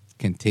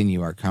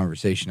continue our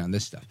conversation on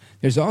this stuff.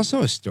 There's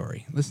also a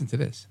story, listen to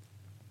this,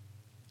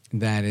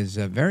 that is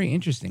very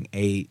interesting.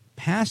 A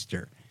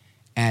pastor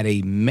at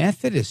a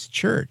Methodist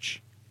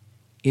church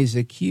is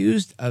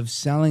accused of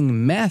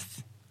selling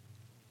meth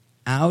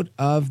out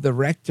of the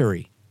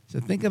rectory.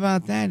 So think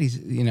about that. He's,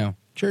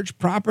 church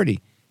property,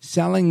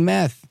 selling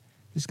meth.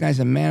 This guy's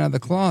a man of the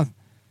cloth.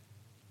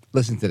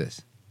 Listen to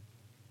this.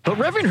 But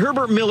Reverend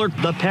Herbert Miller,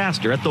 the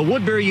pastor at the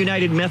Woodbury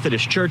United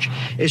Methodist Church,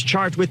 is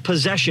charged with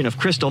possession of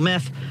crystal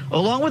meth,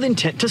 along with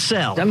intent to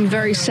sell. I'm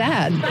very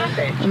sad.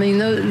 I mean,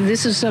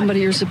 this is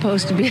somebody you're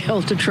supposed to be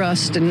able to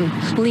trust and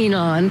lean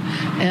on,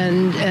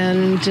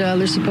 and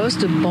they're supposed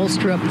to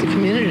bolster up the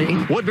community.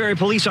 Woodbury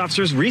police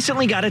officers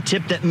recently got a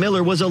tip that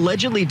Miller was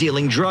allegedly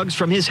dealing drugs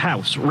from his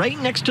house right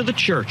next to the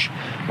church.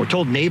 We're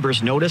told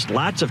neighbors noticed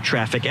lots of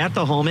traffic at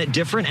the home at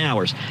different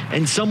hours,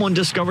 and someone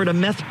discovered a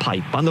meth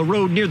pipe on the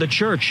road near the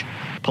church.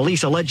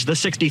 Police allege the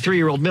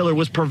 63-year-old Miller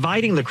was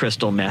providing the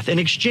crystal meth in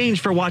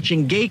exchange for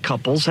watching gay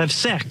couples have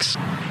sex.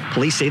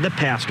 Police say the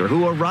pastor,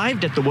 who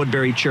arrived at the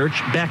Woodbury church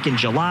back in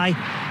July,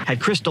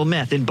 had crystal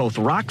meth in both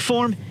rock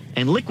form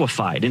and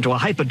liquefied into a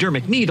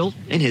hypodermic needle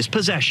in his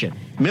possession.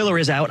 Miller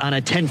is out on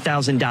a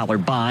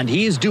 $10,000 bond.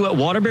 He is due at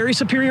Waterbury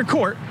Superior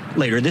Court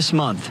later this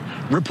month.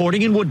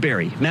 Reporting in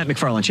Woodbury, Matt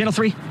McFarland, Channel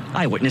 3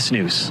 Eyewitness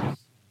News.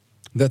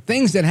 The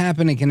things that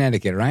happen in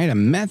Connecticut, right? A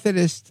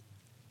Methodist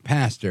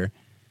pastor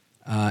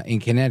in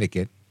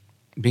Connecticut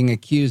being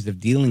accused of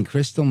dealing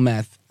crystal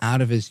meth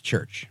out of his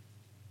church.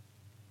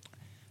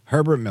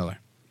 Herbert Miller.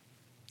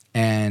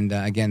 And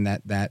again,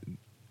 that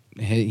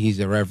he's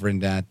a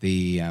reverend at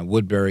the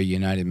Woodbury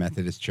United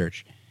Methodist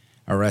Church,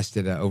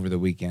 arrested over the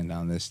weekend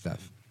on this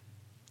stuff.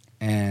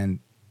 And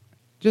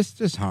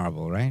just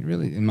horrible, right?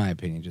 Really, in my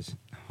opinion, just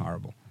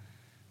horrible.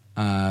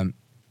 Let's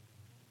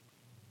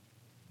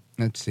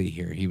see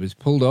here. He was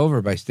pulled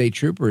over by state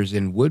troopers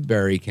in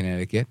Woodbury,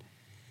 Connecticut,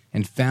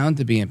 and found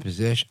to be in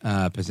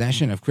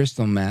possession of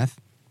crystal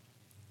meth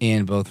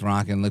in both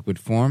rock and liquid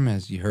form,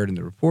 as you heard in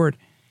the report,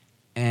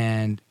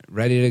 and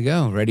ready to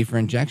go, ready for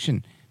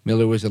injection.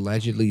 Miller was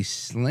allegedly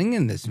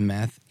slinging this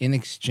meth in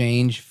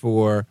exchange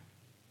for,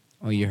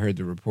 you heard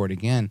the report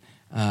again,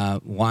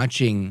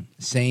 watching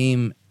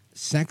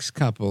same-sex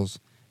couples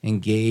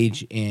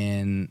engage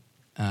in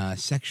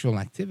sexual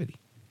activity.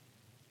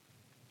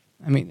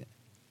 I mean,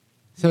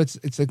 so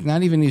it's like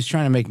not even he's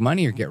trying to make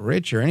money or get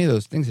rich or any of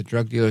those things that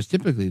drug dealers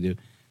typically do.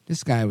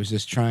 This guy was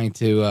just trying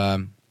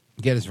to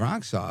get his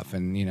rocks off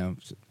and,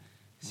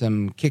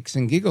 some kicks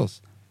and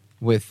giggles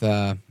with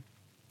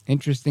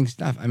interesting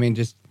stuff. I mean,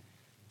 just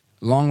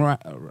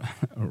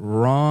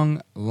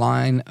wrong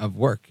line of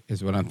work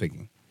is what I'm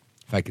thinking.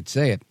 If I could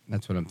say it,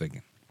 that's what I'm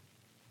thinking.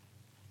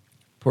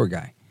 Poor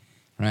guy,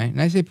 right?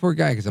 And I say poor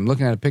guy because I'm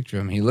looking at a picture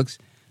of him. He looks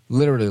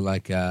literally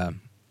like the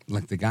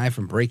guy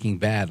from Breaking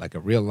Bad, like a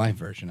real-life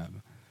version of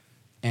him.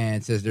 And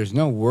it says there's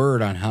no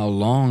word on how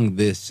long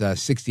this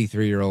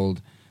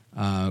 63-year-old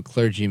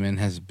clergyman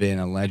has been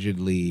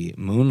allegedly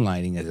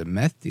moonlighting as a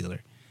meth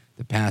dealer.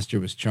 The pastor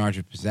was charged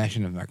with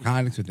possession of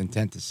narcotics with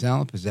intent to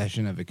sell,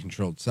 possession of a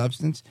controlled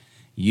substance,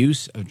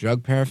 use of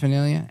drug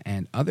paraphernalia,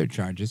 and other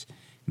charges.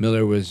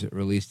 Miller was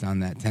released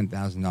on that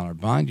 $10,000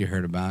 bond you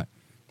heard about,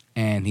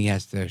 and he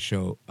has to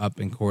show up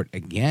in court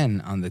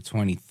again on the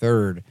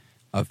 23rd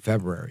of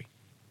February.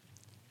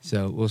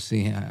 So we'll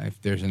see if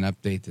there's an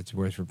update that's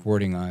worth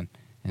reporting on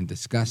and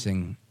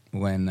discussing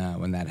when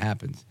that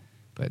happens.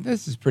 But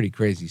this is pretty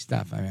crazy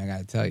stuff. I mean, I got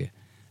to tell you.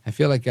 I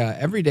feel like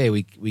every day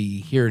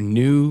we hear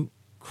new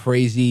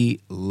crazy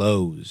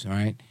lows,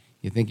 right?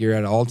 You think you're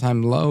at an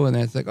all-time low, and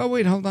then it's like, oh,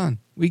 wait, hold on.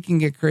 We can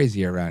get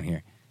crazy around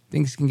here.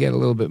 Things can get a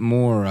little bit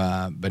more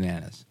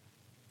bananas.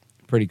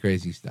 Pretty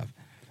crazy stuff.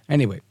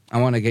 Anyway,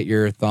 I want to get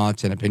your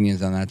thoughts and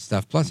opinions on that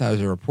stuff. Plus, I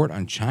have a report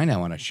on China I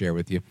want to share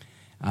with you.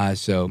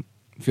 So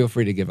feel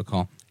free to give a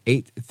call.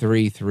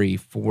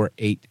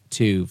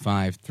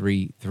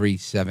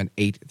 833-482-5337,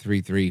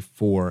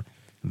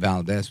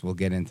 833-4-VALDEZ. We'll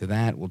get into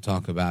that. We'll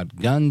talk about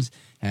guns,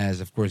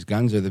 as, of course,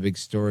 guns are the big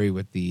story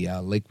with the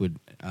Lakewood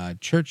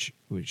church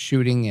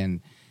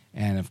shooting,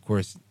 and of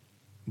course,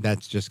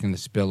 that's just going to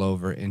spill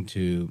over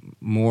into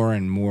more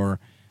and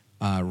more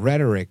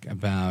rhetoric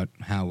about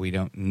how we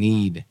don't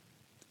need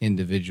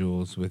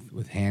individuals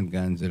with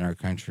handguns in our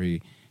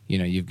country.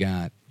 You've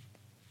got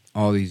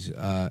all these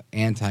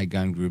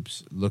anti-gun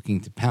groups looking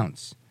to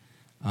pounce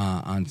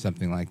on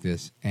something like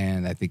this.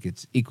 And I think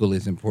it's equally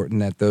as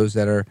important that those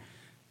that are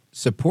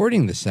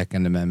supporting the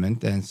Second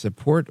Amendment and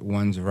support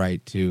one's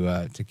right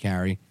to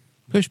carry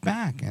push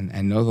back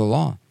and know the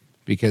law,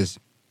 because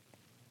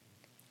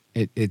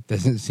it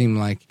doesn't seem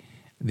like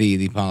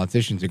the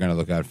politicians are going to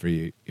look out for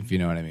you, if you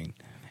know what I mean.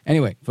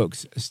 Anyway,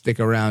 folks, stick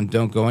around.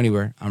 Don't go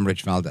anywhere. I'm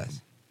Rich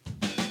Valdez.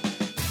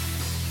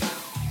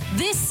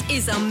 This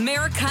is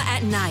America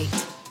at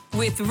Night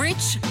with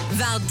Rich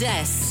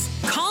Valdez.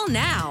 Call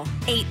now,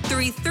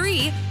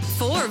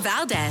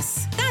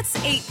 833-4-VALDEZ. That's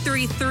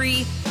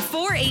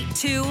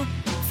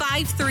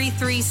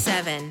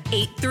 833-482-5337.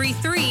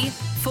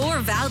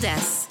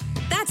 833-4-VALDEZ.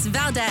 That's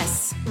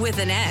Valdez with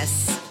an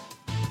S.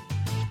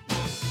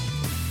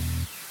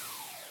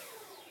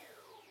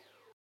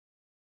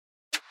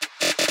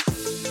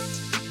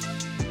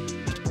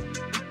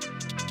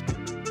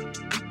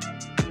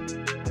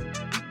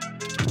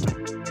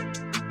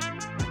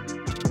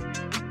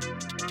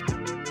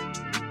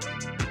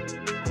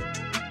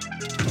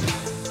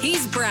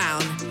 He's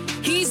brown,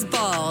 he's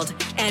bald,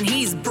 and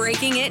he's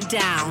breaking it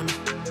down.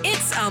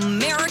 It's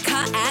America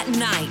at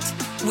Night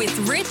with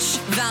Rich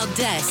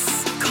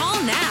Valdez.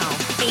 Call now,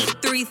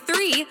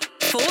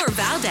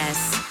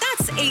 833-4VALDEZ.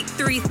 That's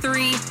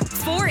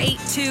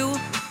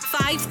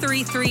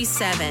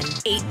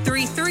 833-482-5337.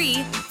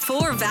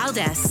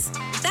 833-4VALDEZ.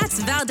 That's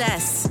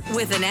Valdez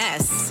with an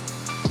S.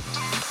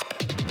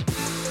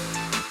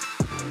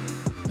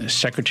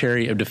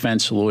 Secretary of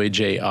Defense Lloyd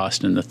J.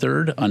 Austin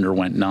III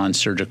underwent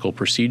non-surgical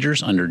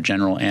procedures under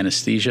general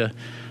anesthesia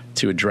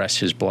to address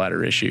his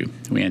bladder issue.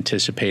 We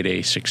anticipate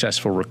a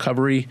successful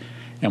recovery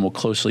and will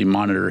closely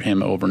monitor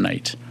him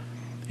overnight.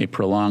 A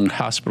prolonged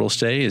hospital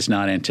stay is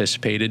not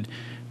anticipated.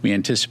 We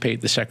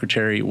anticipate the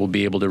Secretary will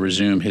be able to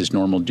resume his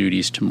normal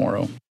duties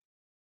tomorrow.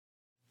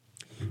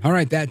 All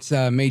right, that's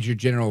Major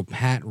General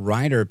Pat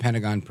Ryder,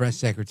 Pentagon Press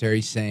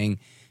Secretary, saying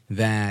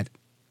that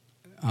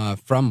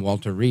from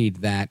Walter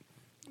Reed that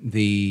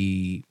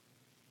the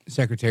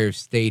Secretary of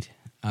State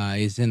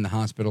is in the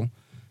hospital,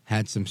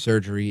 had some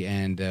surgery,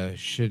 and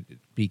should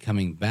be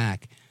coming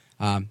back.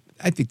 I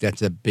think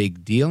that's a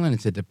big deal, and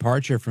it's a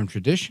departure from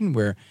tradition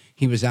where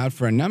he was out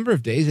for a number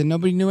of days and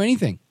nobody knew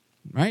anything,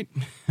 right?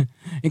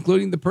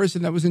 Including the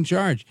person that was in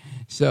charge.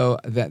 So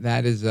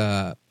that is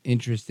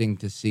interesting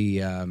to see,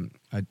 an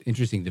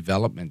interesting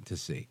development to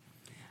see.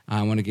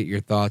 I want to get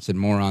your thoughts and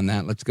more on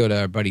that. Let's go to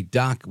our buddy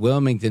Doc,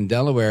 Wilmington,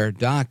 Delaware.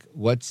 Doc,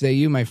 what say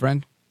you, my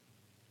friend?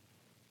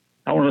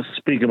 I want to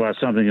speak about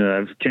something that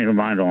I've changed my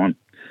mind on,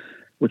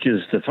 which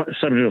is the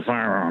subject of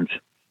firearms.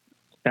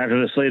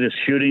 After this latest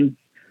shooting,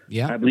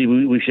 I believe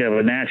we should have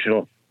a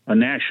national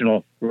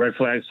red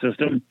flag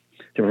system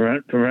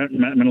to prevent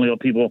mentally ill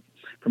people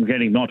from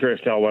getting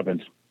military-style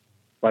weapons.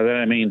 By that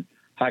I mean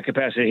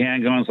high-capacity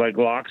handguns like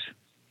Glocks,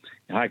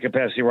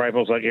 high-capacity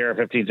rifles like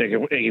AR-15s,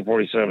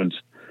 AK-47s.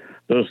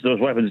 Those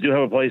weapons do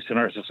have a place in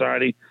our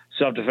society,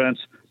 self-defense,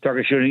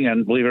 target shooting,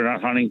 and believe it or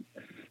not, hunting.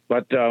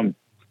 But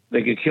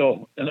they could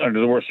kill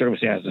under the worst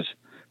circumstances.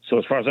 So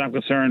as far as I'm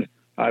concerned,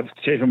 I've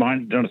changed my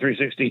mind, done a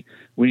 360.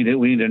 We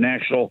need a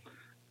national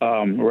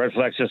red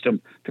flag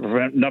system to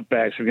prevent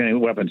nutbags from getting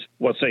weapons.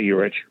 What say you,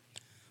 Rich?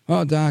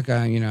 Well, Doc,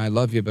 I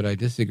love you, but I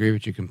disagree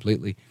with you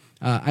completely.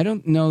 I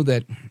don't know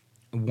that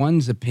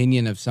one's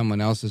opinion of someone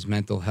else's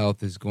mental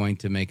health is going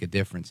to make a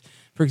difference.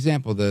 For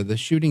example, the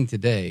shooting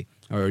today,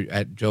 or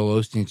at Joel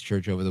Osteen's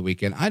church over the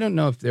weekend, I don't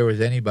know if there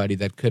was anybody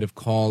that could have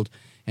called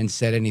and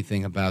said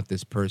anything about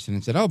this person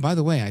and said, oh, by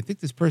the way, I think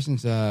this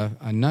person's a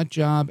nut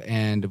job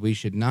and we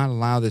should not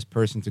allow this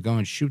person to go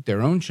and shoot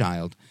their own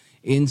child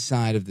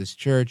inside of this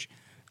church.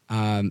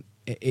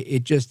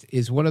 It just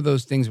is one of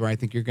those things where I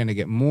think you're going to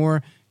get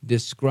more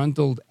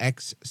disgruntled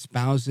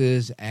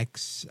ex-spouses,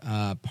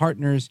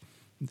 ex-partners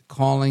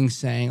calling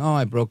saying, oh,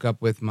 I broke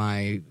up with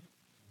my,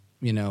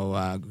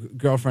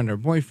 girlfriend or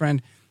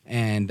boyfriend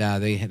and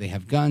they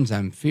have guns.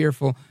 I'm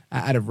fearful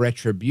out of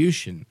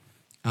retribution.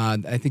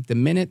 I think the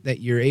minute that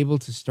you're able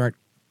to start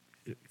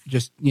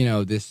just,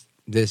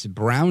 this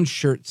brown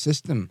shirt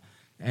system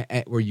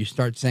where you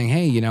start saying,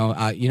 hey,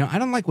 I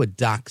don't like what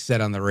Doc said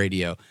on the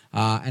radio,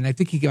 and I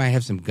think he might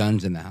have some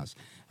guns in the house.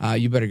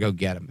 You better go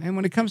get them. And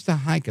when it comes to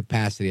high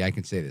capacity, I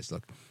can say this.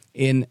 Look,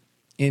 in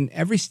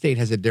every state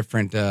has a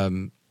different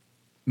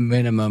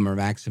minimum or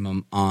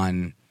maximum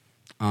on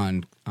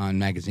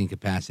magazine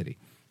capacity.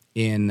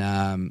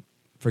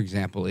 For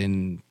example,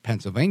 in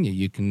Pennsylvania,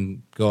 you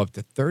can go up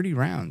to 30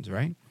 rounds,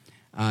 right?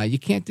 You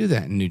can't do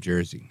that in New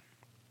Jersey.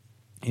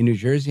 In New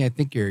Jersey, I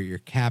think you're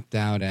capped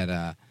out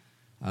at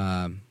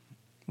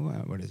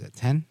what is it,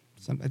 10?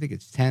 I think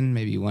it's 10,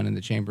 maybe one in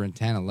the chamber and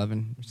 10,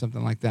 11, or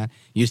something like that.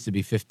 Used to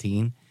be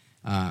 15,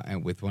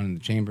 and with one in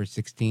the chamber,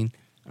 16.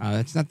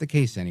 That's not the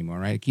case anymore,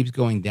 right? It keeps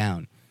going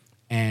down.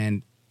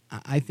 And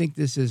I think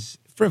this is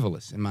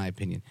frivolous, in my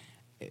opinion.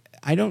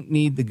 I don't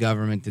need the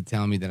government to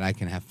tell me that I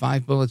can have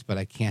 5 bullets, but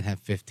I can't have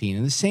 15.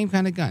 And the same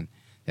kind of gun.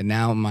 And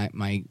now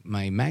my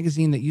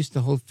magazine that used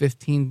to hold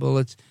 15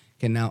 bullets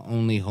can now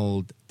only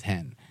hold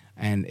 10.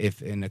 And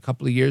if in a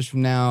couple of years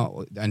from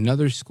now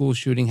another school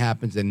shooting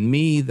happens and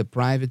me, the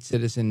private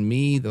citizen,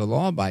 me, the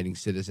law-abiding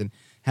citizen,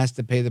 has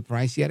to pay the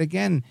price yet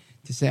again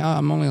to say, oh,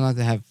 I'm only allowed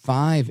to have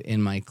 5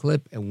 in my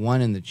clip and 1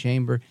 in the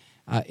chamber,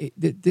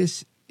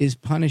 this is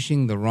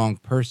punishing the wrong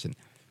person.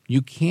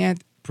 You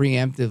can't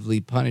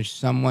preemptively punish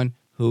someone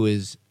who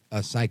is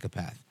a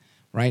psychopath,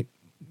 right?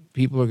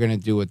 People are going to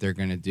do what they're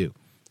going to do.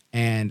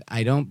 And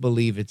I don't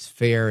believe it's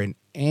fair in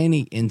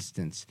any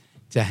instance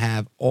to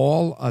have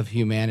all of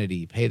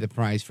humanity pay the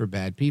price for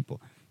bad people.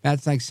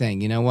 That's like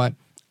saying, you know what?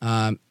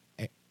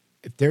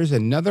 If there's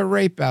another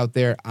rape out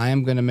there, I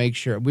am going to make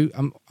sure.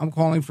 I'm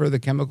calling for the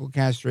chemical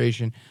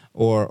castration,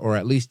 or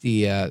at least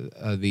the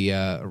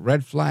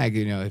red flag.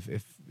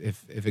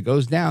 If it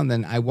goes down,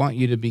 then I want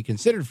you to be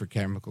considered for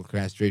chemical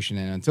castration.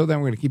 And until then,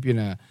 we're going to keep you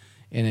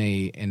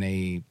in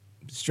a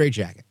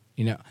straitjacket.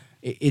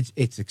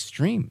 It's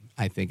extreme.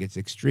 I think it's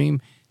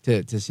extreme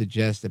to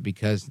suggest that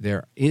because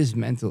there is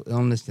mental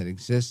illness that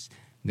exists,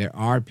 there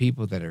are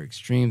people that are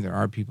extreme, there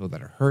are people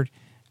that are hurt,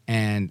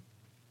 and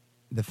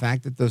the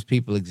fact that those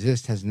people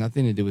exist has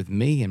nothing to do with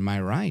me and my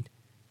right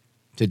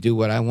to do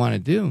what I want to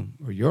do,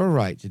 or your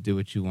right to do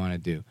what you want to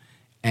do.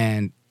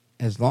 And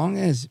as long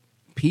as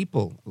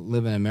people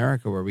live in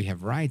America where we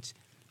have rights,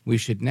 we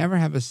should never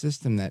have a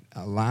system that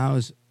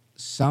allows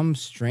some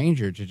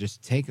stranger to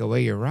just take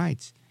away your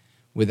rights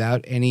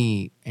without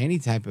any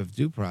type of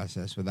due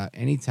process, without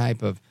any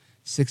type of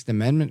Sixth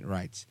Amendment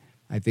rights.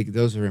 I think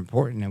those are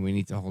important, and we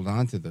need to hold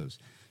on to those.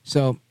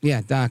 So,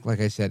 yeah, Doc, like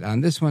I said,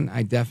 on this one,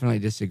 I definitely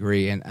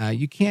disagree. And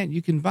you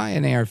can buy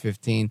an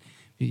AR-15.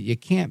 You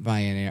can't buy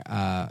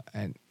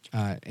an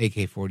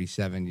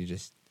AK-47.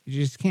 You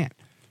just can't.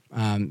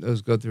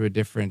 Those go through a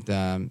different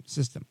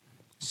system.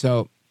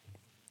 So,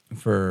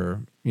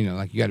 for,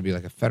 like you got to be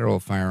like a federal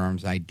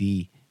firearms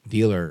ID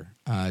dealer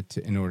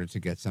in order to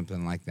get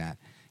something like that.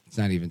 It's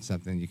not even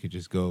something you could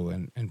just go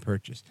and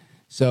purchase.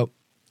 So,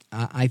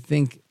 I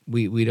think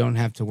we don't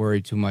have to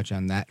worry too much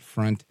on that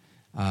front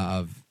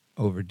of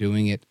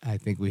overdoing it. I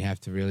think we have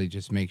to really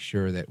just make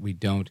sure that we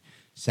don't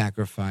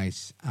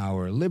sacrifice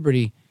our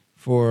liberty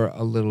for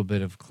a little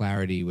bit of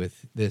clarity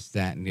with this,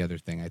 that, and the other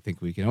thing. I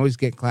think we can always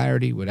get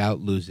clarity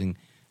without losing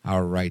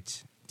our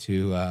rights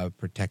to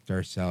protect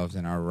ourselves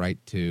and our right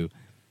to,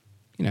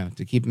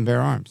 to keep and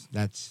bear arms.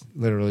 That's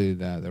literally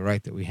the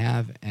right that we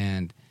have,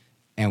 and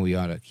we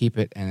ought to keep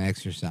it and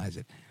exercise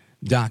it.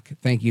 Doc,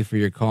 thank you for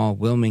your call.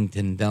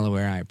 Wilmington,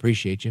 Delaware, I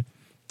appreciate you.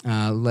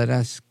 Let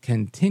us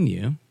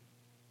continue.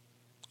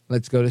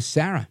 Let's go to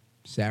Sarah.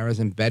 Sarah's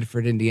in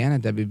Bedford, Indiana,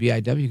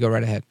 WBIW. Go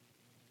right ahead.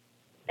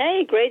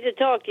 Hey, great to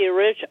talk to you,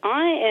 Rich.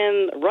 I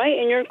am right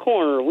in your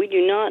corner. We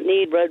do not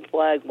need red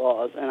flag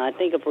laws, and I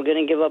think if we're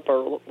going to give up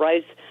our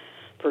rights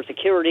for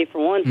security, for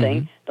one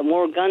thing, the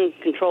more gun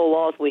control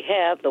laws we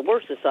have, the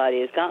worse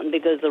society has gotten,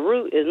 because the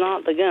root is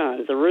not the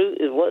guns. The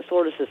root is what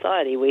sort of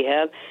society we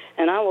have.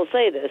 And I will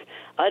say this,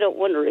 I don't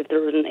wonder if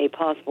there isn't a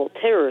possible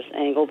terrorist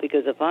angle,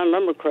 because if I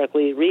remember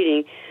correctly,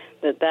 reading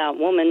that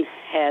woman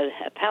had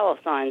a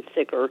Palestine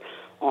sticker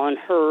on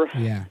her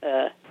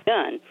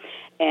gun,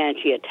 and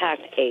she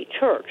attacked a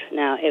church.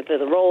 Now, if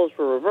the roles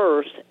were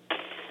reversed,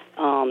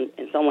 and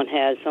someone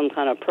had some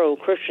kind of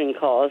pro-Christian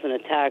cause and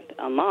attacked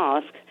a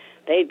mosque,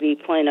 they'd be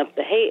playing up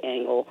the hate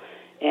angle.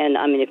 And,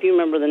 I mean, if you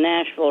remember the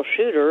Nashville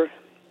shooter,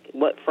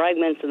 what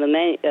fragments of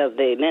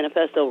the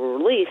manifesto were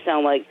released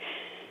sound like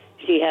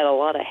she had a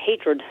lot of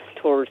hatred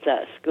towards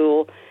that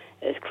school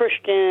as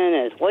Christian,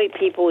 as white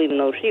people, even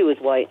though she was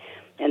white,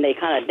 and they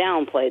kind of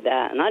downplayed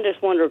that. And I just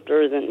wonder if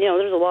there isn't,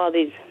 there's a lot of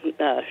these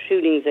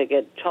shootings that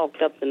get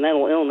chalked up to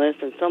mental illness,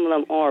 and some of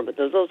them are, but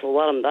there's also a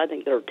lot of them that I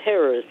think they're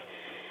terrorists,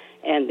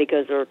 and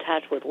because they're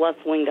attached with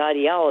left-wing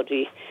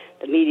ideology,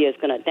 the media is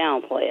going to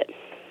downplay it.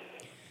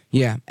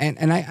 Yeah,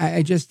 and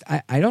I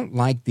don't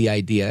like the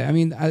idea. I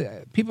mean,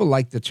 people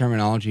like the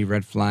terminology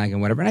red flag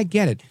and whatever, and I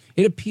get it.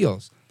 It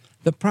appeals.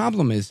 The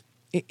problem is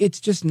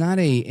it's just not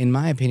in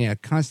my opinion, a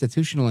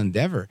constitutional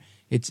endeavor.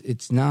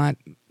 It's not.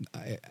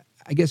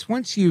 I guess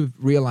once you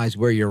realize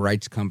where your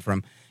rights come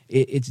from,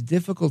 it's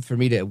difficult for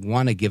me to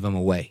want to give them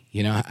away.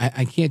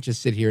 I can't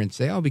just sit here and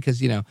say,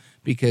 because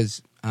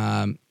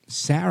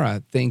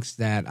Sarah thinks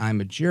that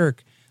I'm a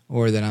jerk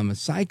or that I'm a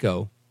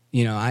psycho.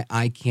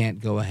 I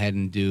can't go ahead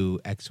and do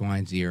X, Y,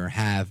 and Z or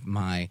have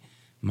my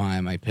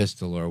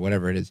pistol or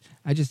whatever it is.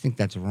 I just think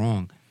that's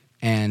wrong,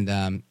 and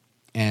I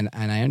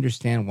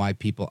understand why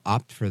people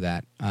opt for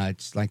that.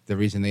 It's like the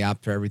reason they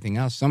opt for everything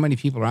else. So many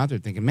people are out there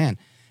thinking, man,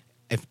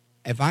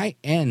 if I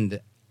end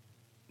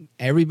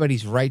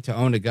everybody's right to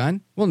own a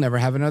gun, we'll never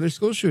have another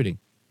school shooting.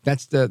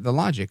 That's the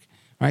logic,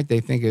 right? They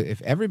think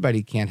if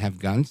everybody can't have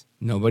guns,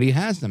 nobody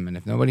has them, and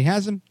if nobody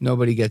has them,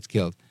 nobody gets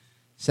killed.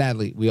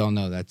 Sadly, we all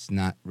know that's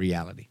not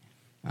reality.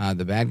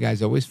 The bad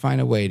guys always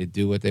find a way to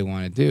do what they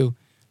want to do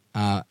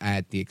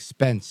at the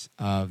expense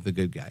of the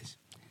good guys.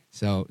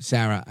 So,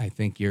 Sarah, I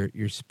think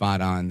you're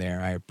spot on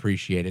there. I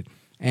appreciate it.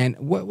 And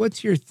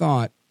what's your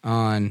thought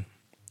on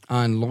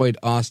Lloyd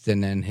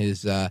Austin and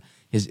his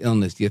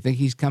illness? Do you think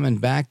he's coming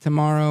back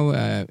tomorrow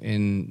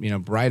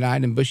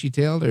bright-eyed and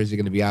bushy-tailed, or is he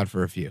going to be out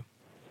for a few?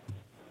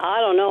 I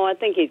don't know. I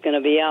think he's going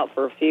to be out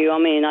for a few. I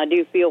mean, I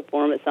do feel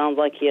for him. It sounds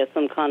like he has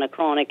some kind of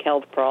chronic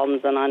health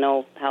problems, and I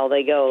know how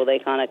they go. They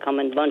kind of come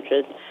in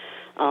bunches.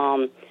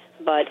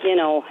 But,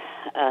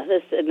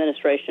 this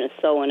administration is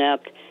so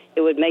inept,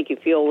 it would make you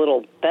feel a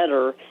little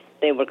better if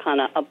they were kind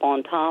of up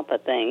on top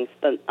of things.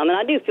 But, I mean,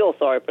 I do feel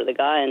sorry for the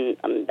guy, and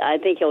I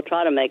think he'll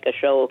try to make a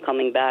show of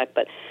coming back,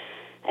 but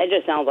it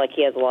just sounds like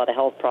he has a lot of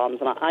health problems,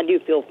 and I do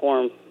feel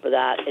for him for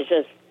that. It's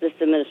just this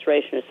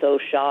administration is so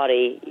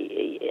shoddy.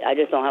 I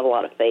just don't have a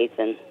lot of faith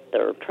in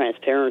their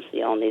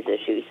transparency on these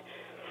issues.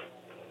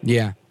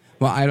 Yeah.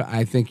 Well,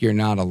 I think you're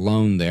not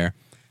alone there.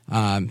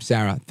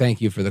 Sarah,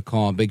 thank you for the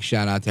call. Big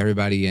shout-out to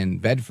everybody in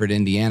Bedford,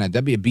 Indiana,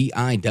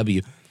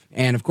 WBIW.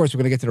 And, of course, we're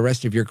going to get to the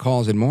rest of your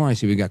calls and more. I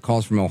see we've got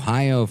calls from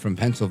Ohio, from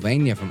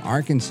Pennsylvania, from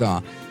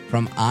Arkansas,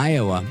 from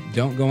Iowa.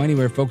 Don't go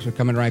anywhere, folks. We're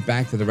coming right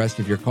back to the rest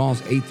of your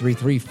calls.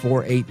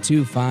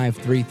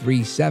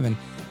 833-482-5337,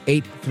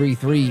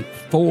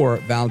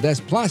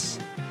 833-4-VALDEZ. Plus,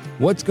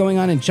 what's going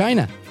on in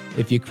China?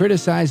 If you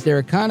criticize their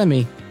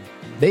economy,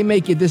 they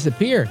make you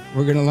disappear.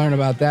 We're going to learn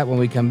about that when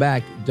we come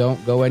back.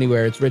 Don't go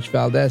anywhere. It's Rich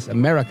Valdez,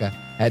 America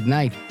at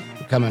Night.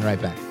 We're coming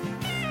right back.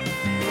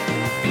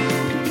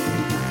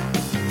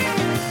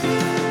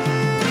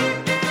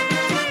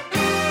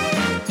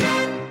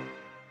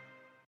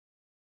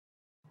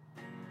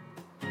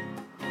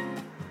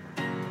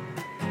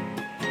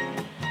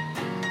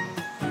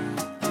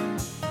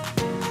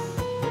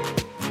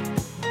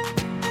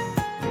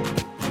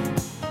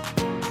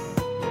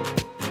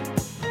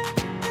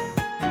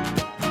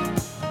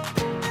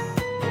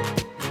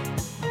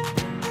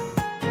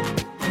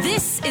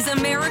 This is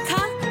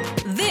America.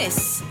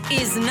 This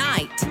is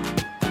Night.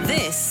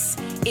 This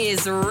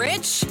is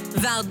Rich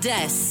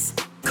Valdez.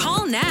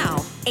 Call now,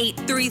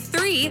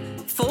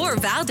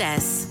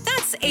 833-4-VALDEZ.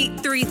 That's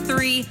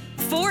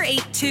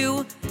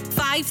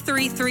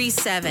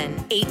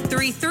 833-482-5337.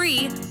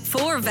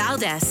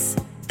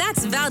 833-4-VALDEZ.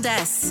 That's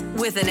Valdez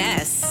with an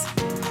S.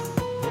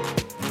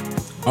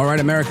 All right,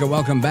 America,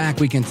 welcome back.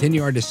 We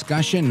continue our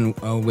discussion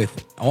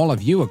with all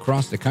of you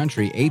across the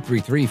country,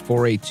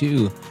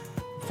 833-482-5337,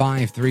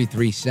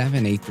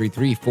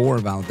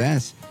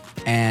 833-4-VALDEZ.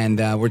 And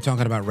we're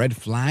talking about red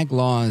flag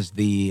laws,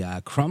 the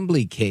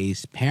Crumbly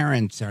case,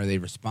 parents, are they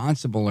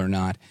responsible or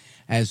not,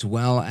 as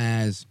well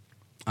as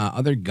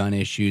other gun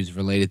issues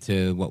related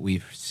to what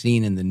we've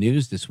seen in the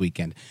news this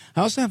weekend.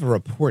 I also have a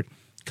report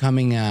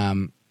coming out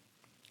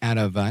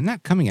of,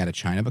 not coming out of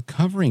China, but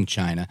covering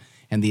China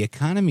and the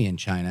economy in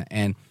China.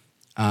 And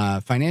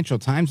Financial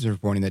Times is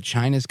reporting that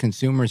China's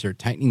consumers are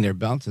tightening their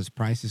belts as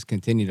prices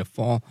continue to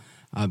fall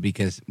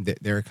because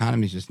their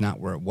economy is just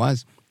not where it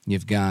was.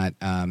 You've got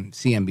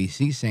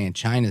CNBC saying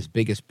China's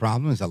biggest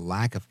problem is a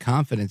lack of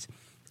confidence,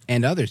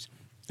 and others.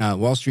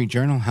 Wall Street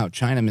Journal, how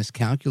China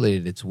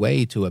miscalculated its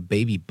way to a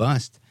baby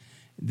bust.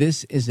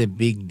 This is a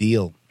big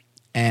deal.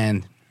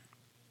 And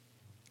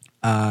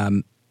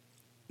how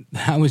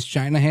is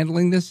China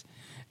handling this?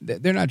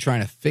 They're not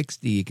trying to fix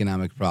the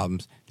economic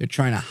problems. They're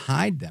trying to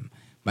hide them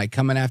by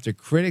coming after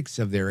critics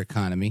of their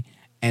economy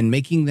and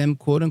making them,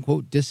 quote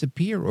unquote,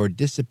 disappear or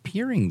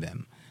disappearing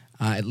them,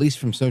 at least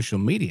from social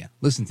media.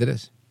 Listen to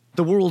this.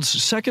 The world's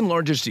second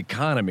largest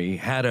economy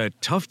had a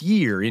tough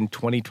year in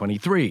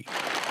 2023.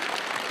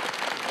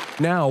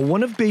 Now,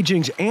 one of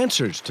Beijing's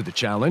answers to the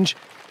challenge,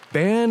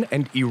 ban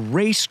and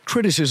erase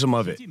criticism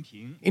of it.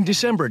 In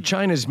December,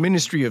 China's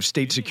Ministry of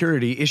State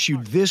Security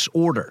issued this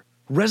order: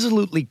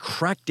 resolutely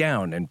crack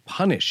down and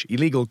punish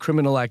illegal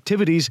criminal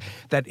activities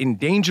that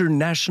endanger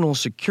national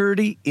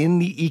security in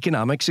the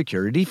economic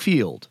security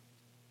field.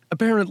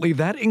 Apparently,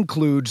 that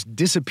includes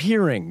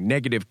disappearing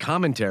negative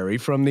commentary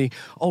from the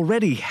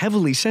already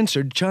heavily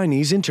censored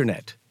Chinese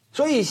internet.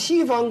 On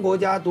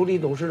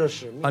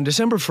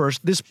December 1st,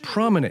 this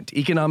prominent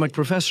economic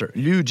professor,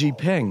 Liu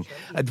Jipeng,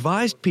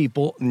 advised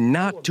people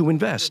not to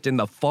invest in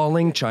the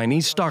falling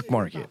Chinese stock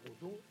market.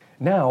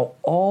 Now,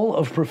 all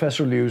of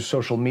Professor Liu's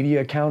social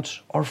media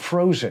accounts are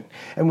frozen.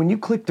 And when you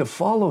click to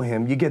follow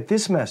him, you get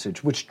this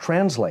message, which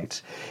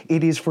translates,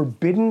 "It is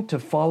forbidden to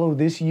follow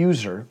this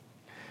user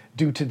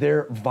due to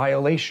their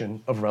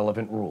violation of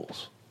relevant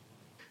rules."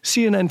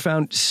 CNN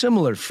found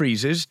similar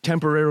freezes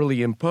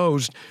temporarily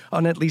imposed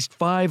on at least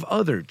 5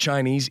 other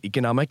Chinese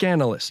economic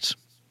analysts.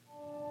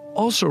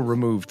 Also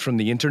removed from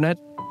the internet,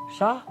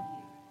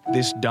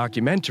 this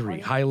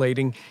documentary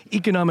highlighting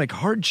economic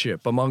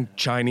hardship among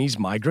Chinese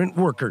migrant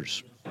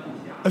workers.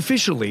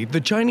 Officially,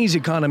 the Chinese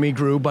economy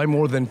grew by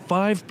more than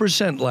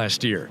 5%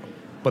 last year,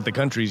 but the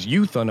country's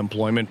youth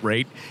unemployment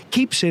rate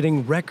keeps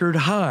hitting record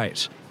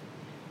highs.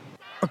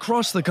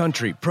 Across the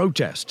country,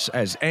 protests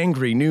as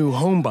angry new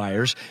home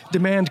buyers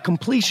demand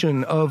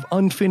completion of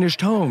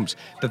unfinished homes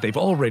that they've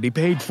already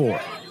paid for.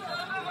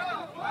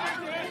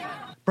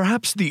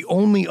 Perhaps the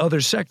only other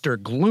sector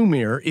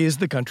gloomier is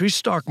the country's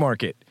stock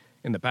market.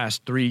 In the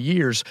past 3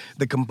 years,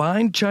 the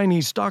combined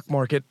Chinese stock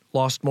market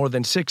lost more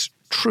than $6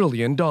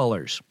 trillion.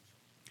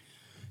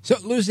 So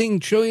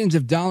losing trillions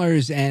of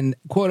dollars and,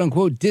 quote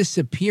unquote,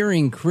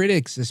 disappearing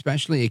critics,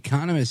 especially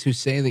economists who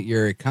say that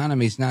your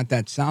economy is not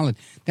that solid.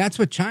 That's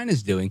what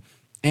China's doing.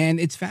 And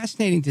it's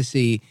fascinating to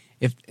see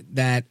if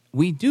that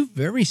we do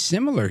very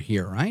similar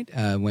here, right?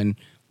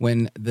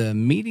 When the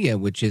media,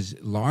 which is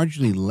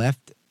largely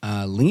left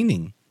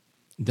leaning,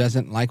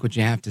 doesn't like what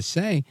you have to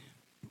say,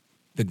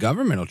 the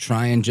government will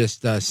try and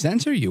just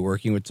censor you,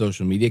 working with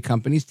social media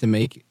companies to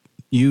make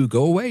you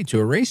go away, to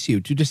erase you,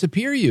 to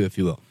disappear you, if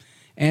you will.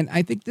 And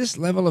I think this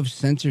level of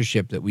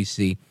censorship that we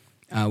see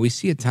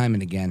it time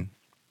and again.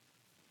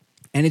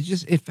 And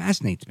it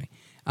fascinates me.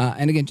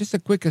 And again, just a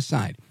quick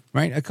aside,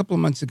 right? A couple of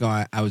months ago,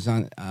 I was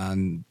on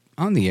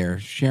the air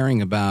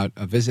sharing about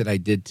a visit I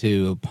did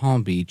to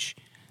Palm Beach,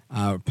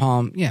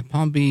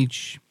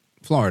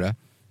 Florida,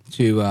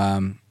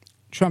 to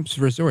Trump's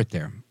resort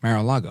there,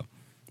 Mar-a-Lago.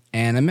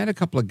 And I met a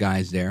couple of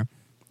guys there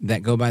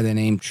that go by the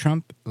name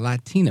Trump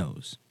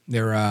Latinos.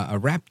 They're a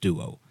rap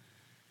duo.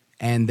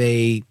 And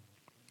they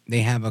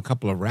have a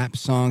couple of rap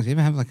songs. They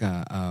even have like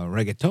a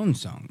reggaeton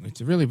song.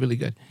 It's really, really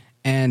good.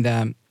 And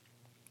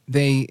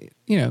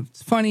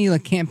it's funny,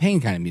 like campaign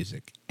kind of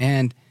music.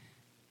 And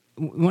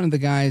one of the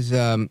guys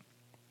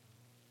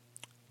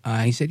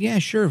he said, yeah,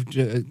 sure,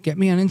 get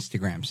me on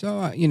Instagram. So,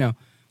 I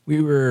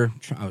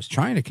was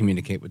trying to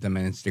communicate with them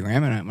on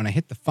Instagram, and when I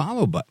hit the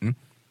follow button,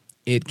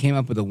 it came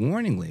up with a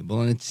warning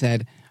label, and it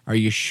said, are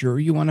you sure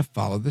you want to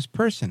follow this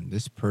person?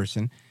 This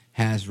person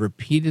has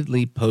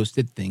repeatedly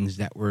posted things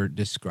that were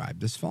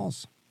described as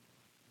false.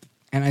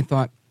 And I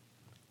thought,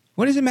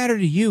 what does it matter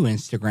to you,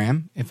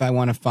 Instagram, if I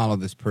want to follow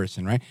this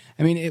person, right?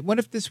 I mean, what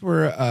if this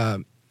were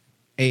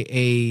an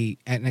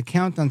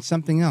account on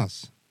something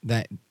else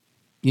that,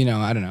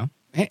 I don't know.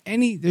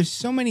 There's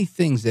so many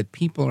things that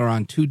people are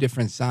on two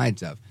different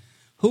sides of.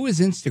 Who is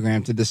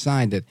Instagram to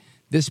decide that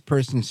this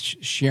person's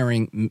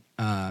sharing,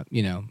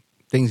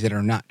 things that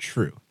are not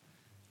true?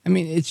 I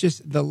mean, it's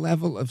just the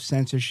level of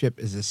censorship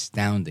is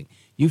astounding.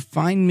 You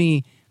find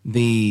me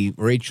the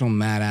Rachel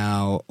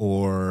Maddow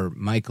or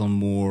Michael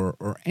Moore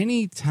or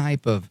any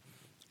type of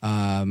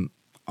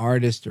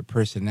artist or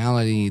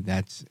personality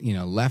that's,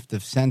 left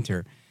of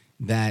center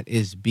that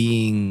is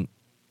being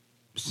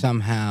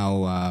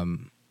somehow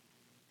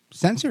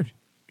censored.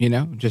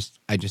 I just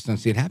don't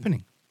see it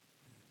happening.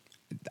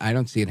 I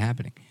don't see it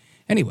happening.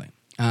 Anyway,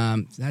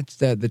 that's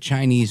the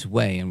Chinese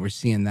way, and we're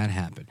seeing that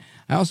happen.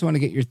 I also want to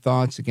get your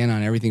thoughts, again,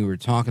 on everything we were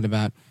talking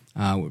about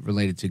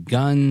related to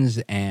guns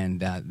and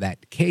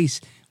that case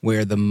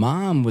where the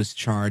mom was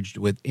charged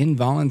with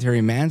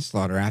involuntary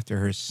manslaughter after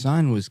her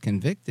son was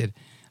convicted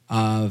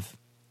of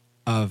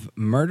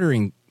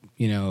murdering,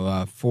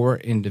 4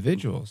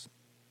 individuals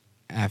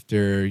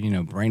after,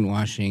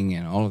 brainwashing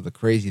and all of the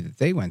crazy that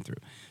they went through.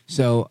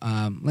 So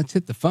let's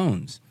hit the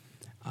phones.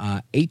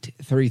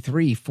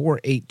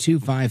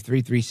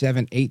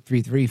 833-482-5337,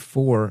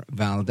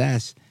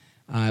 833-4-VALDEZ.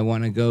 I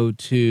want to go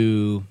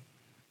to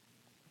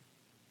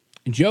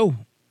Joe,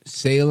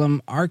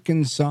 Salem,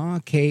 Arkansas,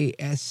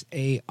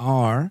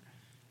 KSAR.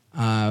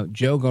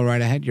 Joe, go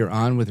right ahead. You're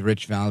on with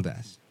Rich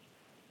Valdez.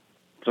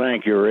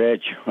 Thank you,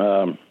 Rich.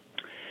 The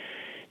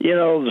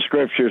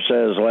scripture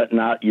says, let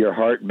not your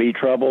heart be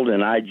troubled,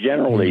 and I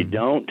generally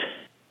don't.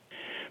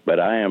 But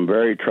I am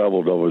very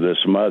troubled over this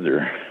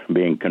mother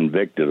being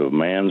convicted of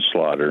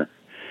manslaughter.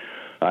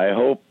 I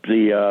hope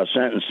the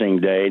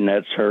sentencing day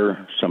nets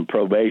her some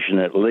probation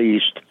at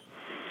least.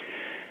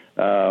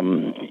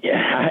 In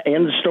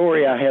the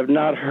story, I have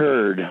not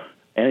heard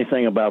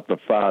anything about the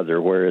father.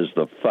 Where is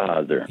the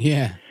father?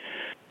 Yeah.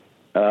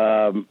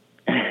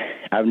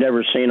 I've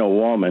never seen a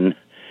woman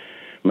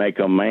make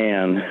a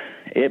man.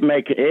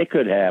 It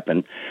could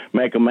happen.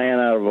 Make a man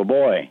out of a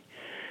boy.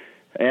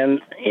 And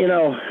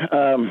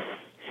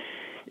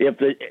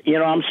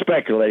I'm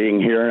speculating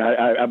here,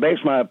 and I base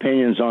my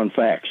opinions on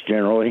facts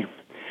generally,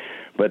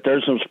 but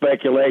there's some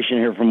speculation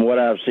here from what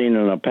I've seen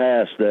in the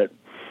past that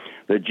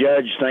the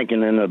judge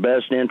thinking in the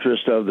best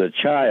interest of the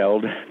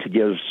child to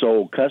give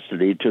sole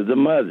custody to the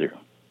mother.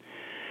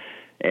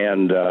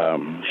 And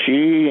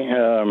she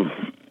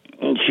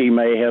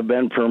may have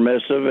been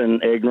permissive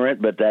and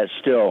ignorant, but that's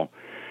still,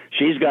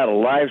 she's got a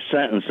life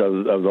sentence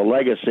of the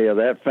legacy of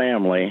that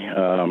family,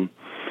 and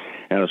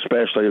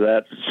especially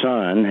that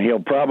son.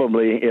 He'll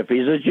probably, if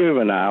he's a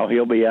juvenile,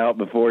 he'll be out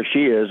before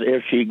she is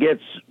if she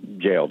gets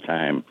jail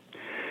time.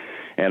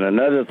 And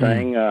another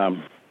thing,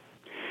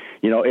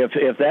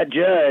 if that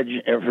judge,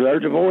 if their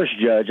divorce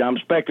judge, I'm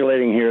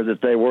speculating here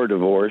that they were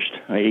divorced.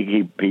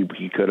 He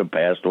could have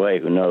passed away,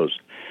 who knows.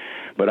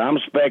 But I'm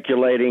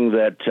speculating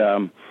that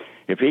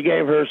if he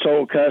gave her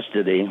sole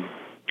custody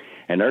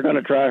and they're going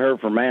to try her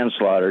for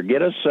manslaughter,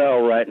 get a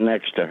cell right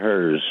next to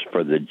hers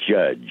for the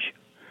judge.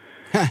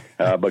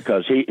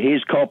 Because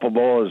he's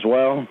culpable as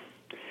well,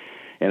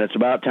 and it's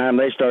about time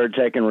they started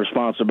taking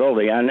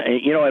responsibility. And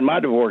in my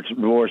divorce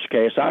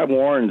case, I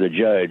warned the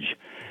judge,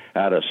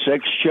 out of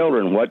 6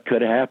 children, what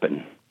could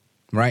happen.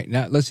 Right.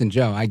 Now, listen,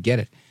 Joe, I get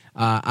it.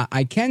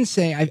 I can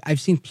say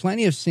I've seen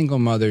plenty of single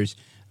mothers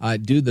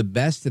do the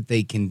best that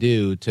they can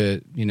do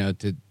to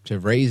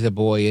raise a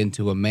boy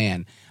into a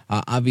man.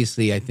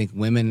 Obviously, I think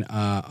women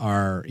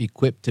are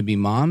equipped to be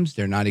moms.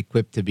 They're not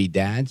equipped to be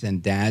dads,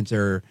 and dads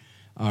are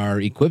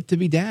equipped to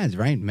be dads,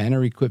 right? Men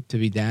are equipped to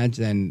be dads,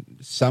 and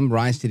some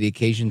rise to the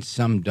occasion,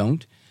 some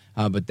don't.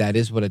 But that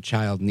is what a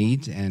child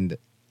needs, and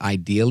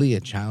ideally, a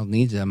child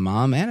needs a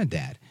mom and a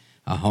dad,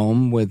 a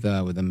home with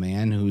a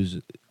man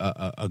who's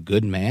a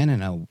good man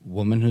and a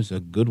woman who's a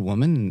good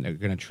woman. And they're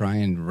going to try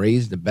and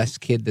raise the best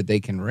kid that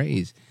they can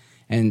raise.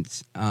 And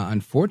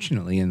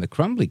unfortunately, in the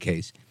Crumbly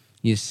case,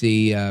 you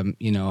see, a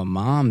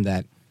mom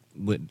that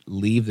would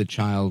leave the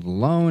child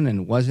alone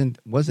and wasn't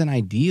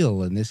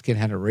ideal, and this kid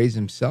had to raise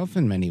himself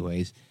in many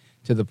ways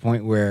to the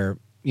point where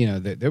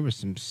there was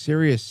some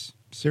serious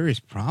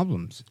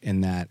problems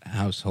in that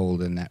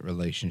household and that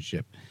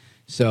relationship.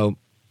 So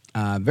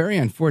very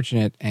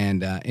unfortunate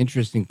and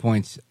interesting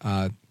points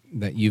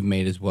that you've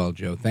made as well,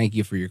 Joe. Thank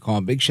you for your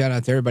call. Big shout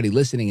out to everybody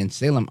listening in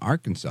Salem,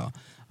 Arkansas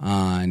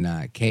on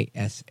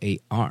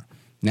KSAR.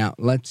 Now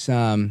let's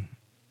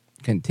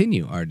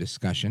continue our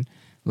discussion.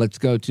 Let's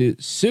go to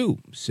Sue.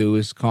 Sue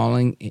is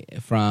calling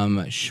from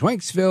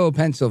Schwenksville,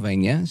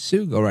 Pennsylvania.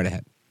 Sue, go right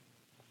ahead.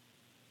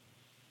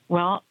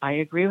 Well, I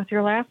agree with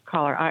your last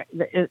caller.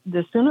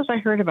 As soon as I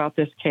heard about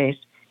this case,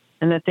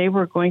 and that they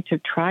were going to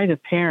try the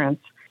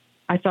parents,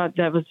 I thought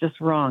that was just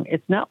wrong.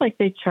 It's not like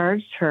they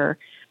charged her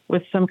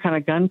with some kind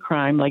of gun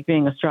crime, like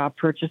being a straw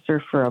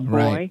purchaser for a boy.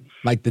 Right.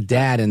 Like the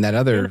dad in that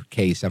other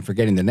case, I'm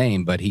forgetting the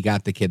name, but he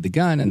got the kid the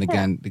gun, and the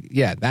gun,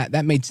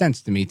 that made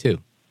sense to me, too.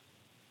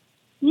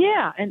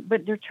 Yeah,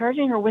 but they're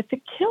charging her with the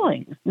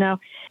killings. Now,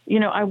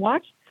 I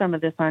watched some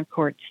of this on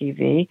court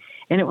TV,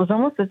 and it was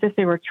almost as if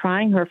they were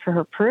trying her for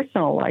her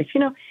personal life.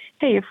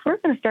 Hey, if we're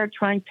going to start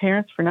trying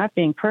parents for not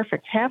being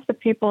perfect, half the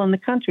people in the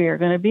country are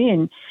going to be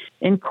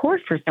in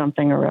court for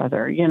something or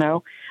other.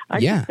 I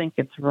just think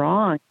it's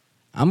wrong.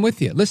 I'm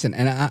with you. Listen,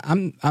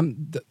 and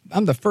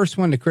I'm the first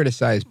one to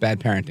criticize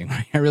bad parenting.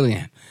 Right? I really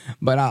am.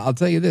 But I'll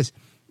tell you this: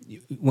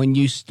 when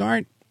you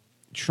start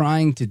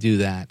trying to do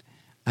that,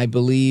 I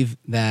believe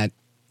that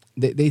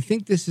they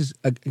think this is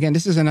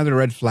another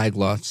red flag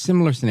law,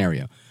 similar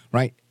scenario,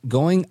 right?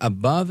 Going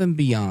above and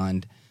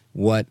beyond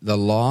what the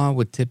law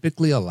would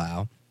typically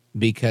allow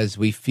because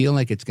we feel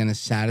like it's going to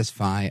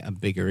satisfy a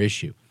bigger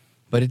issue,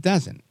 but it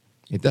doesn't.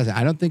 It doesn't.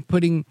 I don't think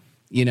putting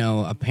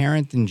a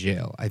parent in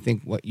jail. I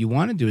think what you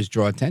want to do is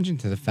draw attention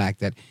to the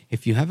fact that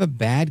if you have a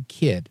bad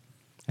kid,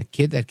 a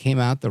kid that came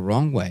out the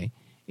wrong way,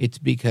 it's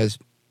because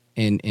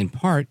in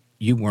part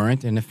you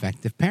weren't an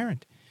effective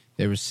parent.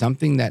 There was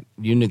something that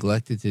you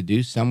neglected to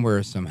do somewhere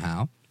or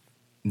somehow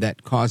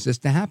that caused this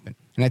to happen.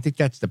 And I think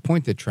that's the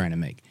point they're trying to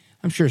make.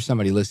 I'm sure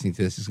somebody listening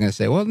to this is going to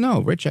say, well,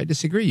 no, Rich, I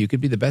disagree. You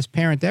could be the best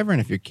parent ever,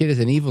 and if your kid is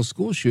an evil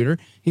school shooter,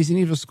 he's an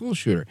evil school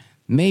shooter.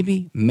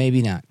 Maybe,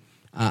 maybe not.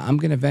 I'm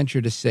going to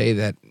venture to say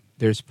that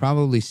there's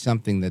probably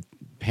something that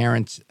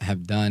parents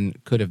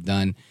could have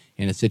done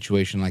in a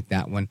situation like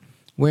that one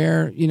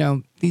where,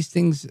 these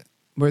things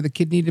where the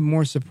kid needed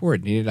more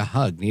support, needed a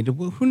hug,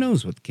 who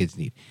knows what kids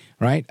need,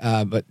 right?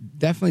 But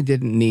definitely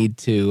didn't need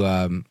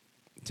to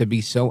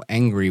be so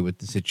angry with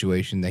the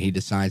situation that he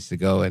decides to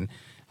go and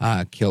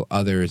kill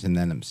others and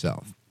then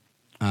himself.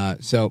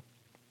 And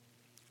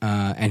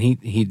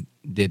he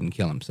didn't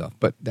kill himself,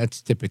 but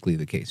that's typically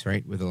the case,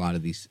 right, with a lot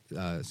of these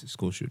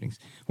school shootings,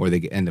 or they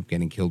end up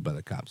getting killed by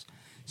the cops.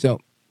 So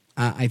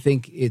I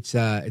think it's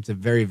a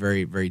very,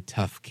 very, very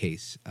tough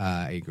case.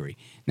 I agree.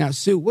 Now,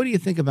 Sue, what do you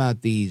think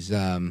about these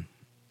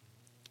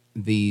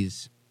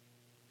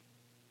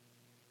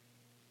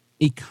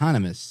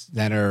economists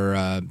that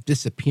are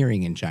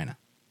disappearing in China?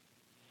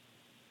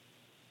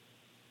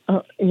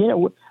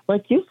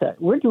 Like you said,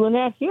 we're doing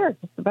that here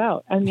just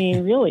about. I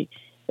mean, really,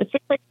 it's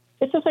just like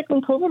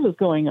when COVID was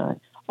going on.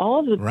 All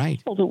of the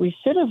people that we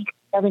should have been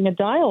having a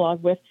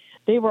dialogue with,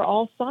 they were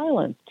all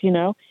silenced,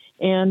 and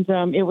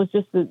it was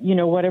just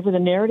whatever the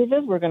narrative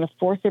is, we're going to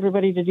force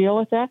everybody to deal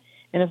with that.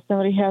 And if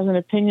somebody has an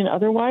opinion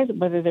otherwise,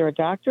 whether they're a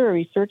doctor or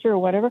researcher or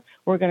whatever,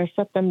 we're going to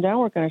shut them down.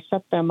 We're going to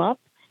shut them up,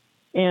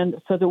 and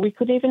so that we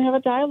couldn't even have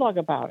a dialogue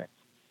about it.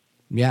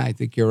 Yeah, I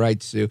think you're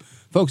right, Sue.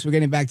 Folks, we're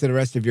getting back to the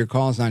rest of your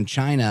calls on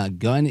China,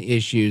 gun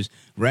issues,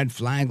 red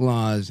flag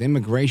laws,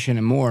 immigration,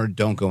 and more.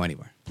 Don't go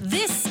anywhere.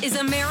 This is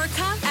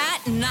America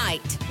at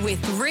Night with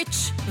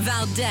Rich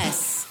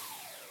Valdez.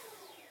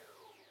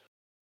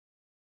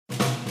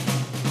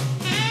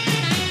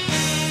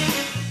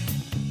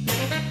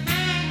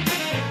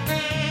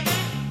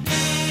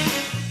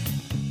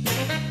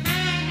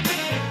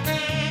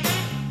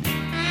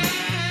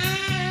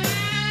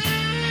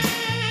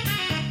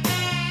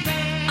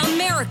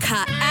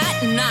 America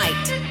at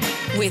Night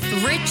with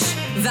Rich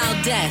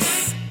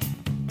Valdez.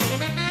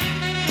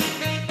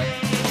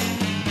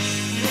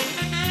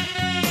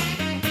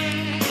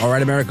 All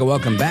right, America,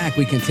 welcome back.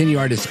 We continue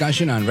our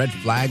discussion on red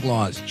flag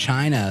laws,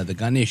 China, the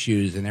gun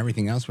issues, and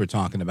everything else we're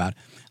talking about.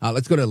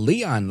 Let's go to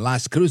Leon,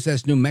 Las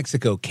Cruces, New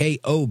Mexico,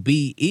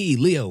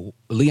 KOBE.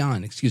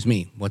 Leon, excuse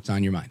me. What's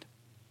on your mind?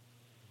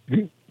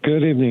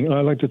 Good evening.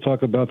 I'd like to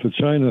talk about the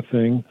China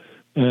thing.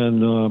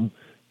 And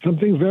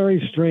something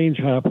very strange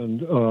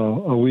happened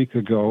a week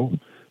ago.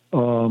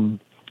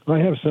 I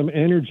have some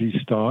energy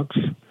stocks,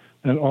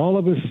 and all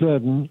of a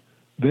sudden,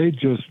 they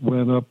just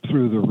went up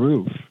through the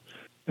roof.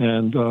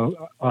 And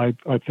I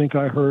think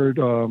I heard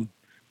on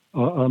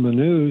the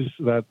news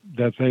that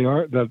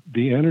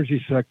the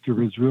energy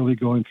sector is really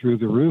going through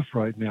the roof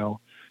right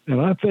now. And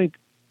I think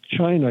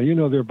China,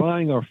 they're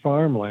buying our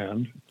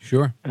farmland.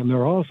 Sure. And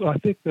I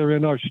think they're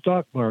in our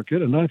stock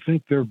market, and I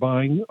think they're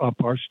buying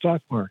up our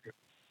stock market.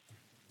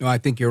 No, I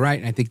think you're right.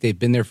 And I think they've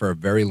been there for a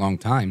very long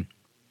time,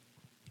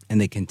 and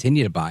they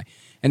continue to buy.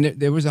 And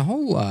there was a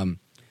whole,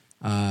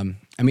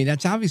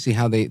 that's obviously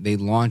how they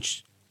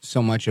launched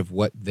so much of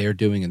what they're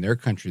doing in their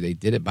country. They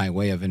did it by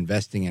way of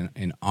investing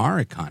in our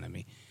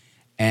economy.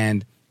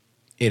 And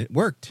it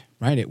worked,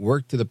 right? It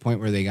worked to the point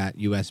where they got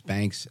U.S.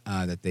 banks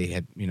that they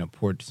had,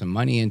 poured some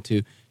money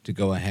into to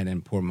go ahead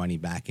and pour money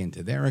back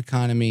into their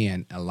economy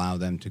and allow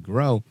them to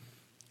grow.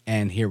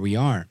 And here we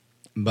are.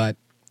 But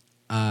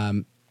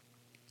I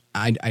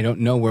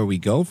don't know where we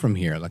go from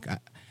here.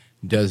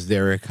 Does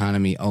their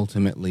economy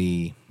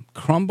ultimately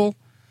crumble?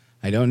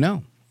 I don't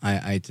know.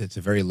 It's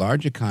a very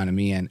large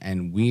economy,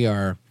 and we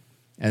are,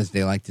 as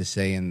they like to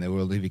say in the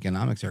world of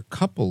economics, are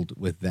coupled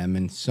with them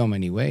in so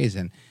many ways.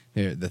 And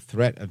the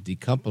threat of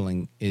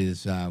decoupling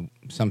is,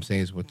 some say,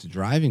 is what's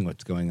driving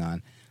what's going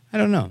on. I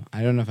don't know.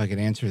 I don't know if I could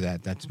answer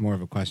that. That's more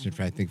of a question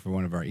for, I think, for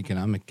one of our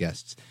economic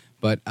guests.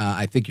 But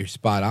I think you're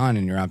spot on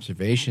in your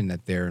observation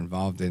that they're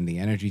involved in the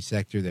energy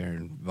sector. They're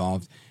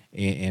involved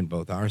in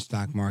both our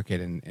stock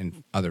market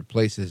and other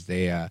places.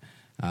 They,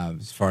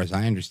 as far as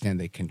I understand,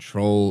 they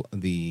control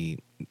the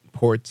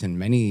ports in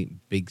many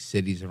big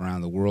cities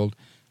around the world,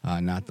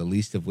 not the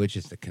least of which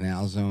is the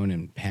Canal Zone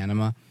in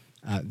Panama.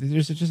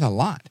 There's just a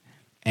lot.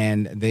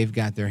 And they've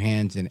got their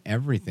hands in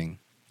everything.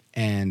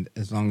 And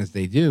as long as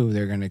they do,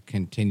 they're going to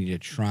continue to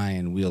try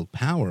and wield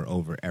power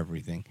over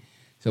everything.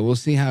 So we'll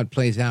see how it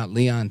plays out.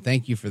 Leon,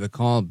 thank you for the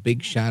call.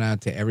 Big shout out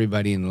to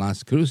everybody in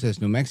Las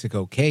Cruces, New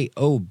Mexico,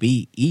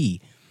 KOBE.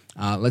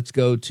 Let's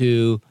go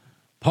to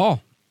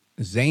Paul,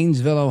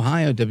 Zanesville,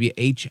 Ohio,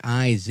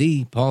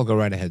 WHIZ. Paul, go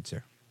right ahead,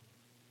 sir.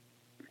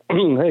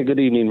 Hey, good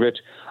evening, Rich.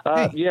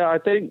 Hey. Yeah, I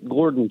think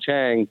Gordon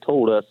Chang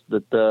told us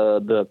that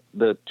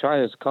the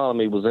China's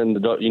economy was in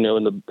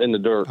the in the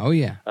dirt. Oh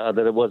yeah, that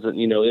it wasn't,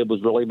 it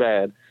was really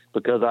bad,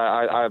 because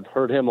I've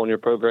heard him on your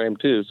program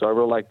too, so I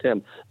really liked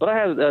him. But I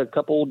had a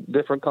couple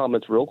different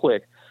comments real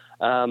quick.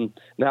 Now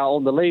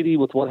on the lady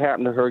with what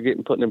happened to her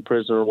getting put in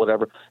prison or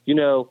whatever,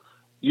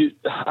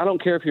 I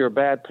don't care if you're a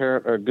bad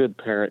parent or a good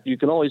parent, you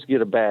can always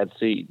get a bad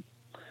seed.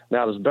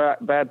 Now, does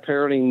bad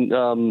parenting,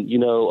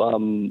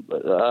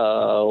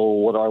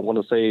 what do I want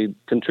to say,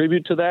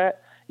 contribute to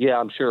that? Yeah,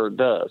 I'm sure it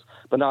does.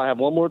 But now I have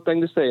one more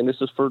thing to say, and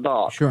this is for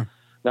Doc. Sure.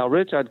 Now,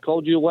 Rich, I'd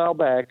called you a while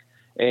back,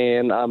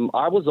 and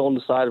I was on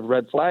the side of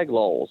red flag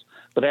laws.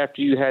 But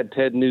after you had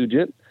Ted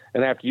Nugent,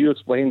 and after you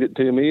explained it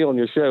to me on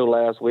your show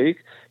last week,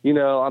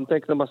 I'm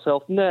thinking to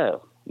myself,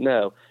 no.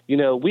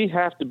 We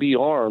have to be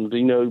armed.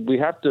 We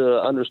have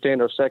to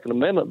understand our Second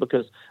Amendment,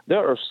 because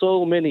there are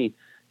so many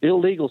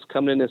illegals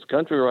coming in this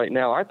country right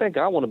now. I think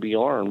I want to be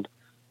armed.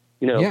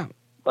 Yeah.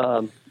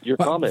 Your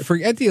comment.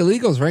 Forget the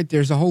illegals, right?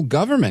 There's a whole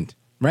government,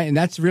 right? And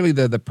that's really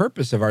the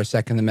purpose of our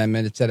Second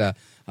Amendment. It's at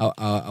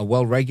a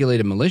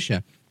well-regulated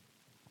militia.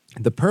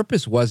 The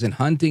purpose wasn't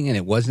hunting, and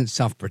it wasn't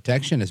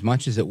self-protection as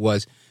much as it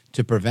was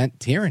to prevent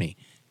tyranny,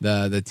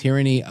 the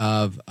tyranny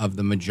of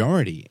the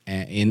majority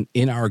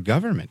in our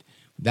government.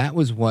 That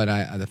was what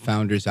the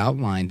founders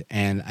outlined,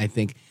 and I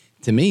think,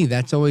 to me,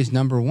 that's always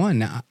number one.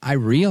 Now, I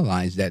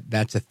realize that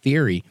that's a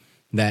theory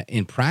that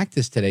in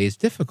practice today is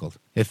difficult.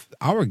 If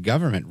our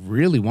government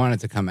really wanted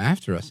to come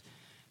after us,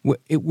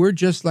 we're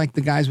just like the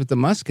guys with the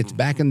muskets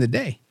back in the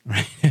day,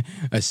 right?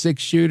 A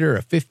 6-shooter,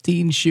 a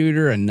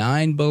 15-shooter, a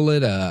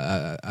 9-bullet,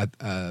 a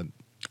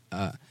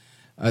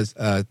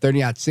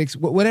 30-06,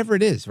 whatever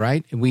it is,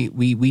 right?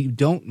 We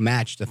don't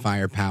match the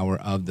firepower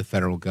of the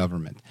federal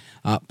government.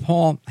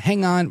 Paul,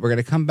 hang on. We're going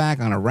to come back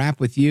on a wrap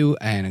with you,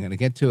 and I'm going to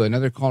get to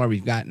another caller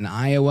we've got in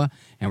Iowa,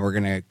 and we're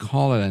going to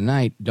call it a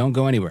night. Don't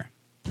go anywhere.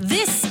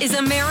 This is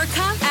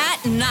America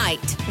at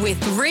Night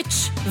with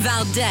Rich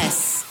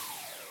Valdez.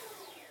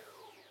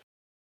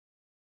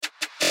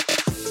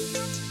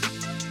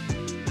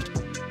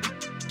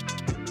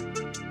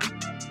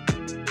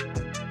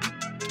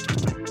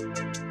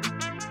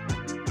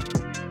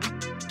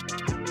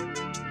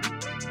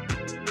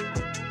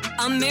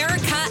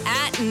 America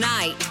at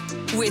Night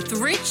with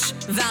Rich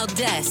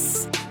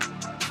Valdez.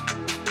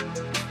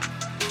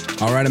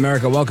 All right,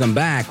 America, welcome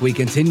back. We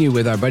continue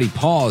with our buddy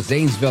Paul,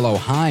 Zanesville,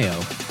 Ohio.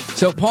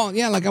 So, Paul,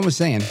 yeah, like I was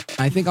saying,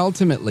 I think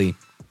ultimately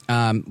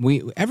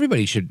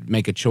everybody should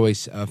make a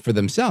choice for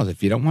themselves.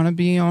 If you don't want to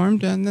be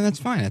armed, then that's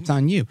fine. That's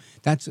on you.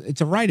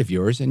 It's a right of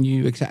yours, and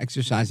you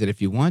exercise it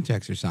if you want to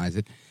exercise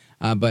it.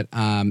 But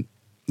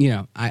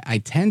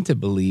I tend to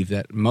believe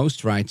that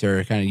most rights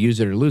are kind of use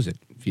it or lose it.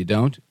 If you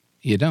don't,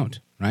 you don't,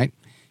 right?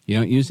 You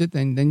don't use it,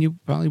 then you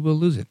probably will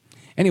lose it.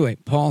 Anyway,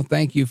 Paul,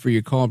 thank you for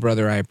your call,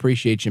 brother. I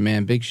appreciate you,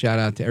 man. Big shout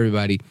out to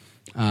everybody,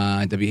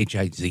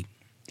 WHIZ.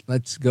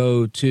 Let's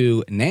go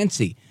to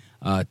Nancy,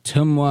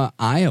 Tumwa,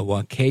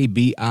 Iowa,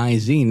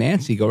 KBIZ.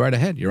 Nancy, go right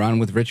ahead. You're on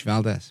with Rich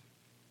Valdez.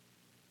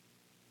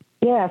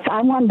 Yes,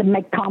 I wanted to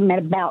make a comment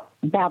about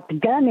the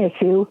gun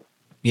issue.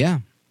 Yeah.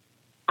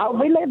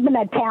 We live in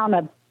a town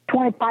of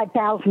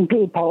 25,000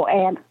 people,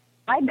 and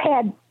I've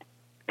had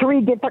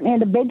 3 different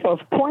individuals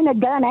point a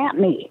gun at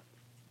me.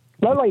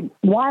 Literally,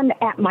 one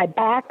at my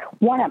back,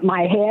 one at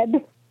my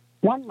head,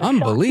 one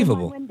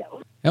unbelievable.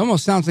 It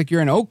almost sounds like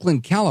you're in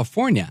Oakland,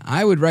 California.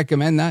 I would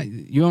recommend that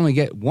you only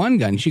get 1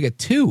 gun. You should get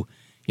 2.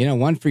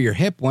 One for your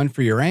hip, one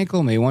for your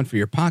ankle, maybe one for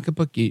your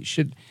pocketbook. You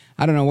should,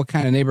 I don't know what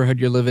kind of neighborhood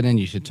you're living in.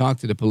 You should talk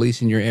to the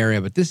police in your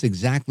area. But this is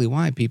exactly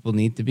why people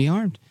need to be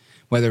armed,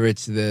 whether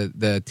it's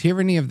the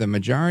tyranny of the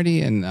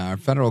majority in our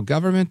federal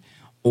government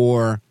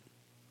or,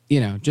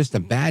 just a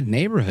bad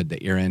neighborhood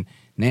that you're in.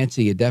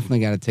 Nancy, you definitely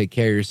got to take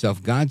care of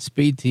yourself.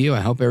 Godspeed to you. I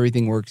hope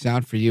everything works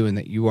out for you and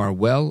that you are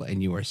well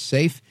and you are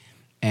safe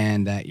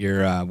and that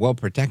you're well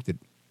protected,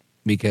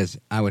 because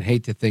I would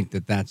hate to think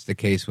that that's the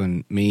case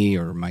when me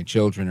or my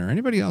children or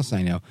anybody else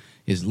I know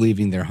is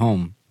leaving their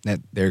home, that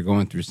they're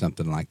going through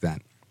something like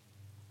that.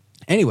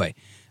 Anyway,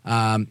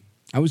 I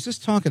was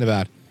just talking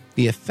about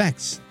the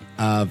effects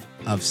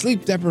of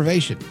sleep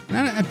deprivation. And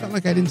I felt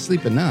like I didn't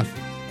sleep enough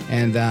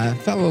and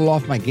fell a little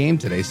off my game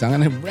today. So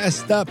I'm going to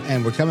rest up,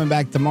 and we're coming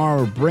back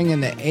tomorrow. We're bringing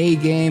the A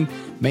game.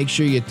 Make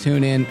sure you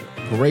tune in.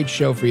 Great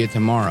show for you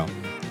tomorrow.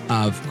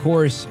 Of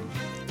course,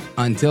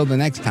 until the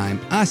next time,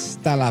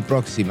 hasta la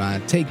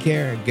próxima. Take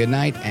care, good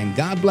night, and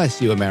God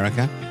bless you,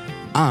 America.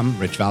 I'm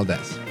Rich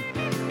Valdez.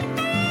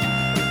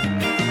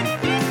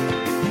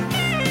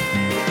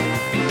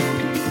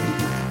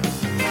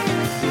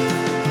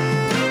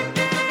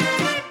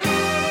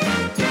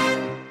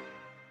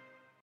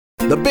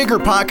 The Bigger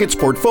Pockets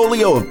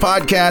portfolio of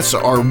podcasts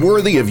are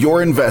worthy of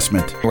your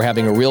investment. We're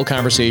having a real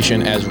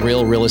conversation as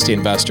real estate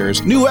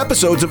investors. New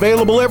episodes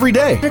available every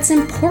day. It's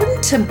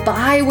important to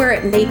buy where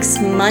it makes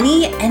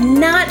money and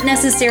not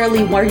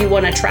necessarily where you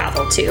want to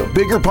travel to.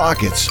 Bigger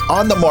Pockets,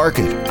 On the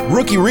Market,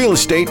 Rookie Real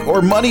Estate,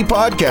 or Money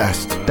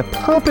Podcast. The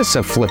purpose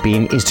of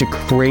flipping is to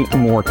create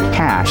more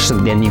cash so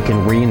then you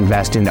can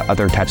reinvest into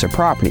other types of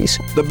properties.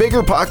 The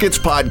Bigger Pockets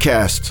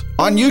Podcast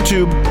on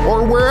YouTube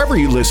or wherever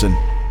you listen.